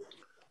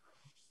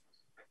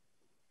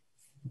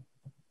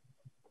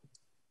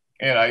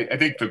 And I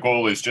think the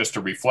goal is just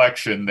a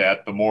reflection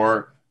that the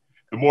more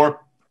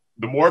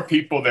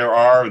people there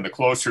are and the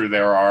closer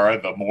there are,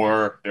 the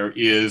more there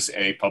is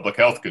a public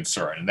health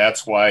concern. And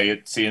that's why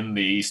it's in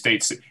the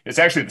state, it's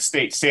actually the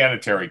state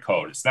sanitary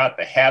code. It's not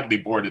the Hadley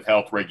Board of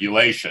Health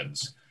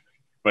regulations,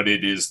 but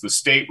it is the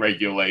state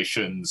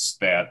regulations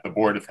that the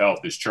Board of Health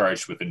is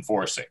charged with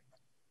enforcing.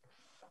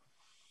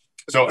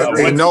 So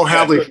no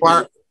Hadley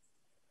Farm.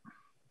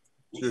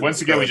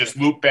 Once again, we just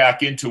loop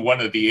back into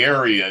one of the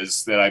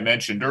areas that I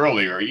mentioned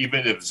earlier.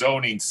 Even if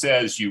zoning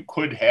says you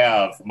could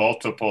have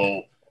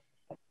multiple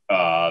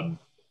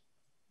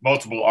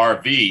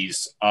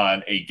RVs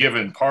on a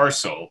given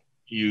parcel,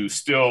 you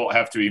still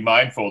have to be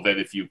mindful that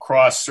if you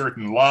cross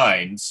certain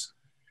lines,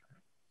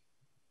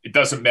 it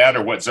doesn't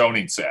matter what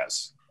zoning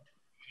says.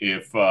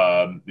 If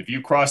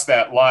you cross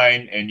that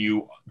line and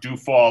you do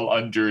fall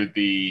under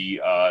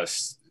the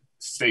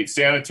state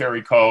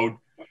sanitary code,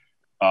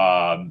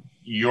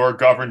 you're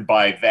governed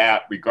by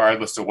that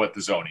regardless of what the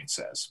zoning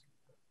says.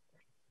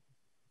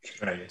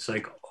 Right, it's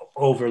like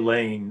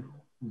overlaying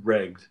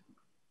regs.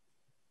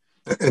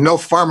 And no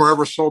farmer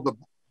ever sold a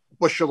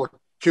bushel of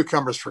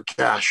cucumbers for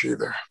cash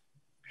either.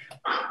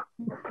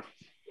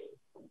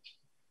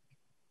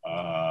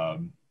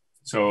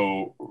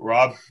 So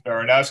Rob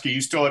Baranowski,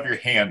 you still have your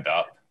hand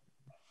up.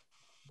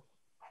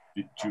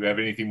 Do you have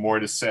anything more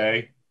to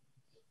say?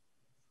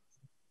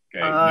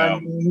 Okay,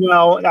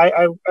 no,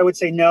 I would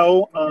say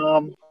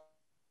no.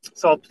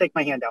 So I'll take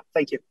my hand out.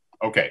 Thank you.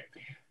 Okay.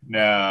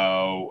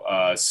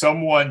 Now,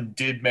 someone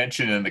did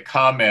mention in the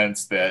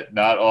comments that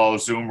not all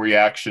Zoom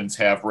reactions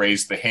have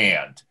raised the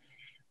hand.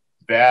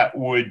 That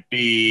would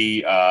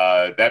be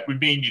that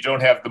would mean you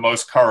don't have the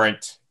most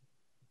current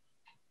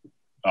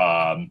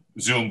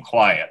Zoom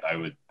client.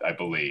 I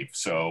believe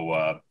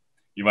so.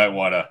 You might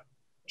want to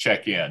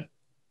check in.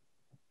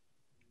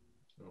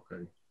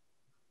 Okay.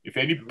 If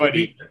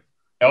anybody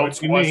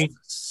else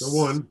wants the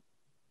one.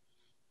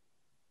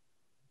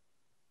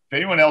 If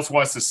anyone else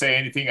wants to say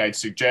anything, I'd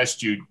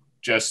suggest you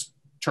just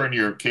turn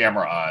your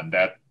camera on.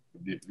 That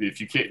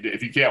if you can't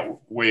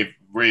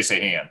raise a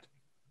hand.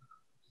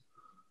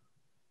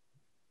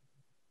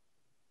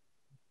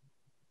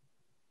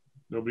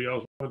 Nobody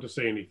else wants to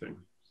say anything.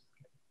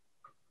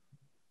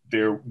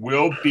 There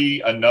will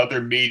be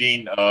another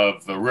meeting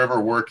of the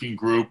River Working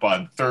Group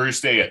on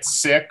Thursday at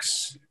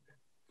 6.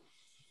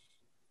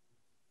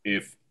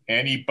 If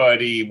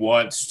anybody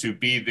wants to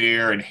be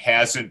there and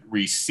hasn't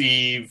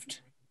received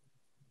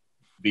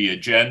the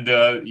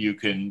agenda, you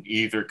can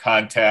either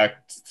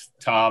contact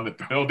Tom at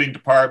the building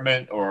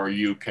department or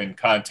you can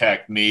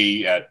contact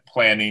me at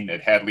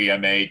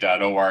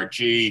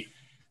planning@hadleyma.org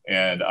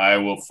and I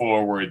will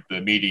forward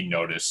the meeting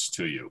notice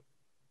to you.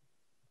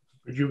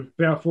 Could you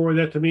forward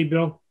that to me,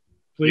 Bill,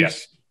 please?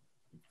 Yes.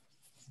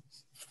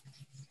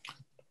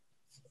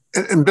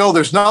 And Bill,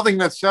 there's nothing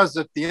that says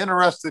that the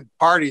interested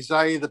parties,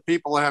 i.e. the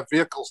people that have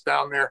vehicles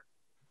down there,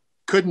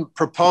 couldn't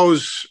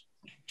propose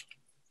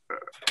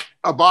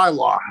a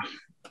bylaw.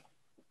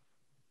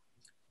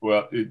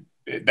 Well,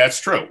 that's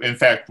true. In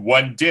fact,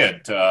 one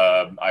did.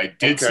 I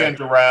did send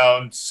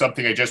around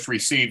something I just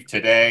received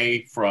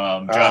today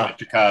from John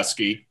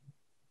Chikoski,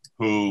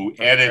 who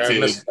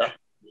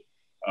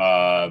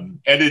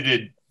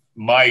edited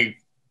my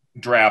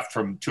draft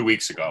from 2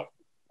 weeks ago.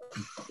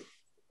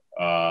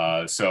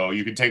 So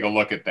you can take a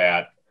look at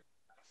that.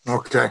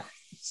 Okay.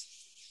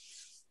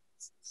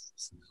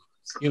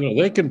 You know,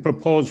 they can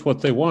propose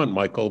what they want,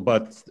 Michael,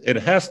 but it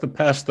has to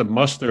pass the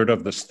mustard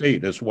of the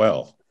state as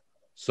well.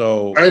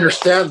 So I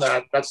understand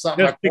that. That's not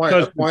my point.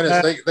 The point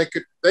is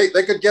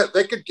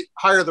they could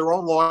hire their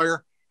own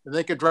lawyer and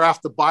they could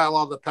draft the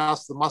bylaw that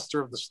passed the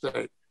muster of the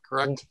state.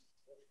 Correct?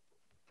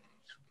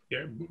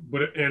 Yeah,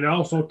 but and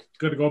also it's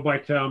going to go by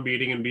town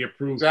meeting and be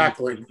approved.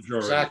 Exactly.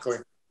 Exactly.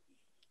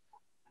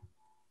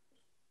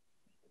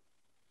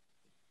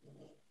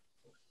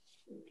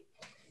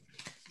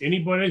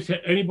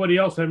 Anybody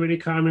else have any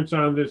comments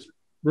on this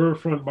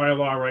riverfront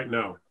bylaw right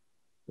now?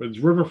 It's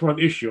riverfront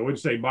issue. I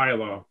wouldn't say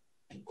bylaw.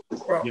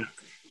 Well, yeah.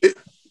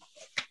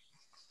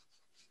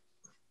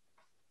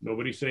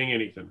 Nobody's saying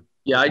anything.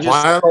 Yeah, I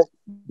just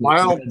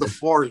Lionel, the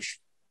floor is.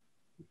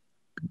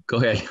 Go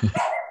ahead.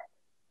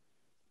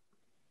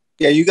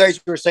 Yeah, you guys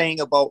were saying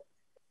about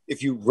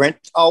if you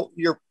rent out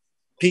your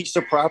piece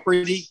of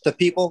property to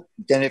people,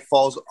 then it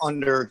falls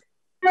under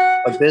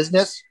a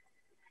business.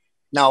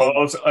 Now,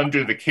 falls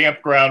under the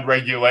campground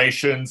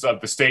regulations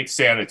of the state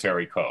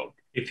sanitary code.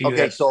 If you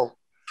okay, have so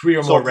 3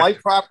 or more, my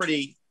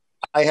property,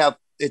 I have,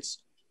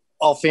 it's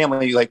all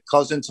family, like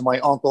cousins and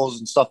my uncles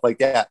and stuff like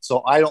that.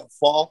 So I don't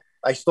fall.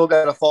 I still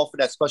got to fall for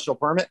that special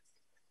permit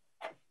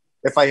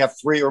if I have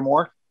 3 or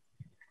more.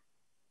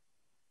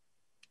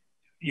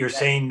 you're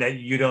saying that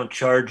you don't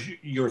charge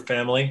your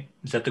family?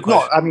 Is that the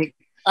question? No,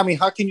 I mean,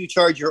 how can you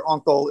charge your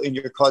uncle and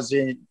your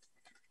cousin?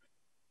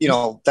 You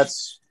know,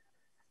 that's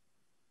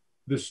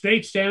The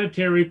state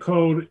sanitary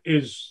code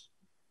has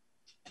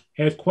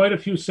quite a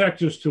few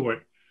sections to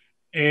it,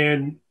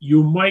 and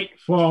you might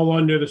fall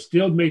under the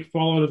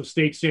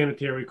state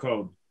sanitary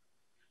code,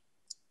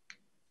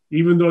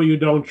 even though you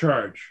don't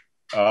charge.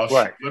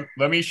 right.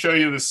 Let me show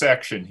you the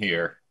section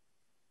here.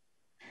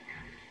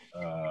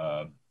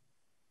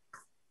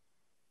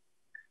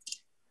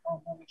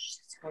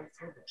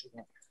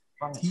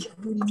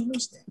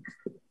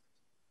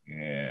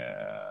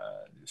 Yeah,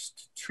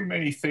 just too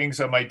many things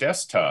on my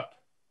desktop.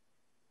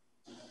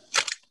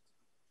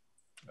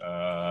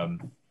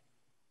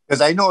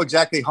 Because I know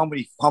exactly how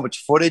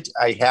much footage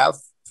I have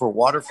for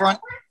waterfront.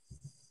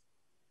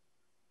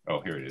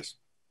 Oh, here it is.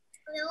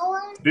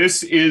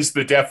 This is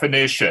the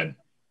definition.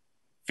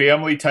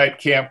 Family type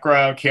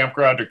campground,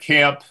 campground or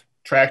camp,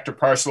 tract or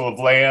parcel of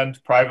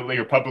land, privately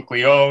or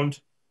publicly owned,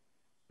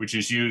 which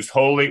is used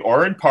wholly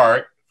or in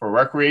part for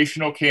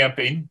recreational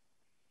camping,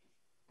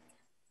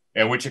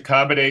 and which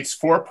accommodates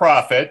for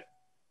profit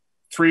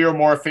 3 or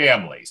more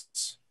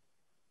families.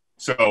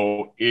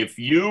 So if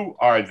you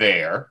are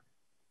there,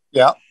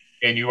 yeah,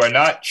 and you are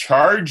not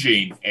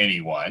charging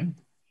anyone,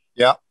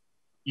 yeah,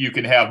 you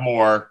can have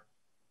more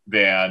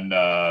than.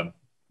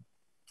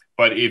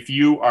 But if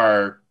you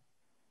are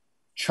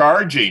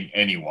charging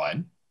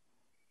anyone,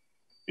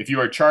 if you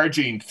are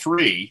charging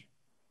 3,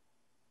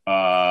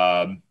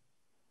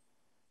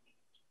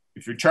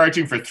 if you're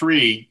charging for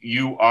 3,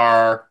 you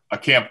are a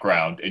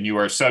campground and you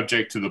are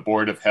subject to the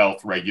Board of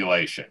Health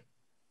regulation.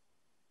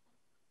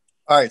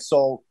 All right,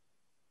 so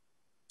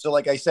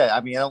like I said,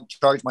 I mean, I don't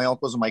charge my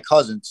uncles and my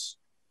cousins.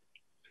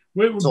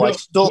 So I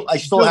still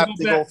have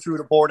to go through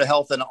the Board of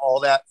Health and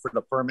all that for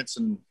the permits,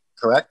 and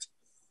correct?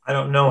 I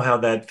don't know how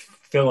that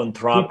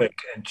philanthropic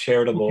and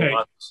charitable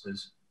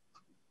offices.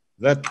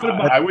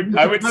 I would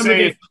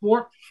say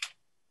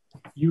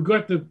you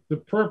got the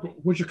purpose,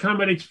 which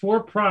accommodates for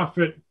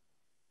profit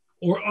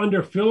or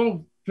under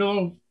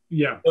philanthropic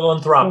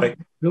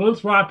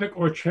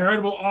or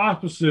charitable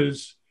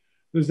offices.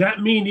 Does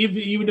that mean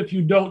even if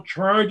you don't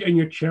charge and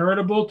you're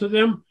charitable to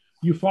them,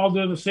 you fall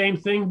into the same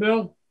thing,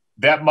 Bill?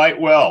 That might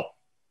well.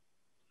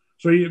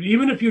 So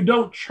even if you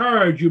don't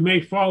charge, you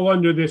may fall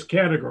under this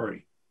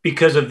category.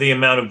 Because of the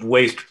amount of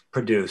waste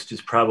produced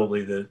is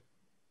probably the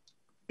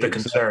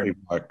concern.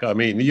 Mark. I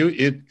mean,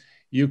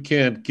 you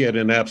can't get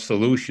an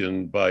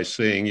absolution by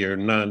saying you're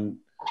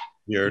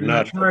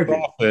not for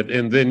profit,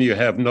 and then you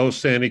have no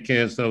sandy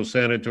cans, no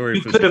sanitary.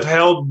 You could have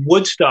held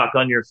Woodstock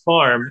on your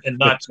farm and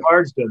not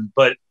charged them,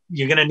 but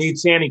you're going to need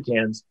sandy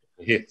cans.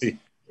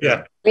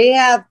 Yeah. We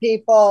have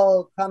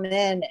people come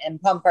in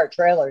and pump our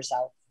trailers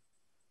out.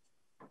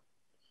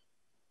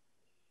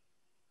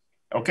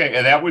 Okay,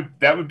 and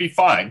that would be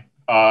fine.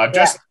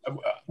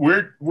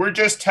 We're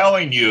just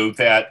telling you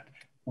that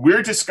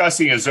we're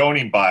discussing a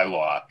zoning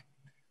bylaw,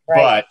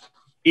 but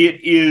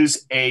it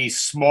is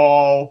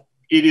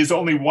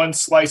only one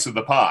slice of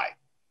the pie,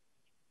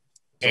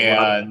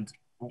 and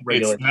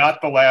it's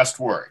not the last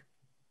word.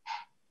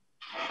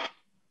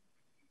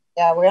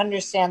 Yeah, we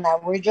understand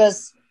that. We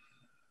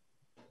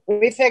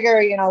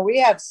figure, we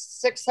have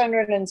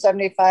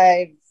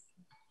 675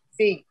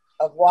 feet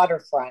of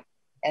waterfront,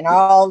 and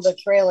all the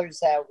trailers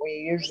that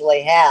we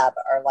usually have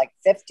are like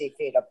 50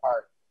 feet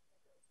apart.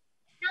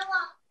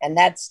 And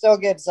that still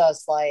gives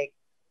us like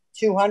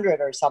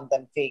 200 or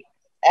something feet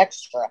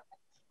extra.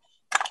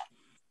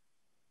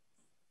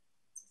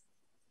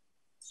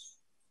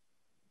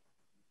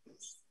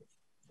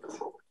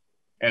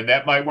 And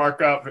that might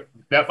work out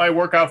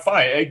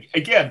fine.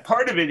 Again,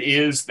 part of it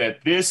is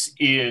that this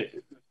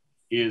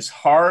is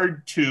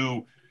hard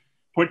to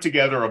put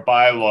together a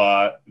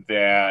bylaw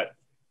that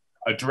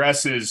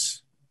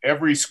addresses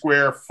every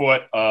square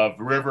foot of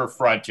river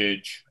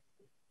frontage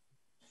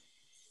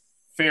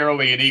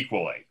fairly and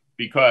equally,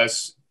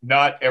 because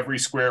not every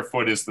square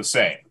foot is the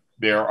same.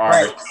 There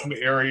are some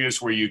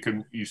areas where you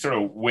sort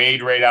of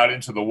wade right out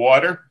into the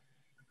water.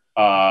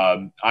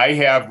 I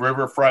have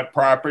riverfront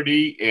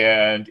property,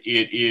 and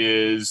it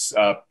is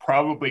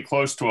probably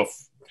close to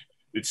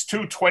it's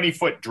 2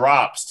 20-foot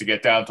drops to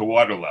get down to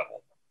water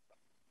level.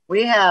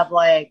 We have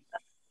I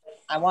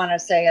want to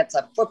say it's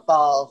a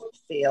football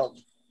field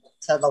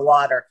to the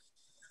water,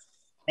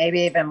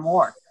 maybe even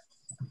more.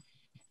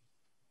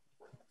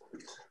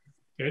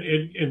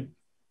 And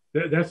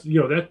that's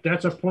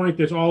a point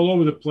that's all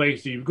over the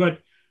place. You've got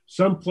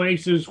some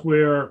places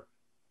where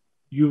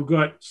you've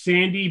got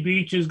sandy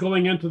beaches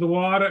going into the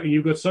water, and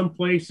you've got some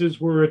places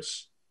where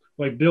it's,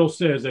 like Bill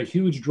says, a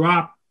huge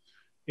drop,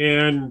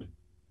 and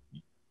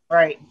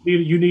right,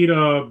 you need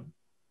an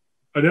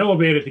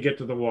elevator to get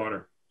to the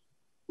water.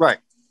 Right.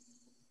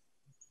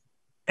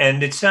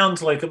 And it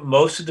sounds like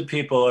most of the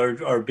people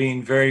are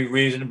being very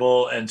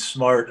reasonable and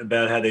smart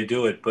about how they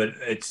do it, but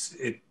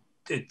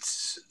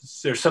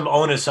there's some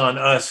onus on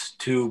us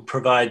to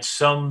provide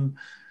some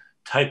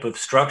type of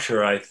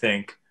structure, I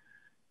think,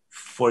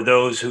 for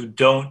those who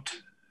don't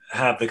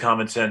have the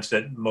common sense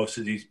that most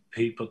of these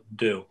people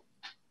do.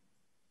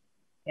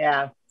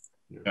 Yeah.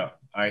 Yeah.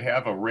 I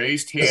have a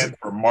raised hand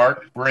for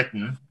Mark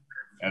Britton,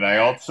 and I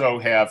also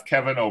have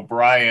Kevin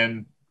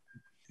O'Brien,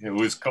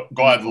 who has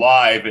gone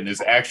live and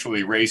is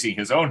actually raising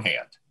his own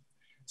hand.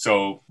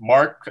 So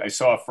Mark, I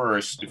saw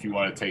first, if you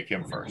want to take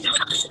him first.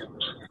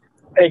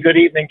 Hey, good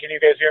evening. Can you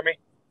guys hear me?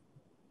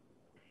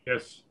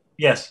 Yes.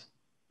 Yes.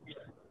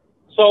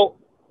 So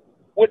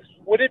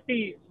would it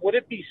be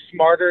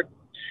smarter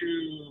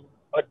to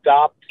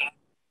adopt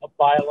a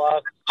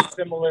bylaw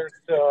similar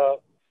to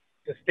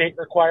the state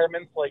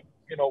requirements, like,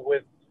 you know,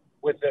 with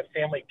the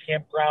family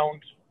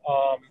campground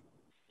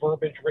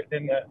verbiage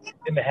written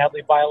in the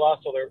Hadley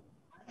bylaw,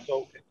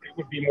 so it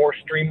would be more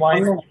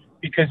streamlined,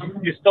 because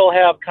you still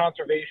have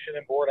conservation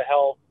and Board of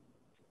Health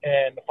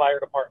and the fire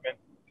department.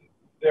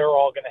 They're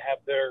all going to have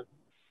their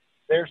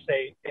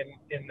say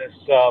in this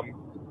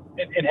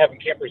in having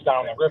campers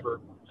down the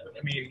river.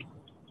 I mean,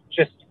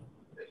 just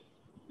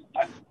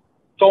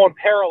going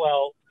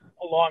parallel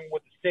along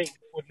with the state,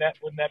 wouldn't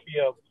that be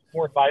a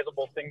more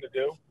advisable thing to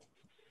do?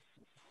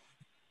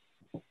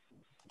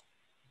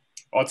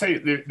 I'll tell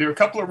you, there are a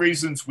couple of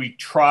reasons we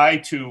try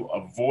to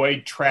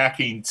avoid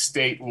tracking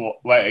state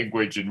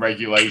language and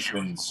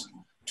regulations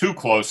too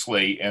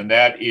closely, and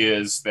that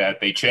is that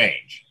they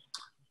change.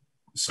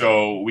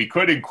 So we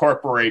could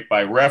incorporate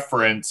by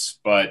reference,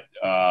 but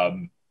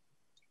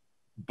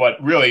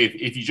really,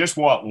 if you just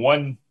want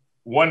one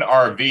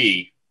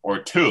RV or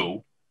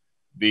two,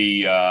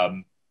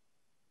 the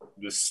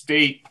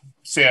state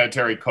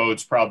sanitary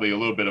code's probably a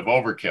little bit of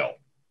overkill.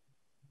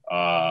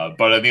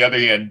 But on the other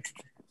hand,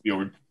 you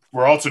know,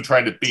 we're also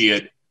trying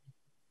to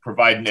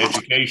provide an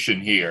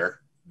education here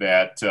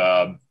that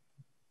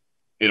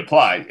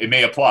it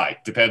may apply,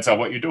 depends on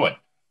what you're doing.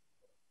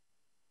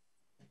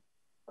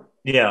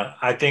 Yeah,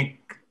 I think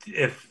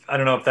I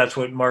don't know if that's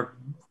what Mark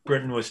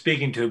Britton was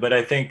speaking to, but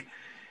I think,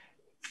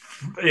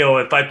 you know,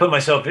 if I put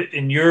myself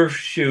in your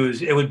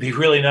shoes, it would be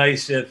really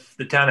nice if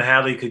the town of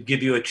Hadley could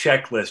give you a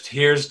checklist.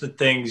 Here's the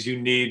things you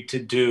need to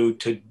do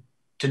to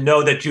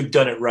know that you've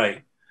done it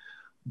right.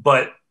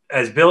 But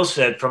as Bill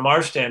said, from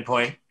our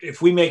standpoint,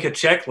 if we make a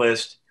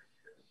checklist,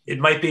 it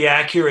might be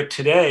accurate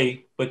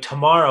today, but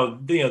tomorrow,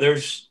 you know,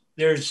 there's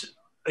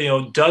you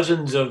know,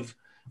 dozens of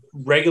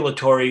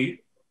regulatory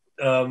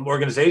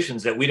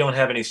organizations that we don't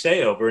have any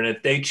say over, and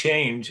if they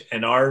change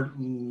and our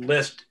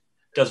list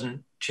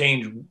doesn't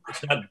change,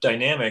 it's not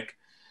dynamic,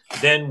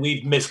 then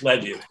we've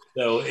misled you.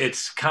 So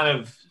it's kind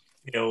of,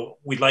 you know,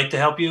 we'd like to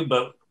help you,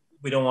 but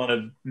we don't want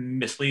to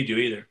mislead you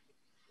either.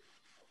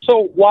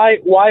 So why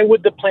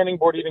would the planning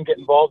board even get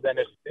involved then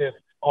if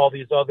all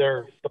these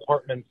other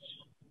departments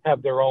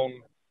have their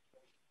own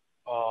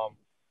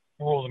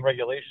rules and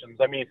regulations?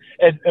 I mean,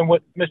 and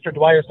what Mr.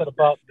 Dwyer said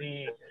about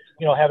the,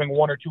 you know, having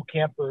one or two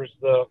campers,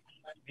 the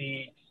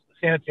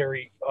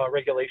sanitary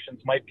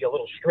regulations might be a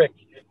little strict.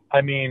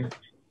 I mean,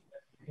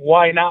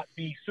 why not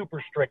be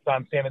super strict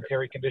on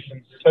sanitary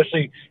conditions,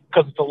 especially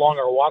because it's along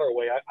our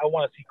waterway? I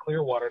want to see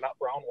clear water, not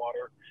brown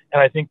water.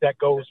 And I think that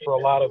goes for a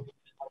lot of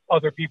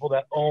other people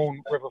that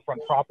own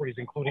riverfront properties,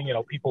 including, you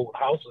know, people with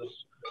houses,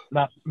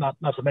 not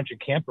to mention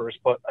campers.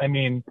 But I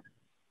mean,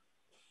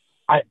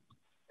 I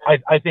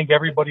think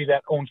everybody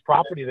that owns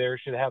property there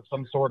should have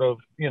some sort of,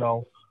 you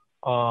know,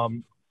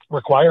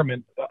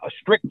 requirement, a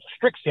strict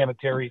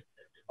sanitary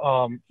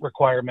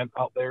requirement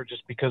out there,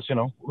 just because, you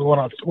know, we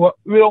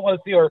don't want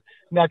to see our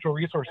natural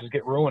resources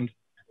get ruined.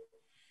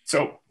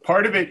 So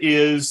part of it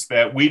is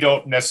that we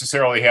don't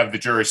necessarily have the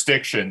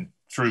jurisdiction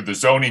through the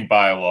zoning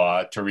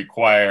bylaw to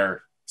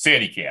require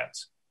sandy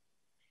cans.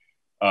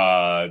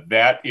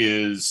 That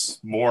is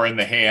more in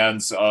the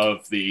hands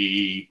of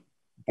the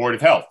Board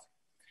of Health.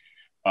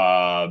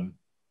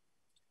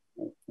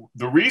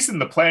 The reason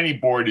the planning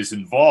board is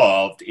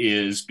involved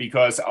is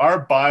because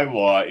our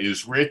bylaw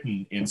is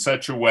written in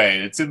such a way,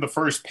 it's in the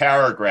first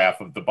paragraph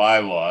of the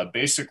bylaw, it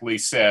basically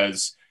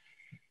says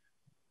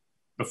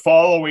the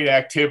following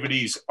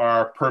activities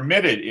are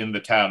permitted in the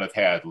town of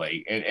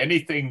Hadley, and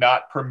anything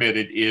not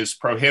permitted is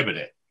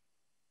prohibited.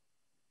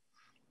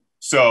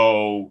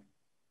 So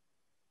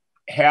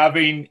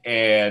having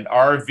an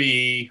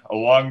RV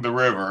along the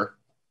river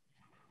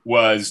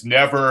was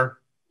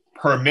never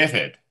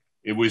permitted.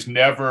 It was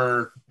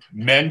never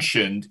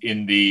mentioned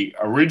in the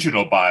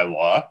original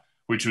bylaw,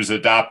 which was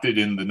adopted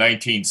in the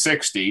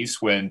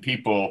 1960s when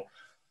people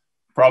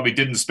probably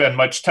didn't spend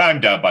much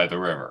time down by the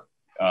river,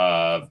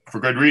 for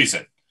good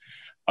reason.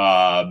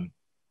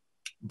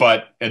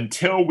 But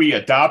until we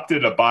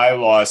adopted a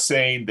bylaw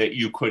saying that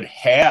you could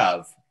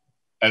have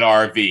an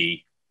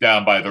RV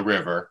down by the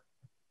river,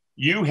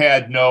 you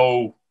did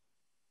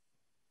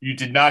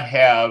not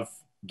have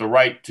the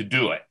right to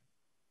do it.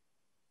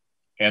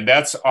 And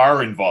that's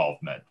our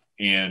involvement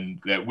in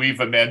that we've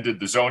amended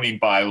the zoning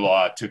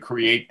bylaw to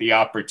create the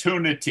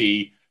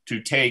opportunity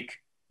to take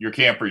your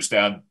campers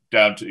down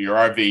to your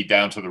RV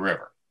down to the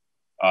river.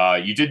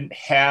 You didn't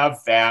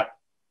have that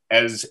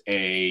as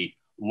a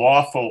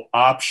lawful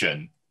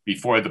option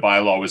before the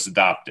bylaw was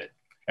adopted.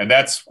 And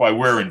that's why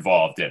we're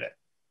involved in it.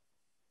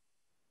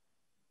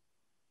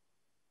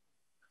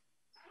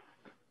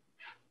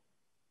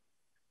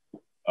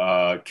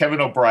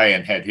 Kevin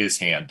O'Brien had his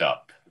hand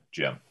up,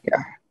 Jim.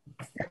 Yeah.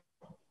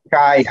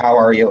 Hi, how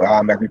are you,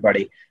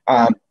 everybody?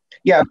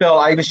 Yeah, Bill,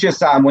 I was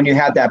just, when you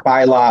had that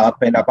bylaw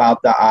up and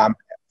about the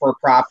for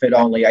profit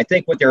only, I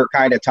think what they're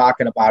kind of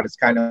talking about is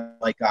kind of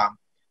like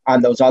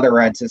on those other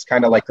ends, is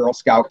kind of like Girl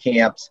Scout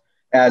camps,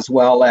 as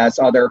well as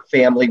other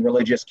family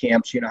religious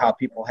camps. You know how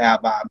people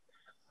have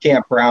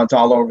campgrounds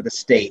all over the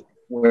state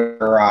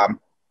where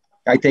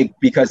I think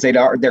because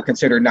they're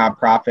considered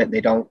nonprofit,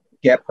 they don't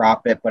get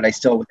profit, but I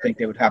still would think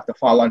they would have to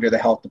fall under the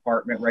health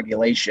department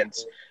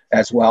regulations,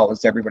 as well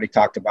as everybody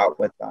talked about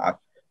with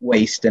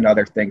waste and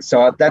other things.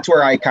 So that's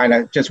where I kind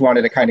of just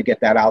wanted to kind of get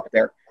that out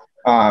there.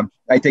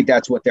 I think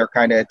that's what they're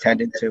kind of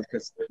attending to,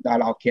 because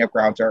not all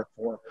campgrounds are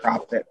for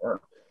profit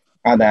or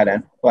on that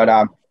end.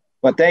 But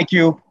thank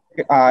you,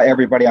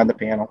 everybody on the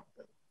panel.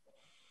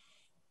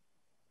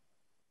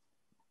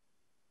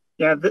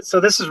 Yeah, so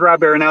this is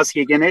Rob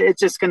Aronowski again. It's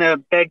just going to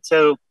beg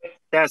to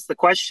ask the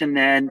question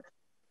then,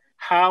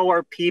 how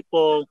are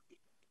people,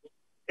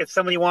 if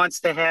somebody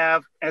wants to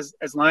have, as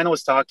Lionel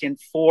was talking,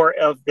 4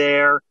 of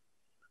their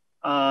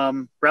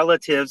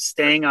relatives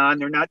staying on,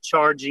 they're not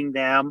charging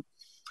them.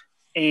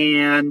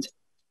 And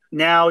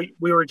now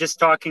we were just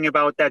talking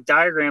about that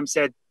diagram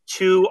said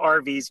 2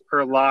 RVs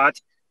per lot,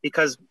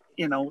 because,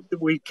 you know,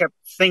 we kept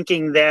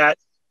thinking that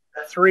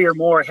 3 or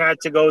more had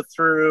to go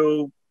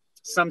through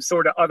some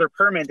sort of other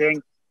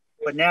permitting,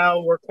 but now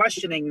we're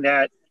questioning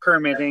that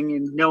permitting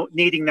and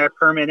needing that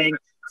permitting.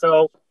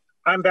 So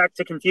I'm back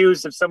to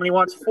confused. If somebody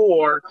wants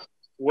 4,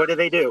 what do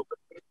they do?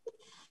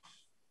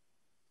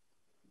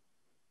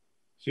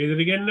 Say that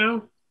again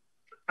now?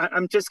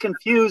 I'm just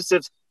confused.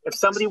 If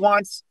somebody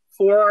wants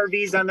 4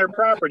 RVs on their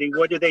property,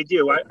 what do they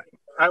do?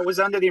 I was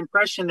under the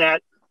impression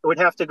that it would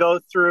have to go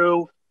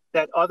through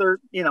that other,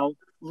 you know,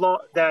 law,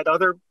 that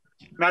other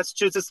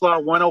Massachusetts law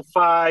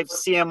 105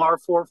 CMR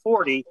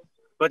 440.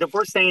 But if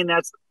we're saying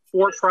that's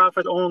for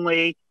profit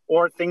only,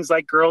 or things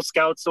like Girl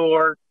Scouts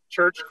or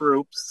church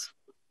groups,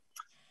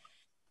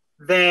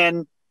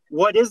 then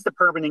what is the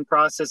permitting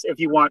process if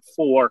you want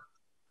 4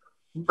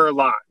 per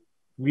lot?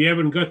 We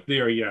haven't got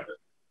there yet.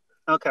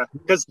 Okay.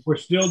 Because we're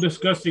still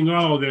discussing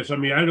all of this. I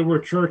mean, I know where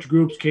church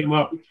groups came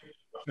up.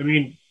 I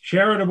mean,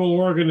 charitable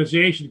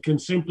organization can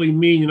simply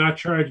mean you're not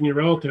charging your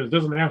relatives. It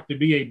doesn't have to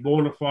be a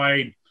bona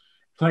fide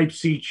type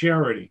C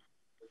charity.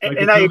 Like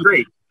and I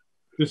agree.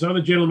 This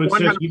other gentleman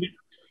says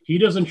he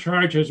doesn't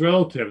charge his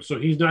relatives, so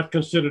he's not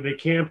considered a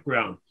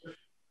campground.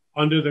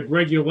 Under the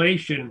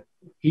regulation,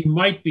 he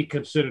might be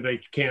considered a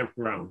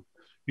campground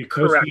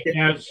because Correct. He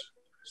has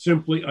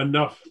simply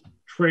enough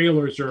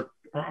trailers or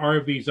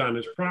RVs on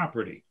his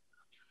property.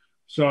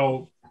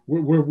 So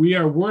we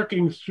are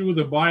working through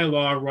the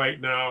bylaw right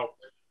now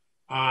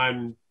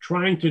on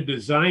trying to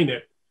design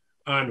it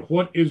on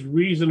what is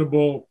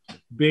reasonable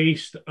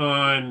based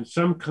on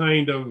some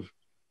kind of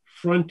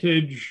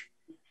frontage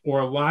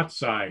or lot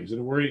size,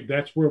 and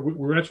that's where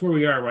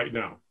we are right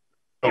now.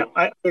 Yeah,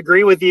 I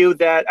agree with you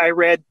that I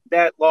read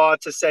that law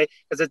to say,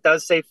 because it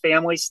does say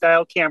family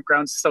style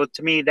campgrounds. So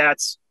to me,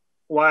 that's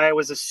why I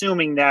was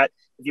assuming that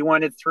if you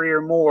wanted 3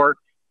 or more,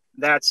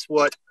 that's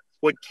what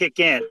would kick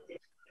in.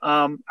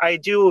 I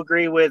do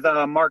agree with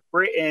Mark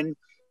Britton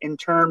in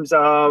terms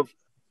of,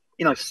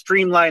 you know,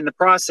 streamline the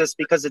process,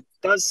 because it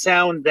does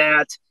sound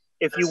that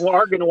if you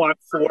are going to want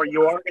 4,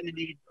 you are going to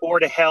need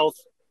Board of Health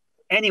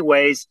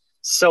anyways.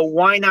 So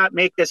why not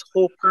make this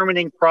whole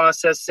permitting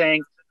process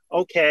saying,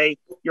 okay,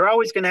 you're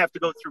always going to have to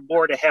go through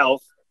Board of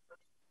Health.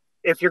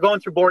 If you're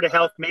going through Board of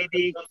Health,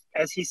 maybe,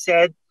 as he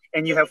said,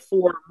 and you have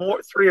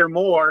 3 or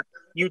more,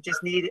 you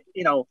just need,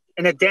 you know,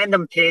 an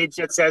addendum page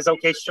that says,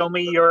 okay, show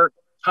me your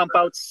pump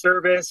out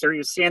service or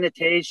your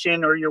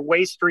sanitation or your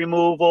waste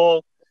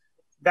removal,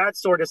 that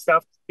sort of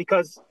stuff.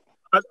 Because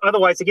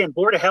otherwise, again,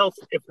 Board of Health,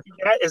 if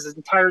that is an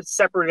entire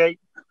separate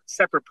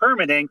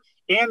permitting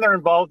and they're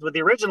involved with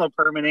the original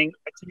permitting,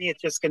 to me,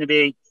 it's just going to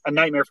be a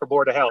nightmare for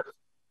Board of Health.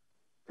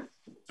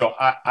 So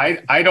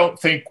I don't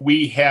think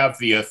we have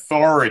the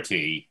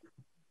authority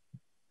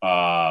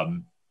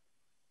through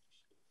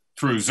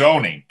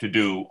zoning to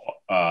do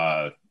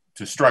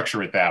to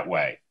structure it that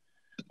way.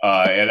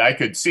 And I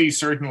could see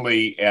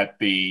certainly at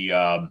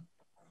the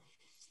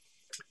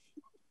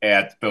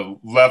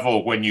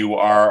level when you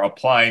are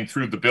applying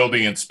through the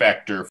building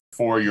inspector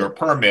for your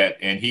permit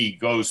and he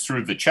goes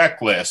through the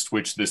checklist,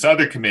 which this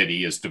other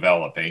committee is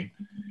developing,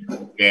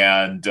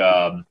 and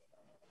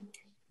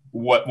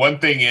one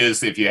thing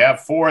is, if you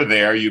have 4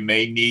 there, you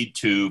may need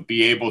to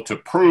be able to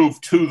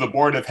prove to the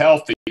Board of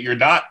Health that you're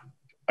not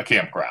a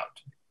campground.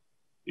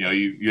 You know,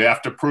 you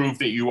have to prove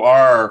that you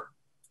are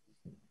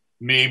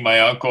me, my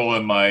uncle,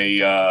 and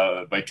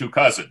my 2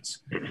 cousins.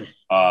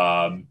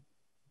 But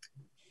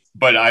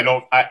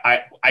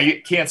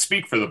I can't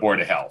speak for the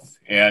Board of Health.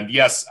 And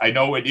yes, I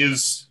know it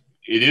is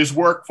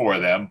work for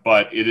them,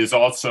 but it is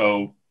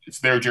also, it's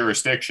their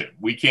jurisdiction.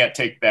 We can't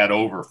take that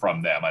over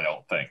from them, I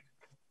don't think.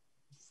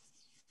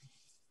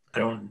 I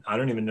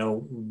don't even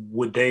know,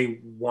 would they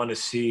want to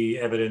see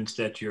evidence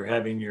that you're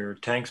having your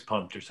tanks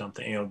pumped or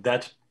something? You know,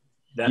 that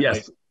yes.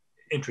 might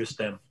interest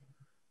them.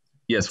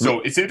 Yes.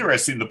 So it's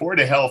interesting. The Board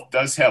of Health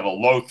does have a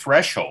low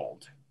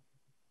threshold.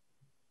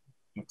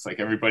 Looks like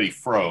everybody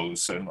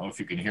froze. I don't know if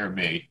you can hear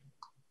me.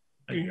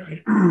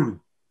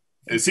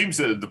 It seems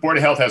that the Board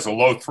of Health has a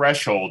low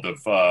threshold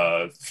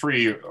of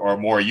 3 or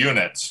more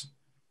units.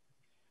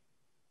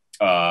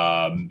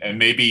 And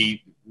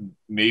maybe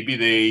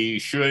they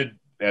should,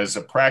 as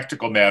a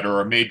practical matter,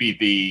 or maybe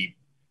the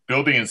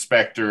building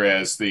inspector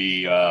as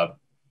the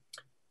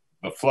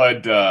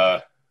flood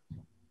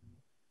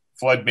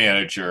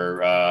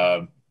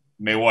manager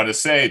may want to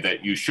say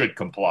that you should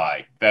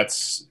comply.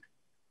 That's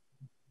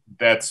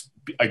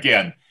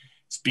again,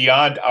 it's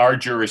beyond our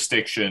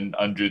jurisdiction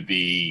under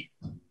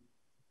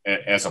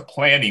as a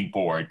planning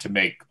board to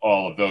make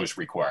all of those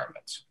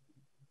requirements.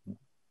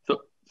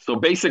 So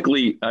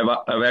basically,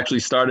 I've actually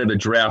started a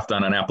draft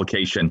on an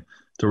application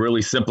to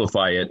really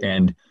simplify it.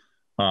 And,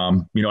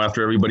 you know,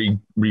 after everybody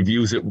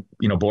reviews it,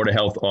 you know, Board of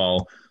Health,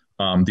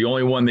 the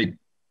only one that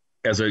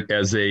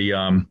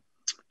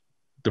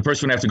the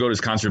person would have to go to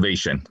is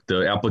conservation.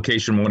 The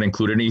application won't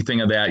include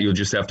anything of that. You'll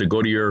just have to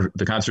go to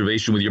the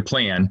conservation with your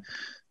plan.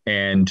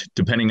 And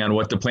depending on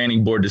what the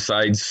planning board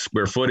decides,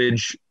 square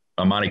footage,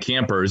 amount of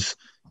campers,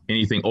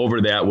 anything over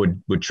that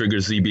would trigger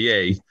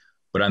ZBA.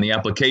 But on the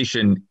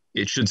application,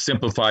 it should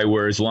simplify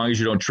where, as long as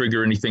you don't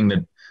trigger anything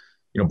that,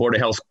 you know, Board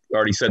of Health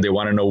already said they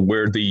want to know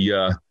where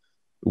the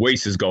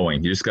waste is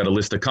going. You just got to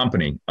list a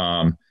company,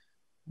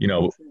 you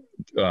know,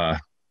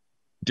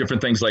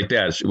 different things like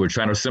that. We're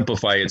trying to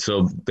simplify it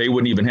so they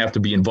wouldn't even have to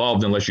be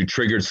involved unless you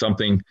triggered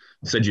something,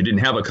 said you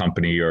didn't have a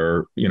company,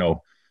 or, you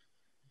know,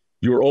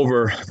 you were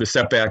over the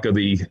setback of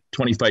the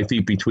 25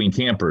 feet between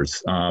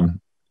campers.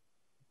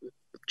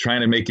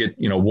 Trying to make it,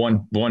 you know,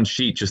 one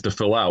sheet just to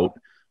fill out.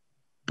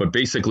 But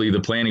basically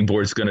the planning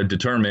board is going to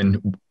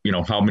determine, you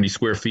know, how many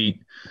square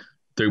feet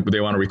they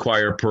want to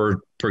require per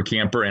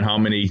camper and how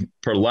many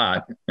per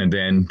lot. And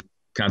then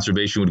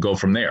conservation would go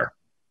from there.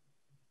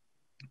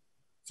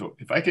 So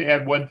if I could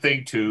add one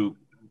thing to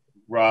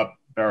Rob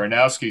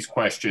Baranowski's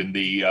question,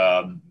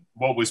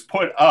 what was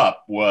put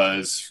up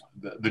was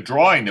the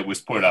drawing that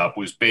was put up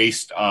was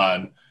based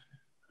on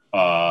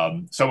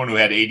someone who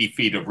had 80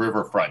 feet of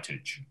river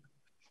frontage,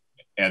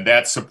 and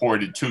that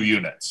supported 2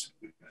 units.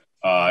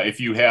 If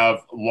you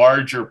have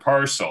larger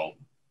parcel,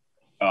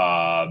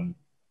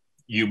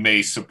 you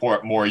may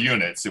support more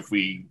units. If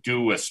we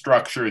do a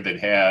structure that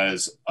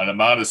has an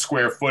amount of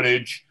square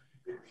footage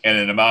and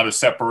an amount of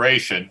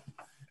separation,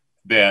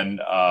 then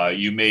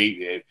you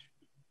may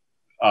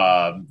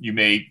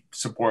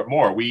support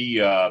more.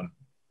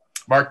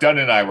 Mark Dunn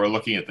and I were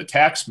looking at the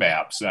tax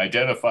maps and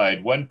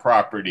identified one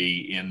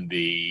property in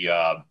the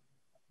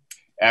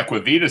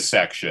Aquavita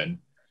section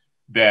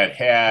that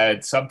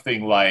had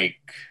something like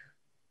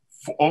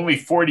only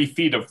 40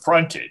 feet of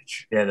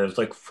frontage. Yeah, there's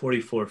like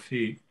 44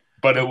 feet.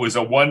 But it was a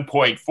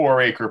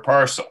 1.4 acre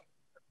parcel.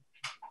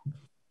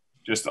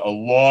 Just a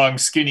long,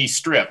 skinny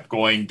strip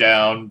going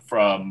down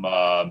from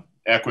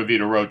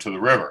Aquavita Road to the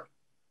river.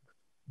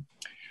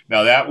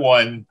 Now that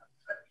one,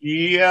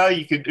 yeah,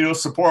 it'll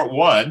support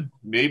 1,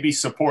 maybe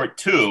support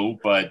 2,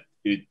 but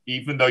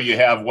even though you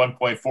have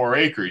 1.4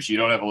 acres, you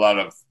don't have a lot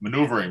of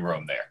maneuvering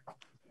room there.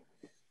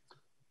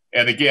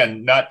 And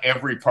again, not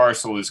every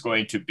parcel is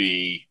going to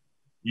be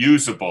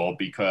usable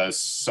because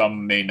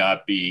some may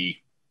not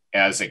be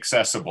as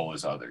accessible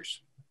as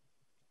others.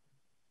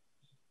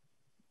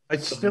 I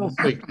still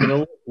think, you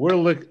know,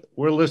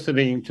 we're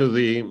listening to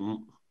the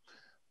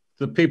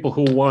people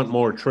who want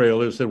more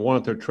trailers and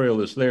want their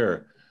trailers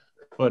there.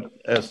 But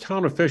as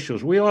town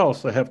officials, we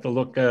also have to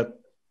look at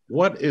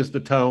what is the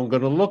town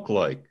going to look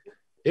like.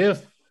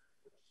 If,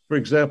 for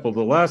example,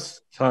 the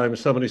last time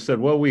somebody said,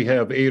 well, we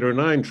have 8 or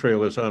 9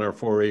 trailers on our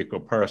 4 acre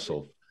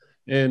parcel.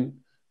 And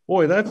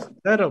boy,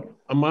 that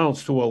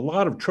amounts to a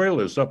lot of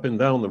trailers up and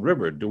down the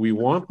river. Do we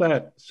want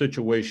that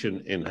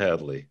situation in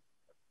Hadley?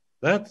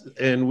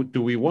 And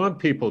do we want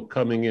people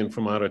coming in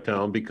from out of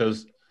town?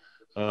 Because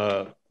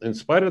in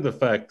spite of the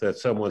fact that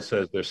someone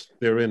says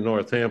they're in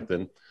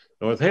Northampton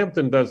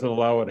doesn't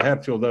allow it,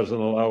 Hatfield doesn't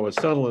allow it,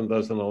 Sunderland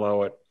doesn't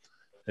allow it.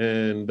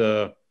 And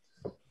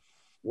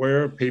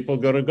where are people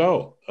going to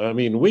go? I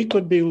mean, we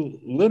could be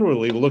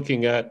literally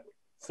looking at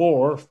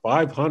 400 or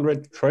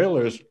 500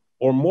 trailers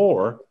or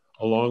more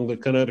along the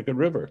Connecticut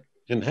River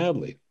in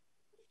Hadley.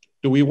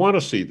 Do we want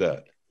to see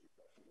that?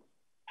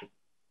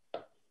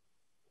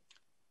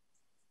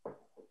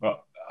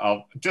 Well,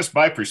 just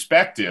my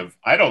perspective,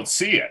 I don't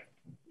see it.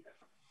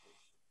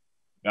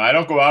 Now, I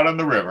don't go out on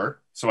the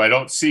river, so I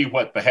don't see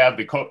what the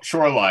Hadley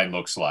shoreline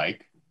looks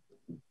like.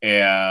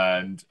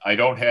 And I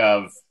don't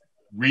have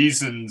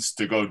reasons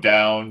to go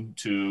down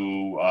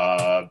to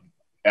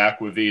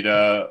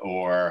Aquavita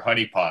or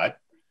Honey Pot.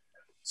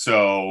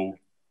 So.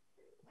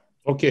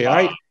 Okay,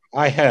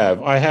 I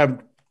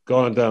have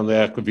gone down the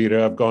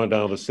Aquavita, I've gone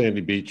down to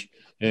Sandy Beach,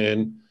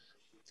 and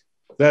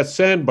that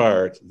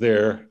sandbar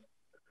there,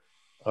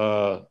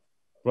 right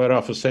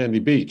off of Sandy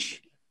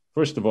Beach.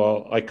 First of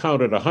all, I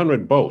counted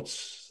 100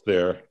 boats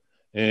there,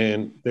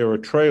 and there were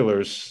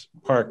trailers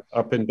parked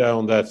up and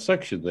down that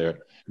section there.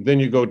 Then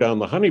you go down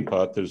the Honey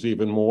Pot, there's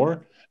even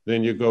more.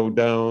 Then you go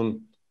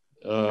down,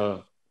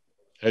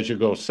 as you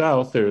go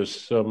south, there's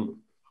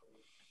some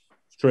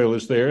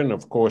trailers there, and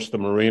of course the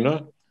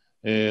marina.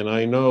 And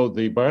I know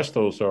the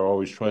Barstows are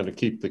always trying to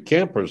keep the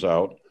campers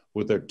out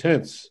with their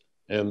tents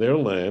and their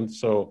land.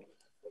 So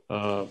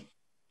do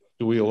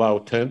we allow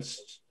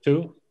tents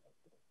too?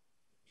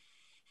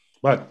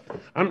 But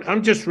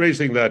I'm just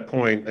raising that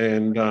point,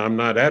 and I'm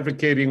not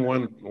advocating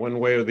one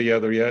way or the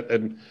other yet.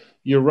 And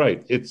you're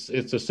right. It's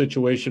a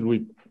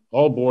situation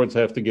all boards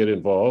have to get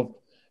involved,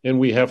 and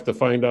we have to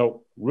find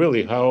out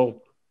really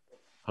how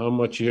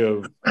much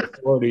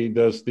authority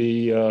does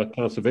the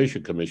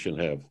Conservation Commission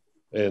have,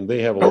 and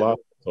they have a lot of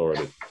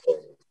authority.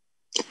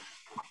 Okay.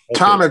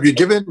 Tom, have you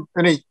given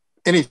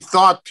any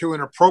thought to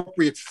an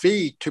appropriate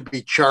fee to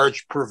be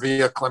charged per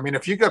vehicle? I mean,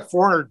 if you got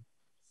 400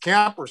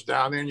 campers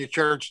down there and you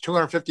charge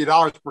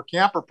 $250 per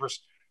camper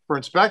for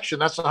inspection,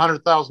 that's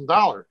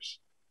 $100,000.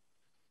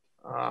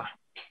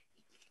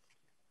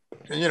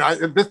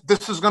 And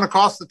this is going to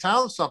cost the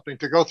town something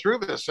to go through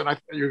this, and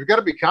you've got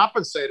to be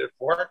compensated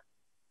for it.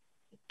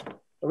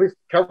 At least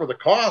cover the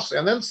costs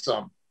and then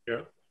some.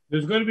 Yeah,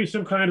 there's going to be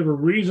some kind of a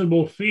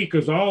reasonable fee,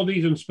 because all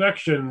these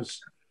inspections,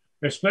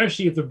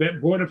 especially if the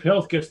Board of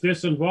Health gets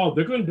this involved,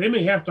 they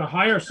may have to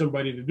hire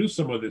somebody to do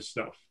some of this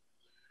stuff.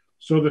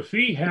 So the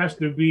fee has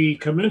to be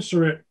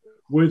commensurate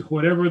with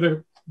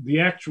whatever the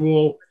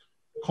actual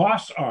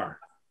costs are.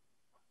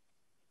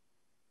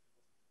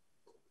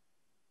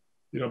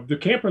 The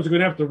campers are going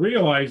to have to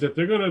realize that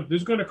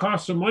there's going to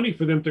cost some money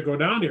for them to go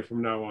down here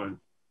from now on.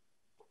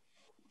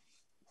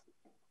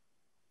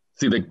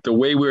 See, the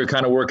way we were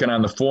kind of working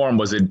on the form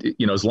was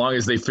as long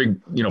as they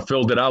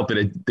filled it out,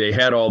 that they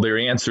had all their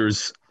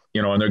answers,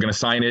 and they're going to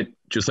sign it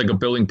just like a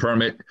building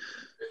permit,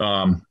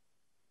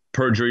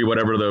 perjury,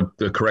 whatever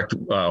the correct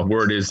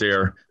word is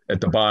there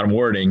at the bottom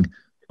wording,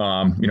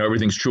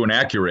 everything's true and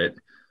accurate,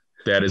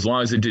 that as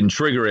long as it didn't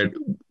trigger it,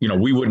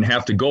 we wouldn't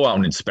have to go out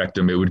and inspect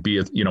them. It would be,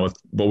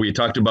 what we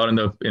talked about in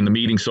the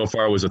meeting so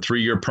far was a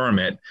 3-year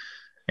permit.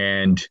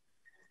 And,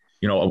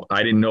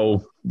 I didn't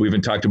know, we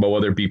even talked about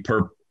whether it be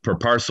per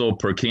parcel,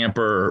 per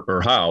camper,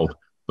 or how,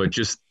 but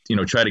just,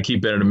 try to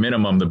keep it at a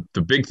minimum.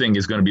 The big thing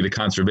is going to be the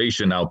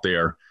conservation out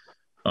there,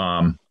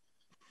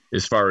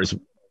 as far as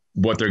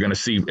what they're going to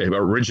see.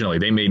 Originally,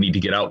 they may need to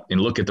get out and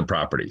look at the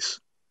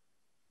properties.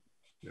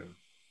 Yeah.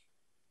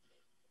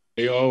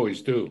 They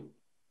always do.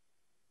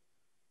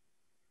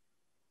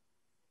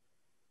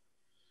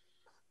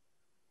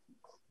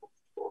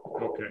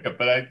 Okay. Yeah,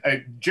 but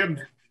Jim,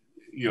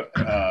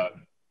 I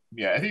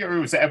think it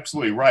was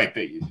absolutely right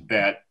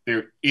that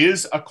there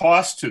is a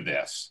cost to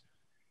this,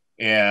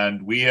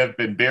 and we have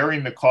been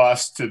bearing the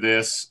cost of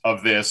this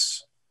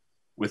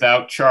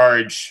without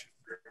charge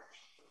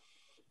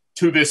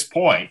to this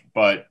point,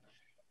 but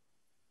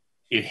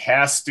it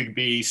has to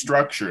be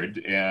structured.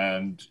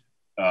 And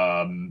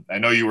I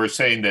know you were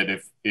saying that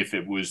if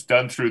it was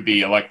done through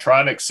the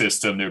electronic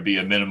system, there'd be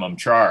a minimum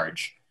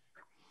charge.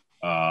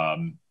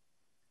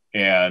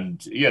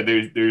 And yeah,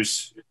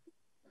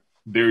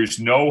 there's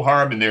no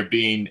harm in there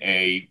being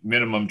a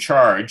minimum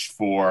charge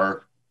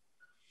for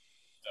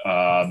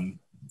the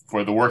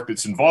work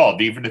that's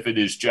involved, even if it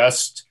is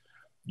just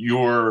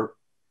your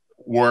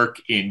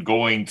work in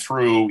going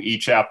through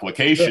each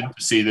application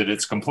to see that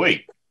it's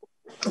complete.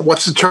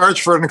 What's the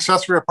charge for an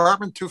accessory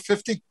apartment?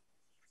 $250?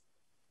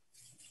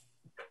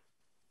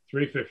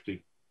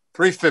 $350.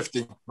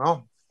 $350.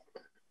 Well,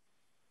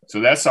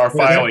 so that's our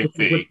filing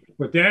fee.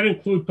 But that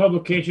includes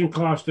publication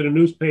costs in a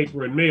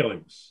newspaper and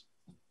mailings.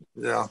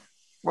 Yeah.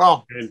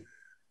 Well, and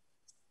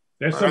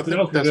that's something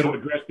else we're going to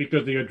address,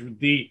 because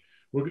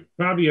we're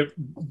probably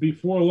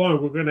before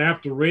long we're going to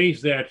have to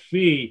raise that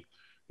fee,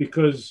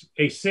 because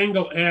a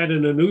single ad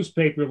in a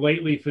newspaper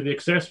lately for the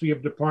accessory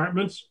of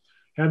departments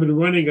have been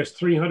running us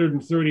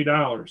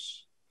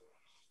 $330.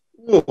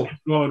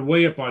 It's going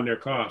way up on their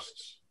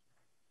costs.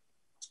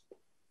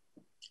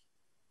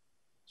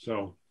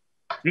 So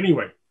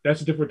anyway,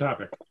 that's a different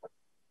topic.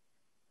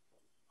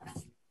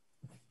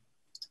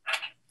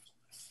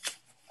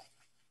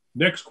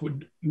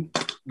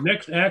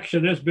 Next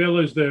action, this bill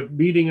is the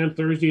meeting on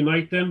Thursday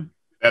night then?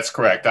 That's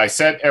correct. I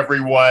sent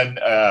everyone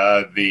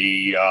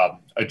the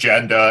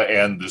agenda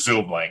and the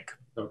Zoom link.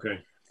 Okay.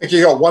 I think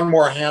you got one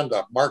more hand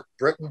up. Mark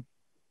Britton.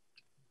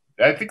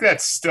 I think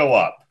that's still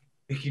up. I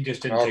think he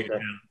just didn't take it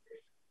down.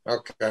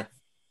 Okay.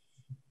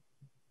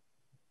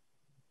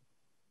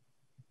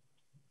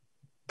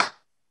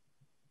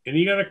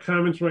 Any other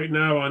comments right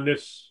now on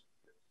this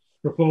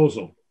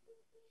proposal?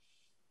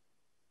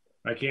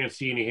 I can't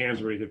see any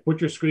hands raised.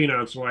 Put your screen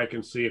on so I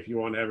can see if you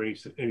want to have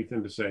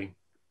anything to say,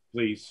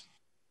 please.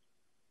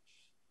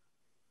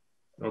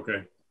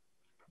 Okay.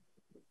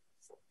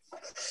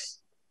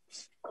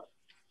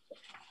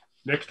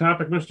 Next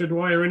topic, Mr.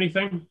 Dwyer,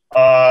 anything?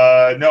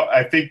 No,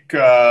 I think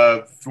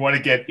if you want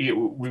to get,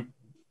 we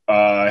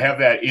have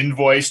that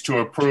invoice to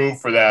approve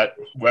for that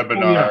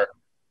webinar. Oh, yeah.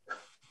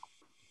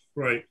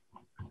 Right.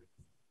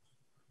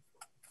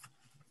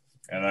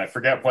 And I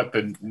forget what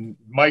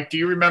Mike, do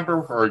you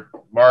remember, or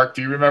Mark,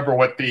 do you remember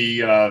what the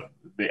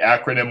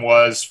acronym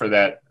was for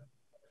that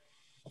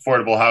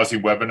affordable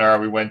housing webinar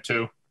we went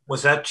to?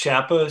 Was that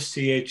CHAPPA,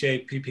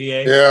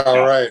 CHAPPA?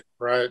 Yeah,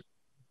 right.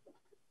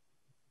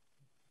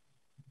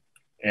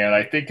 And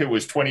I think it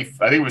was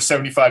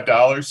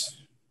 $75,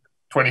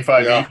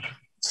 25 yeah, each.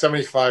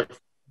 75.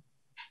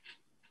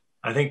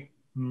 I think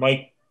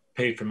Mike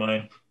paid for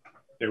mine.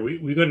 Yeah,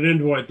 we got an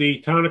invoice. The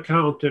town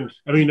accountant,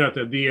 I mean, not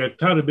the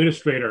town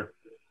administrator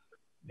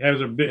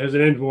has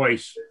an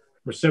invoice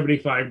for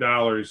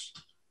 $75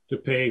 to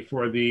pay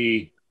for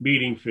the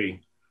meeting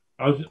fee.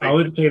 I'll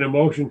entertain a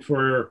motion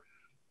to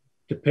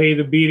pay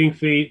the meeting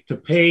fee, to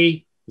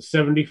pay the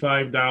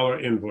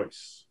 $75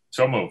 invoice.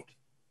 So moved.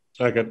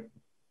 Second.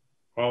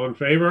 All in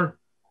favor?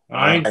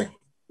 Aye.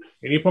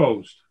 Any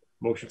opposed?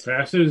 Motion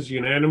passes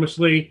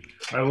unanimously.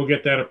 I will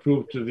get that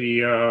approved to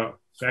the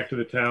back to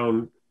the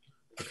town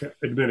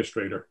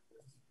administrator.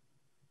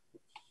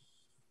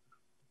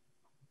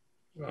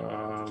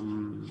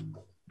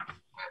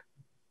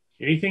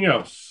 Anything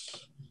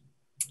else?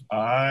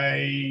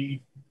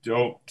 I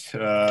don't.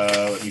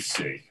 Let me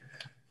see.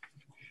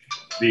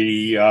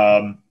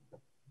 The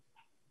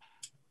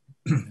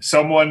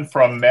someone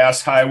from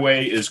Mass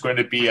Highway is going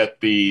to be at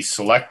the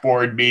select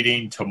board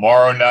meeting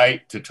tomorrow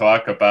night to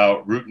talk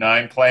about Route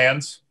 9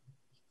 plans.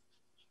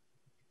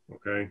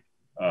 Okay.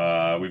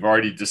 We've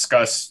already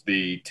discussed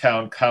the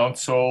town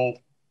council.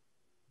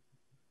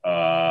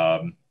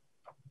 And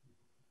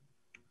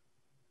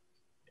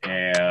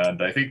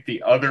I think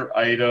the other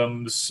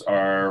items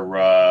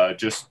are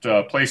just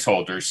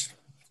placeholders.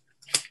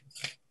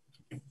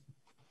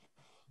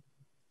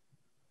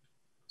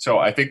 So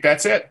I think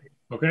that's it.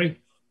 Okay.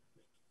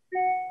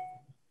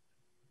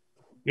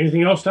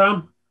 Anything else,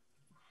 Tom?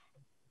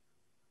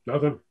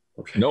 Nothing.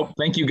 Okay. Nope.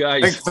 Thank you,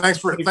 guys. Thanks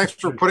for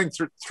putting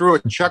through a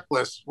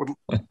checklist.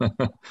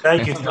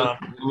 Thank you, Tom.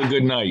 Have a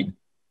good night.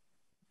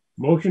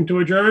 Motion to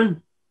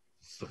adjourn.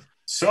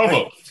 So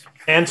moved.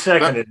 And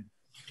seconded.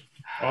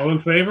 All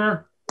in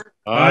favor?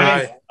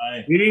 Aye.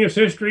 Aye. Meeting is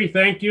history.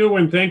 Thank you,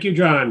 and thank you,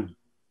 John.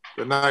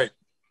 Good night.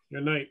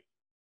 Good night.